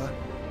brother,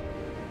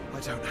 I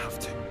don't have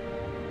to.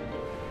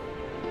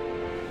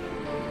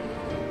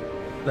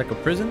 Like a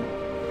prison?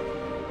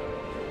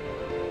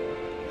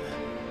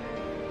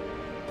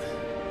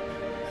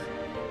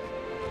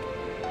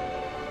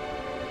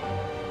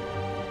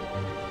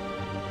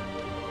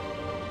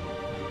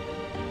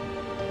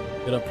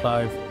 Get up,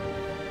 Clive.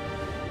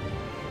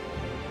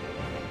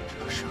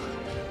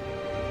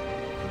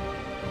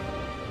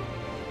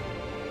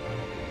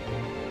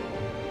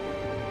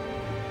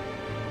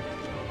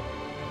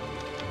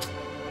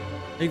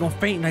 They gonna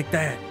faint like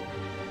that.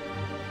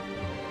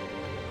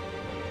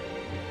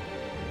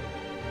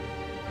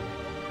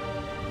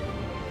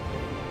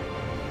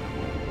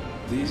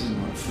 These are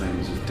not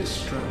flames of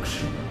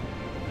destruction.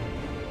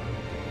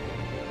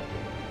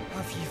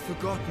 Have you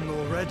forgotten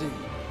already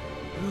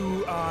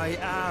who I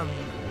am?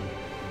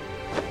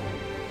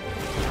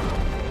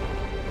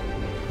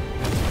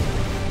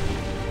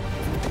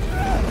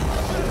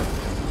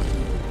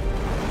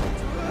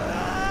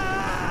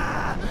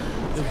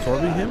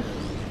 Absorbing him?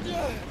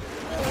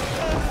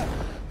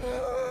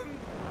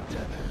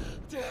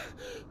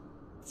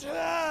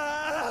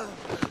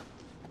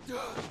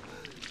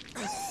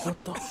 What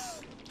the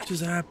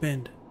just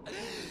happened?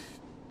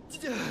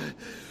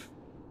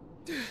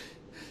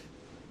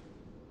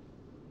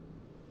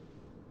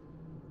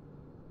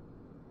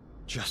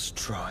 Just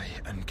try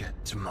and get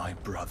to my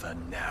brother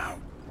now.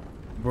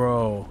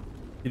 Bro,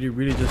 did you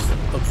really just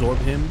absorb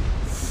him?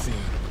 Fiend.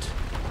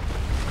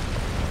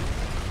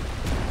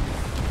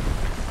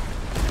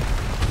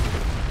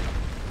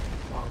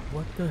 Wow,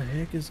 what the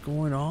heck is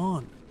going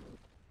on?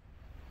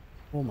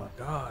 Oh my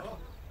god.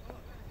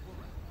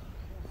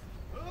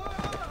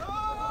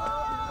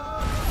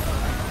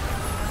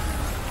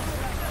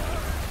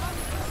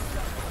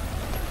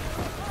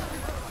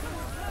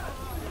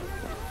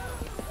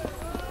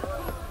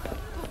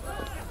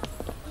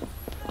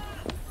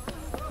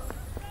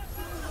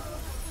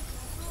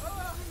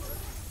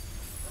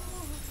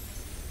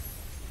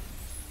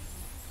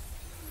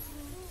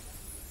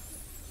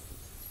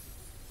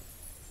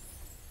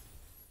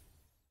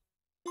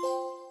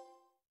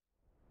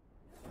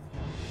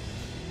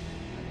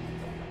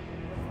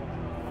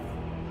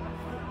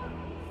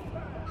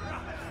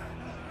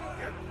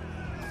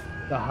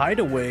 The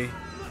hideaway.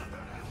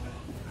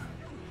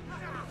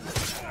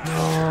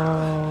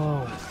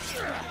 No.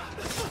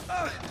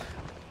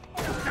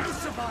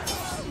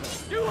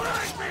 You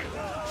hurt me!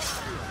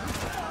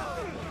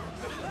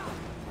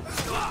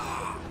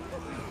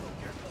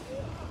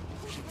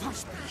 She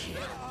must be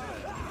here.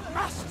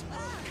 Must!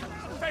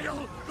 Can't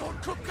fail nor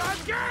cook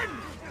again!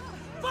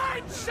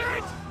 Find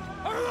Sid!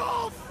 Or we're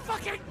all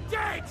fucking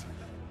dead!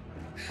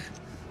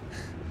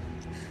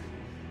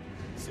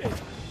 Sid,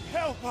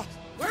 help us!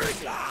 Where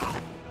is he?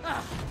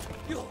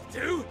 You'll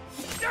do!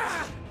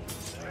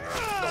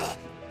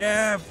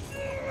 Yeah.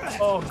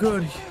 Oh,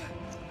 good.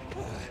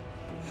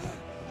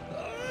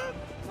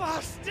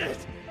 Bastard!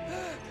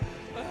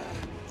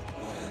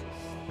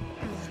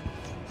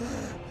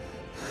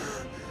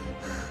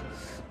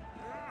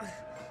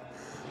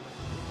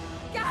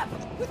 Gab,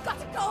 we've got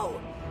to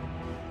go!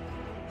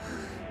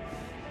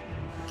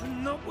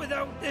 Not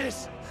without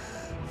this!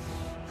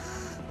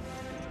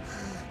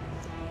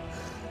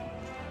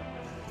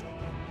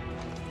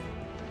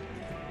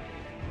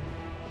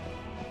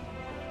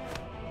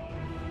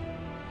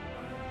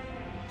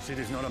 Sid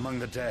is not among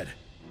the dead.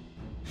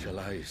 Shall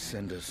I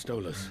send a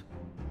Stolas?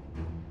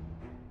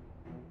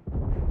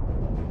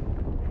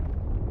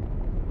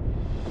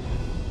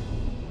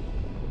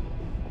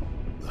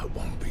 That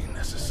won't be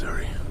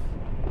necessary.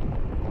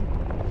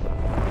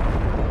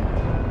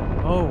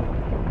 Oh.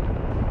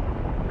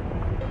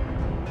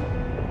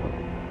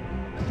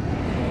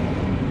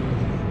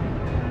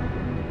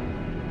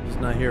 He's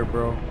not here,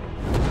 bro.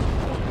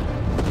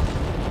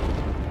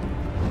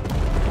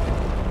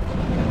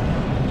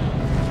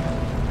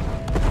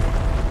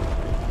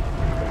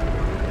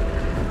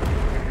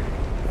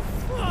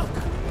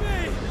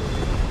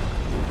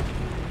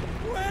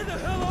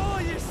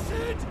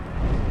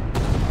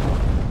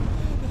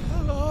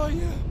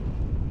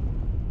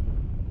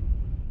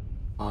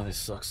 Oh, this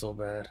sucks so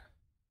bad.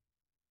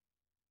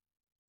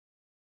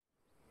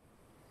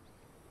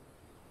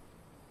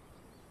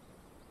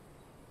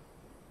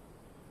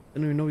 I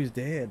don't even know he's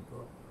dead,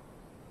 bro.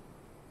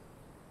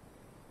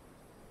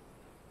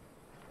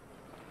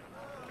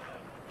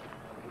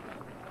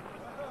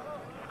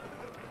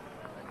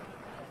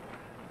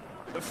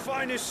 The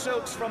finest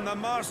silks from the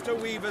master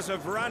weavers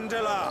of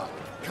Randelar.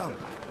 Come,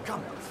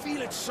 come,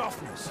 feel its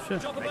softness.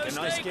 Make a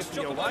nice gift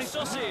for your wife.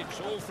 Sausage,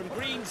 all from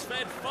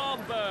greens-fed farm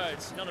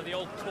birds. None of the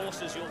old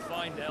courses you'll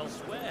find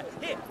elsewhere.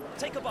 Here,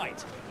 take a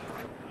bite.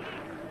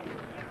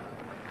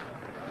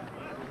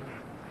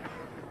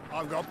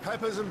 I've got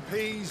peppers and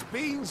peas,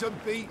 beans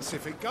and beets.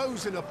 If it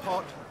goes in a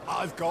pot,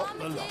 I've got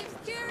the lot.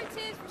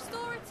 Curatives,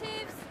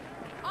 restoratives,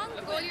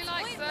 Look all you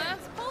like, sir.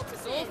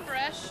 It's all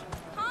fresh.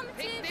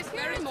 Picked this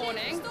very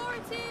morning.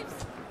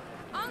 Restoratives,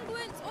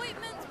 unguents,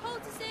 ointments,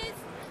 poultices,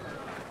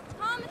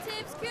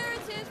 harmatives,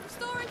 curatives,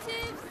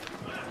 restoratives,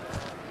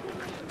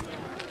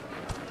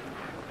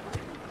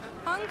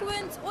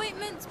 unguents,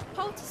 ointments,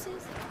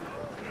 poultices.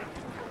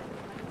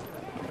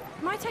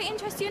 Might I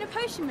interest you in a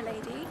potion,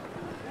 milady?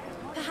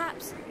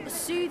 Perhaps a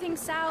soothing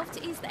salve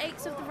to ease the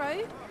aches of the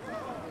road?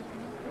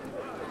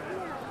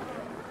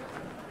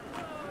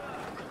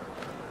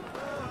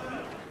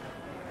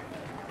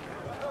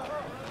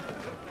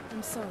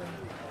 I'm sorry.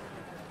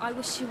 I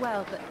wish you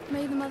well, but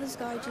may the mothers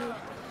guide you.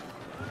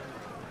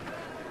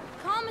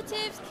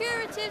 Harmatives,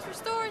 curatives,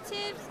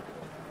 restoratives,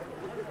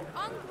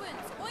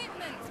 unguents,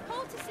 ointments,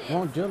 poultices. Come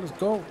on, Jill, let's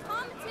go.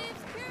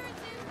 Harmatives,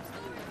 curatives,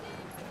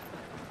 restoratives.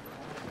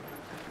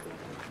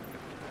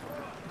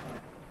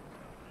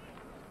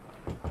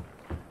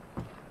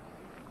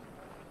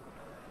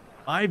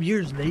 5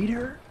 years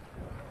later?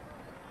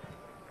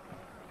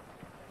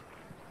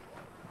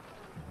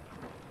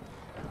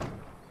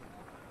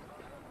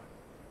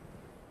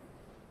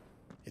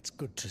 It's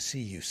good to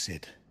see you,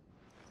 Sid.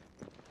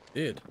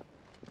 Sid?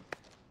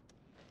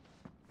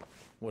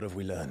 What have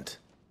we learned?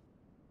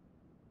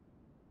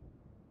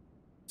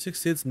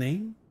 Sid's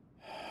name?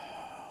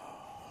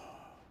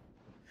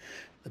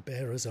 The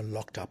bearers are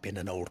locked up in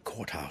an old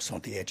courthouse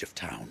on the edge of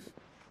town.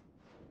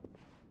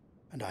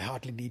 And I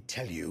hardly need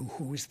tell you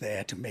who is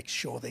there to make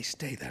sure they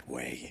stay that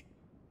way.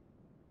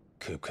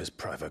 Kupka's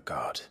private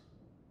guard.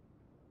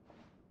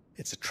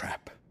 It's a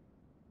trap.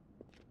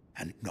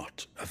 And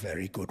not a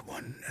very good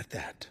one at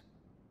that.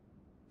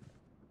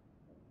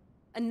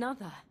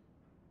 Another?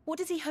 What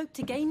does he hope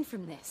to gain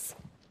from this?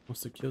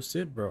 Wants to kill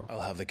Sid, bro.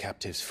 I'll have the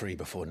captives free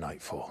before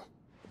nightfall.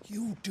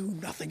 You do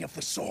nothing of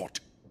the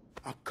sort.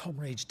 Our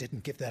comrades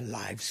didn't give their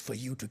lives for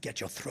you to get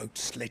your throat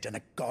slit in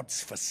a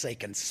god's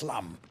forsaken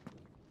slum.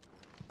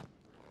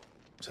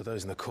 So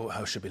those in the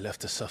courthouse should be left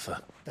to suffer.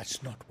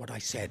 That's not what I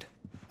said.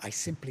 I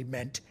simply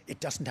meant it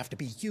doesn't have to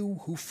be you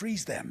who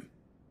frees them.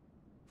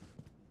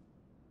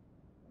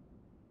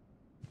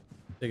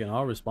 Taking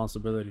all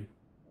responsibility.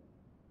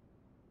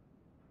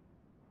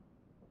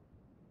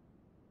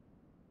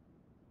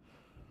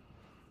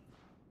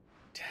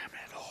 Damn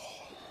it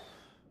all.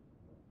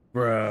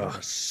 Bro. You're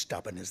as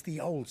stubborn as the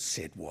old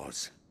Sid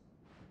was.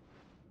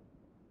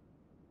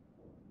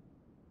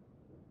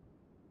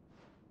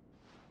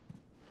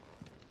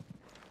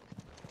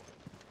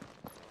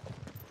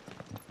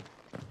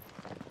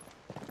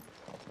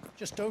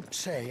 Just don't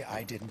say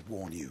I didn't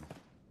warn you.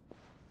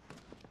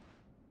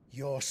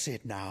 You're Sid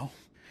now,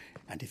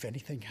 and if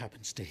anything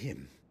happens to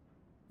him,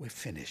 we're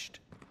finished.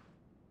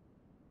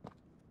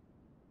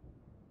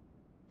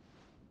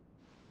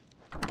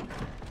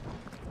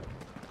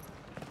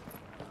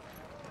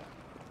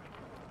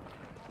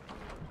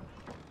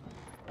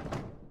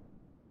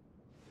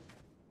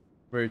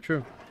 Very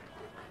true.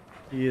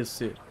 He is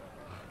Sid.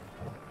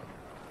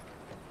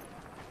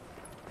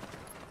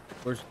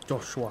 Where's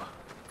Joshua?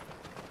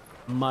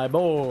 My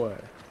boy.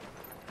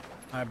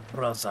 My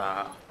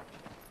brother.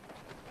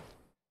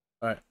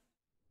 Alright.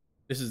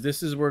 This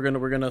is where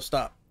we're gonna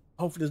stop.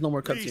 Hopefully there's no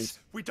more cutscenes. Please,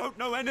 we don't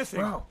know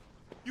anything. Bro.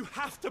 You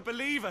have to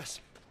believe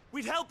us.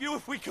 We'd help you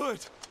if we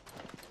could.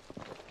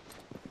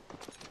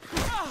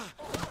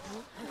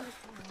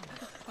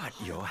 But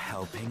you're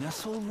helping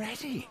us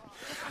already.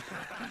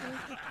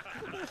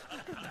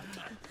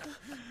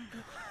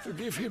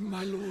 Forgive him,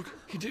 my lord.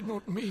 He did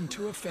not mean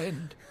to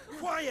offend.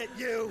 Quiet,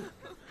 you!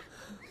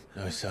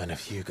 No sign of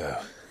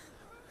Hugo.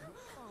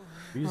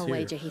 I'll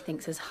wager he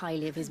thinks as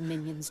highly of his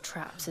minions'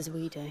 traps as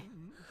we do.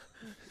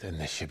 Then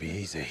this should be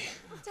easy.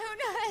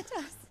 Don't hurt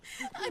us.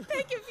 I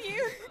beg of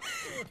you.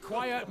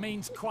 Quiet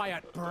means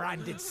quiet,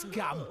 branded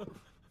scum.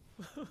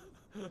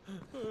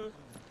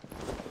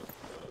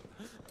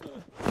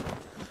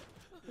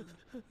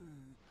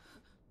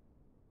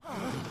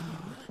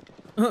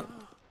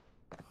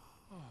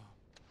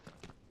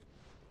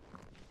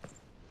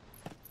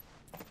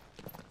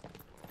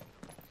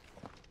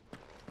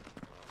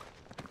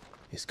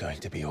 It's going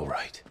to be all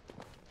right.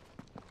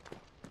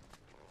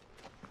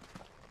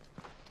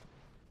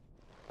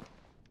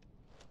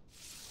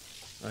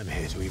 I'm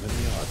here to even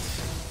the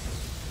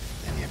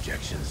odds. Any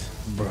objections?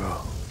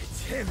 Bro.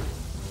 It's him,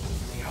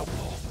 the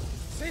outlaw.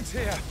 Sit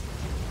here.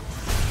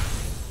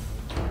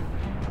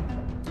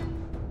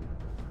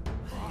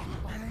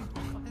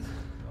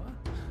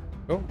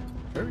 Oh,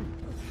 very.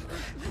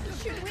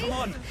 Come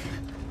on.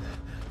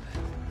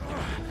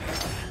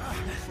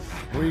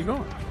 Where you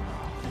going?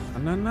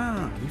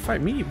 Nah. You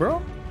fight me, bro.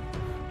 All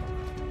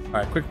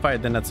right, quick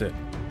fight, then that's it.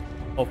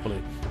 Hopefully.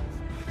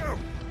 Go.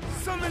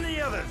 Summon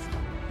the others.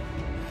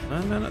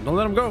 No. Don't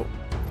let him go.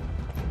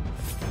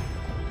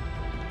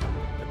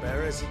 The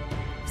bearers.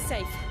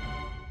 Safe.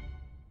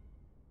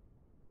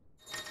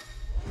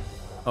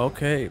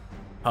 Okay.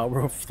 Power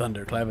of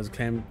Thunder. Clive has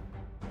claimed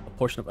a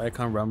portion of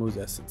Icon Ramu's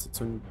essence.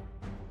 It's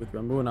with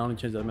Ramu, not only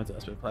changes the elemental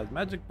aspect of Clive's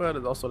magic, but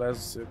it also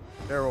allows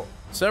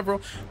several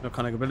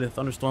iconic ability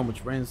Thunderstorm,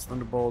 which rains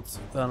thunderbolts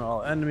on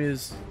all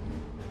enemies.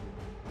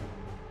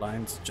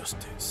 Lion's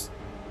Justice.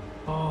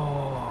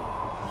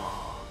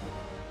 Oh.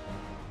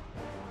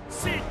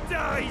 Sid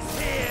dies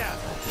here.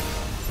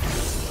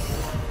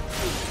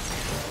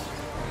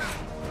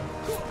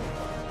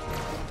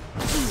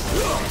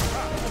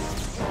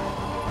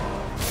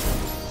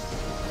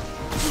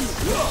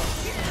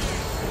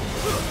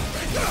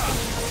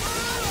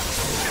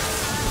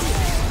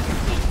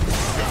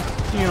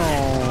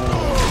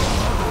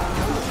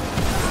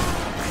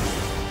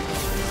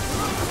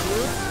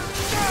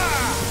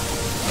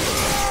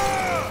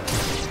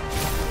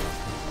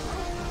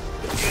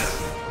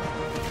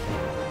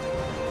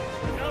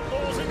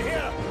 Outlaws in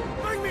here.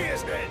 Bring me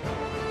his head.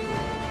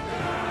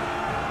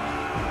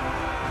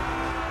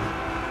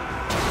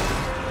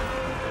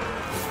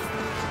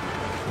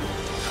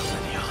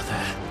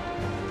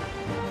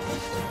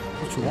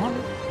 What you want?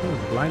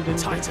 Blinding.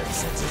 Titan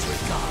sends his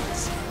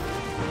regards.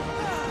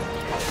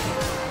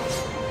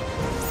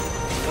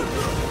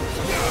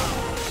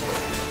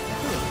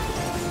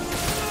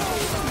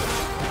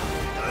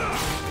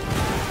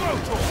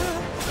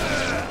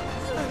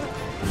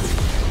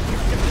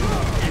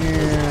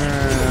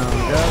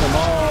 Got them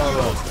all.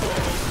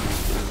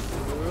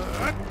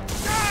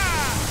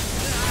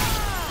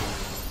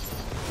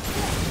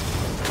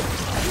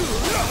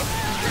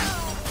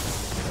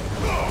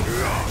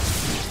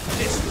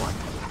 This one.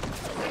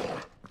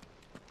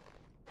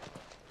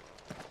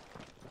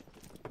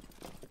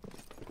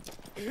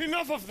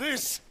 Enough of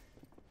this!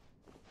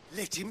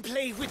 Let him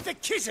play with the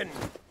kitten!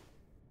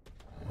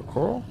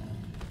 Coral?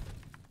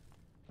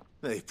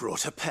 They've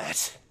brought a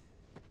pet.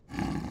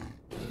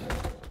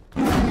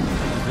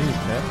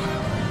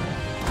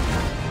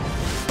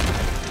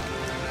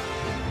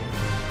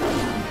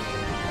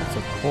 That's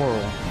a coral.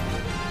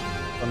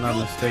 If I'm not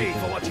mistaken.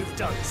 For what you've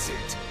done,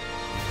 Sid.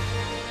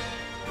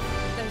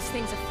 Those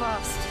things are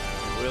fast.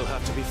 We'll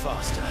have to be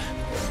faster.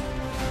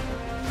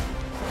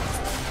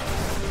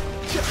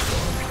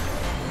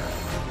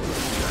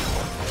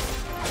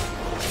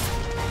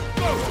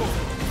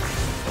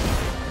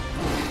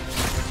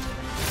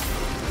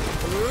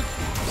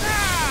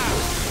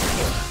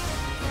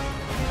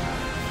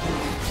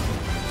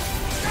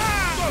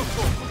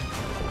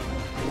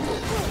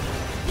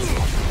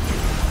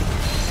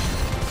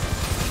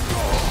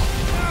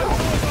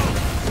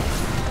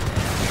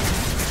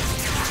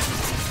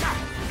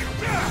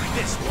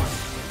 This one.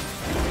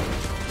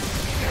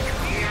 Get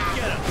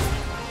him.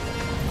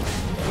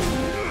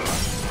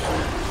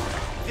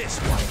 This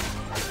one.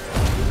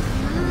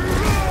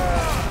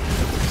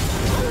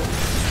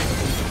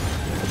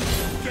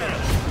 Get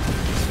him.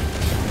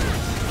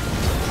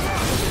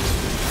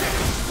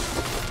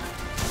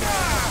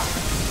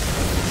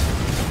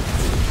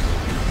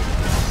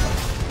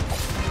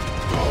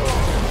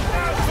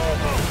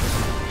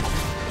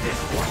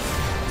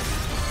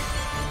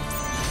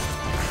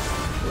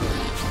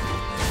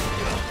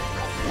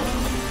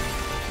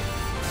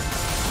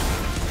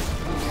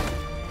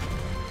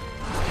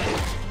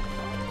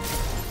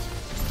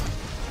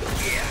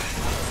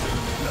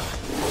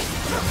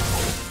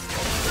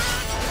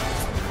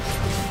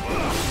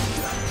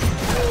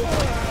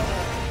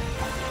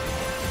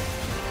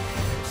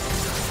 This one.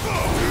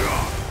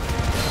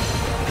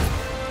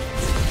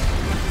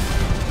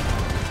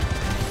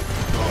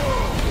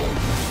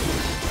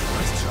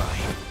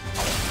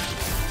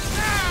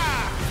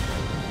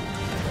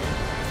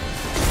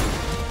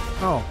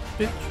 Oh,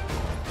 bitch.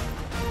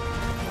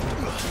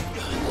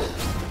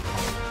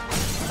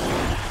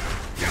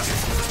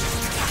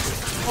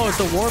 Oh, it's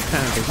a war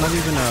panic. It's not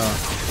even a...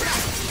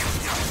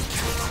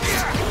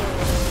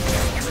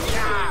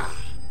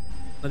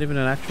 Not even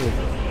an actual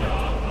hole.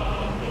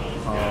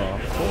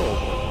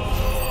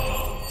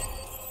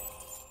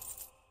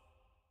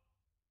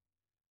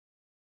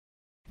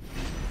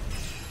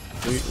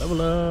 Sweet,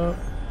 level up.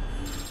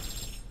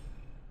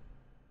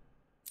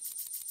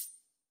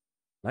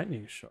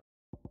 Lightning shot.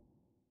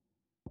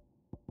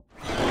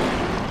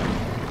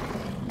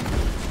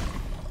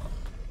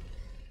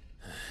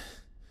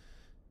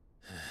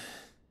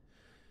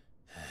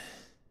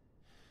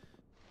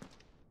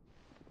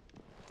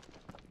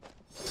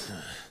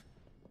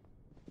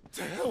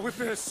 To hell with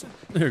this!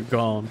 They're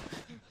gone.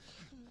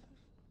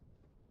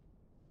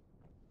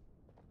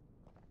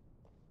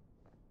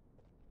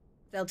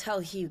 They'll tell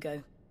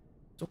Hugo.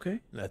 It's okay.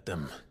 Let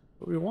them.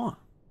 What do we want?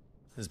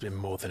 There's been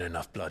more than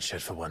enough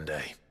bloodshed for one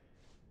day.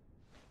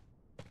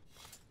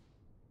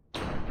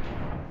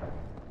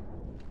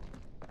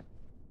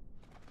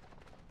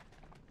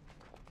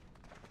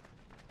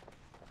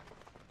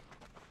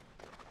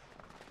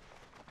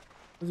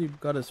 He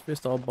got his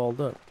fist all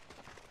balled up.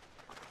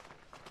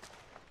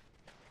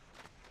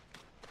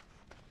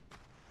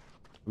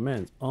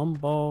 Man,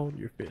 unball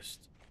your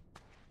fist.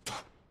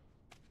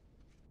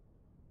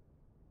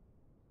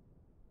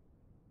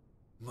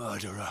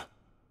 Murderer.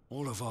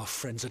 All of our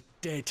friends are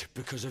dead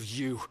because of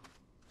you.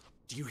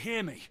 Do you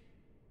hear me?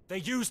 They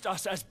used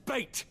us as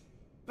bait.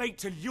 Bait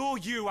to lure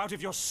you out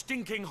of your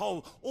stinking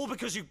hole, all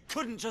because you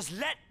couldn't just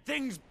let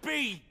things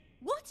be.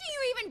 What are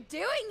you even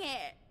doing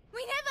here?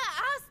 We never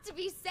asked to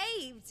be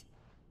saved.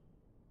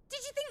 Did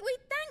you think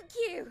we'd thank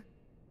you?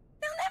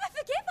 They'll never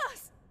forgive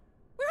us.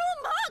 We're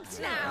all marked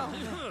now.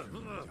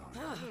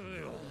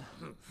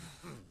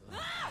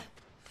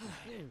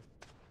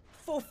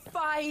 For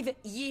 5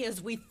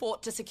 years we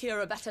fought to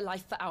secure a better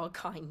life for our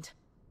kind.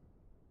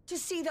 To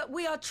see that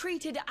we are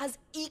treated as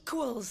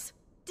equals.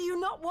 Do you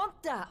not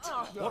want that?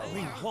 What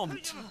we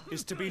want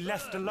is to be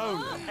left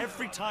alone.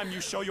 Every time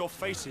you show your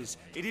faces,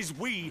 it is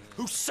we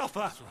who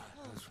suffer.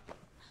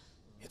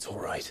 It's all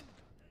right.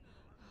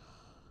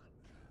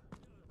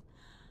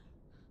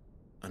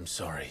 I'm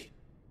sorry.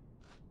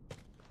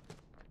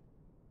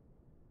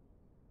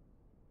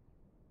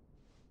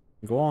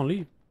 Go on,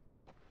 leave.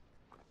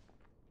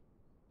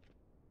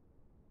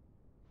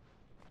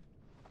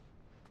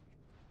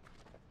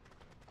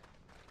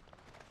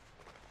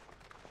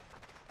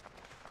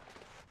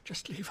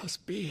 Just leave us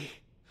be.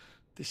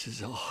 This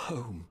is our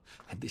home,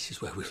 and this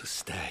is where we'll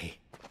stay.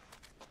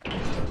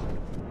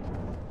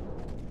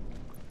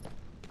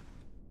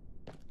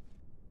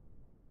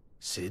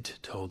 Sid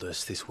told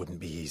us this wouldn't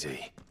be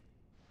easy.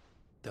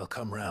 They'll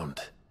come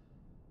round.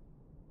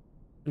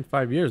 In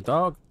 5 years,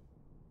 dog.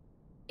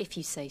 If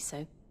you say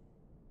so.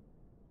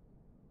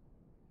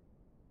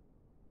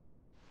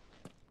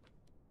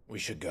 We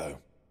should go.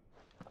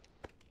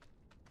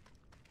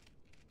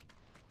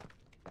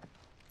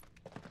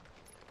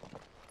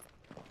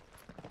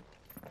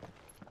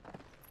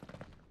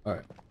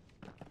 Alright.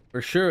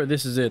 For sure,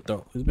 this is it,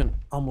 though. It's been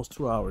almost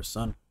 2 hours,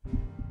 son.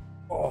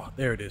 Oh,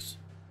 there it is.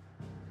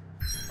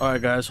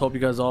 Alright, guys. Hope you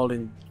guys all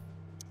in.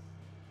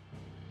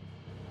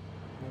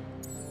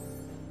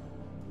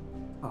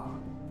 Oh,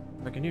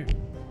 back in here.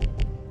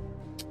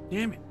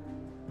 Damn it.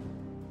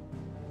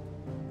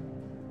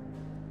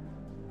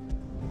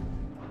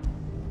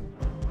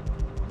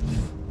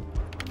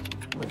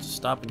 Let's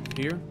stop in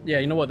here. Yeah,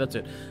 you know what? That's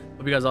it.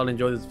 Hope you guys all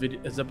enjoyed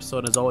this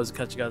episode. As always,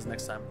 catch you guys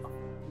next time.